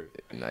 whatever.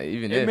 Nah,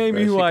 even It if, made bro,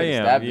 me who she I coulda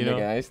am, stabbed you the know?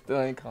 nigga. I still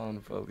ain't calling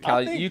the police.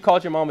 Khalid, think- you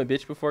called your mom a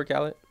bitch before,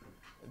 Khalid?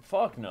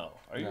 Fuck no.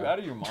 Are you No. out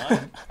of your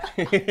mind?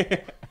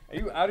 Are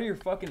you out of your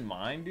fucking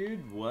mind,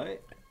 dude?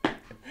 What?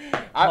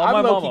 I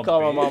my low-key mom a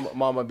called my bitch.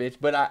 mom a bitch,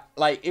 but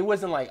it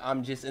wasn't like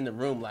I'm just in the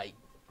room like,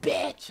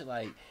 bitch.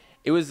 Like,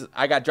 it was,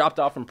 I got dropped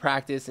off from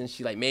practice and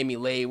she like made me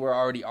late. We're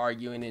already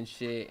arguing and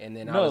shit. And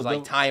then I No, was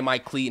like the- tying my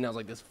cleat and I was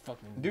like, this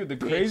fucking Dude, the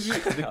bitch.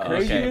 craziest, Okay, I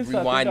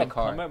rewind think the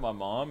car. I've come at my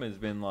mom has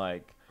been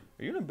like,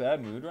 "Are you in a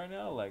bad mood right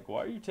now? Like,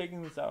 why are you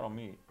taking this out on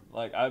me?"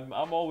 Like, I'm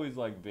always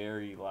like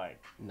very like,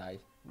 Nice.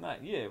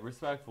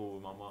 respectful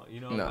with my mom. You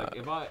know, Nah.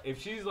 like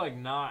if she's like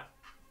not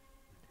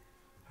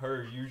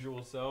her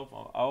usual self,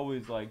 I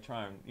always like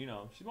try and, you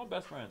know, she's my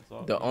best friend.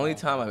 So The only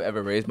time I've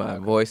ever raised my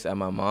voice at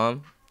my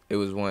mom, it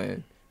was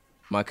when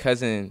my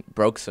cousin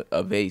broke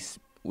a vase.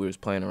 We was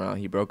playing around.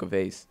 He broke a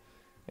vase,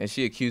 and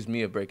she accused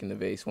me of breaking the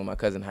vase when my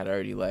cousin had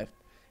already left.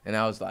 And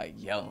I was like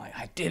yelling, like,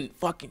 I didn't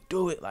fucking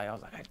do it. Like, I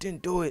was like, I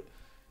didn't do it.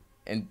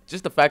 And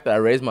just the fact that I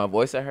raised my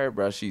voice at her,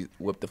 bro, she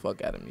whipped the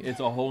fuck out of me.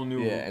 it's a whole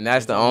new. Yeah, and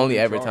that's it's the a whole only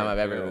new every charge, time I've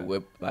ever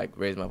yeah.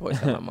 raised my voice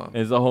at my mom.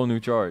 It's a whole new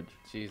charge.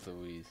 Jeez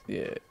Louise.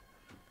 Yeah.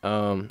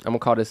 I'm gonna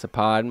call this a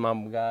pod,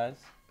 mom guys.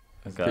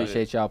 Okay.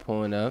 Appreciate y'all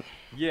pulling up.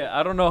 Yeah,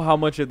 I don't know how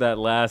much of that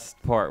last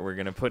part we're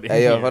gonna put in.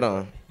 Hey, yo, here. hold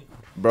on.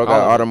 Bro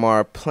got All of it.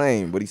 Audemars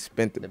plane, but he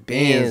spent the The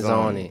Benz Benz on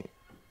on it.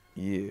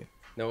 Yeah.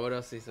 No, what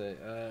else he said?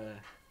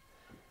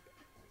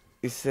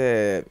 He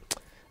said,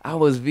 I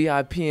was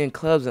VIP in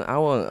clubs and I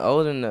wasn't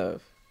old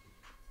enough.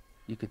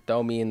 You could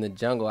throw me in the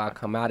jungle, I'll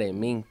come out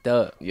and minked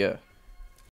up. Yeah.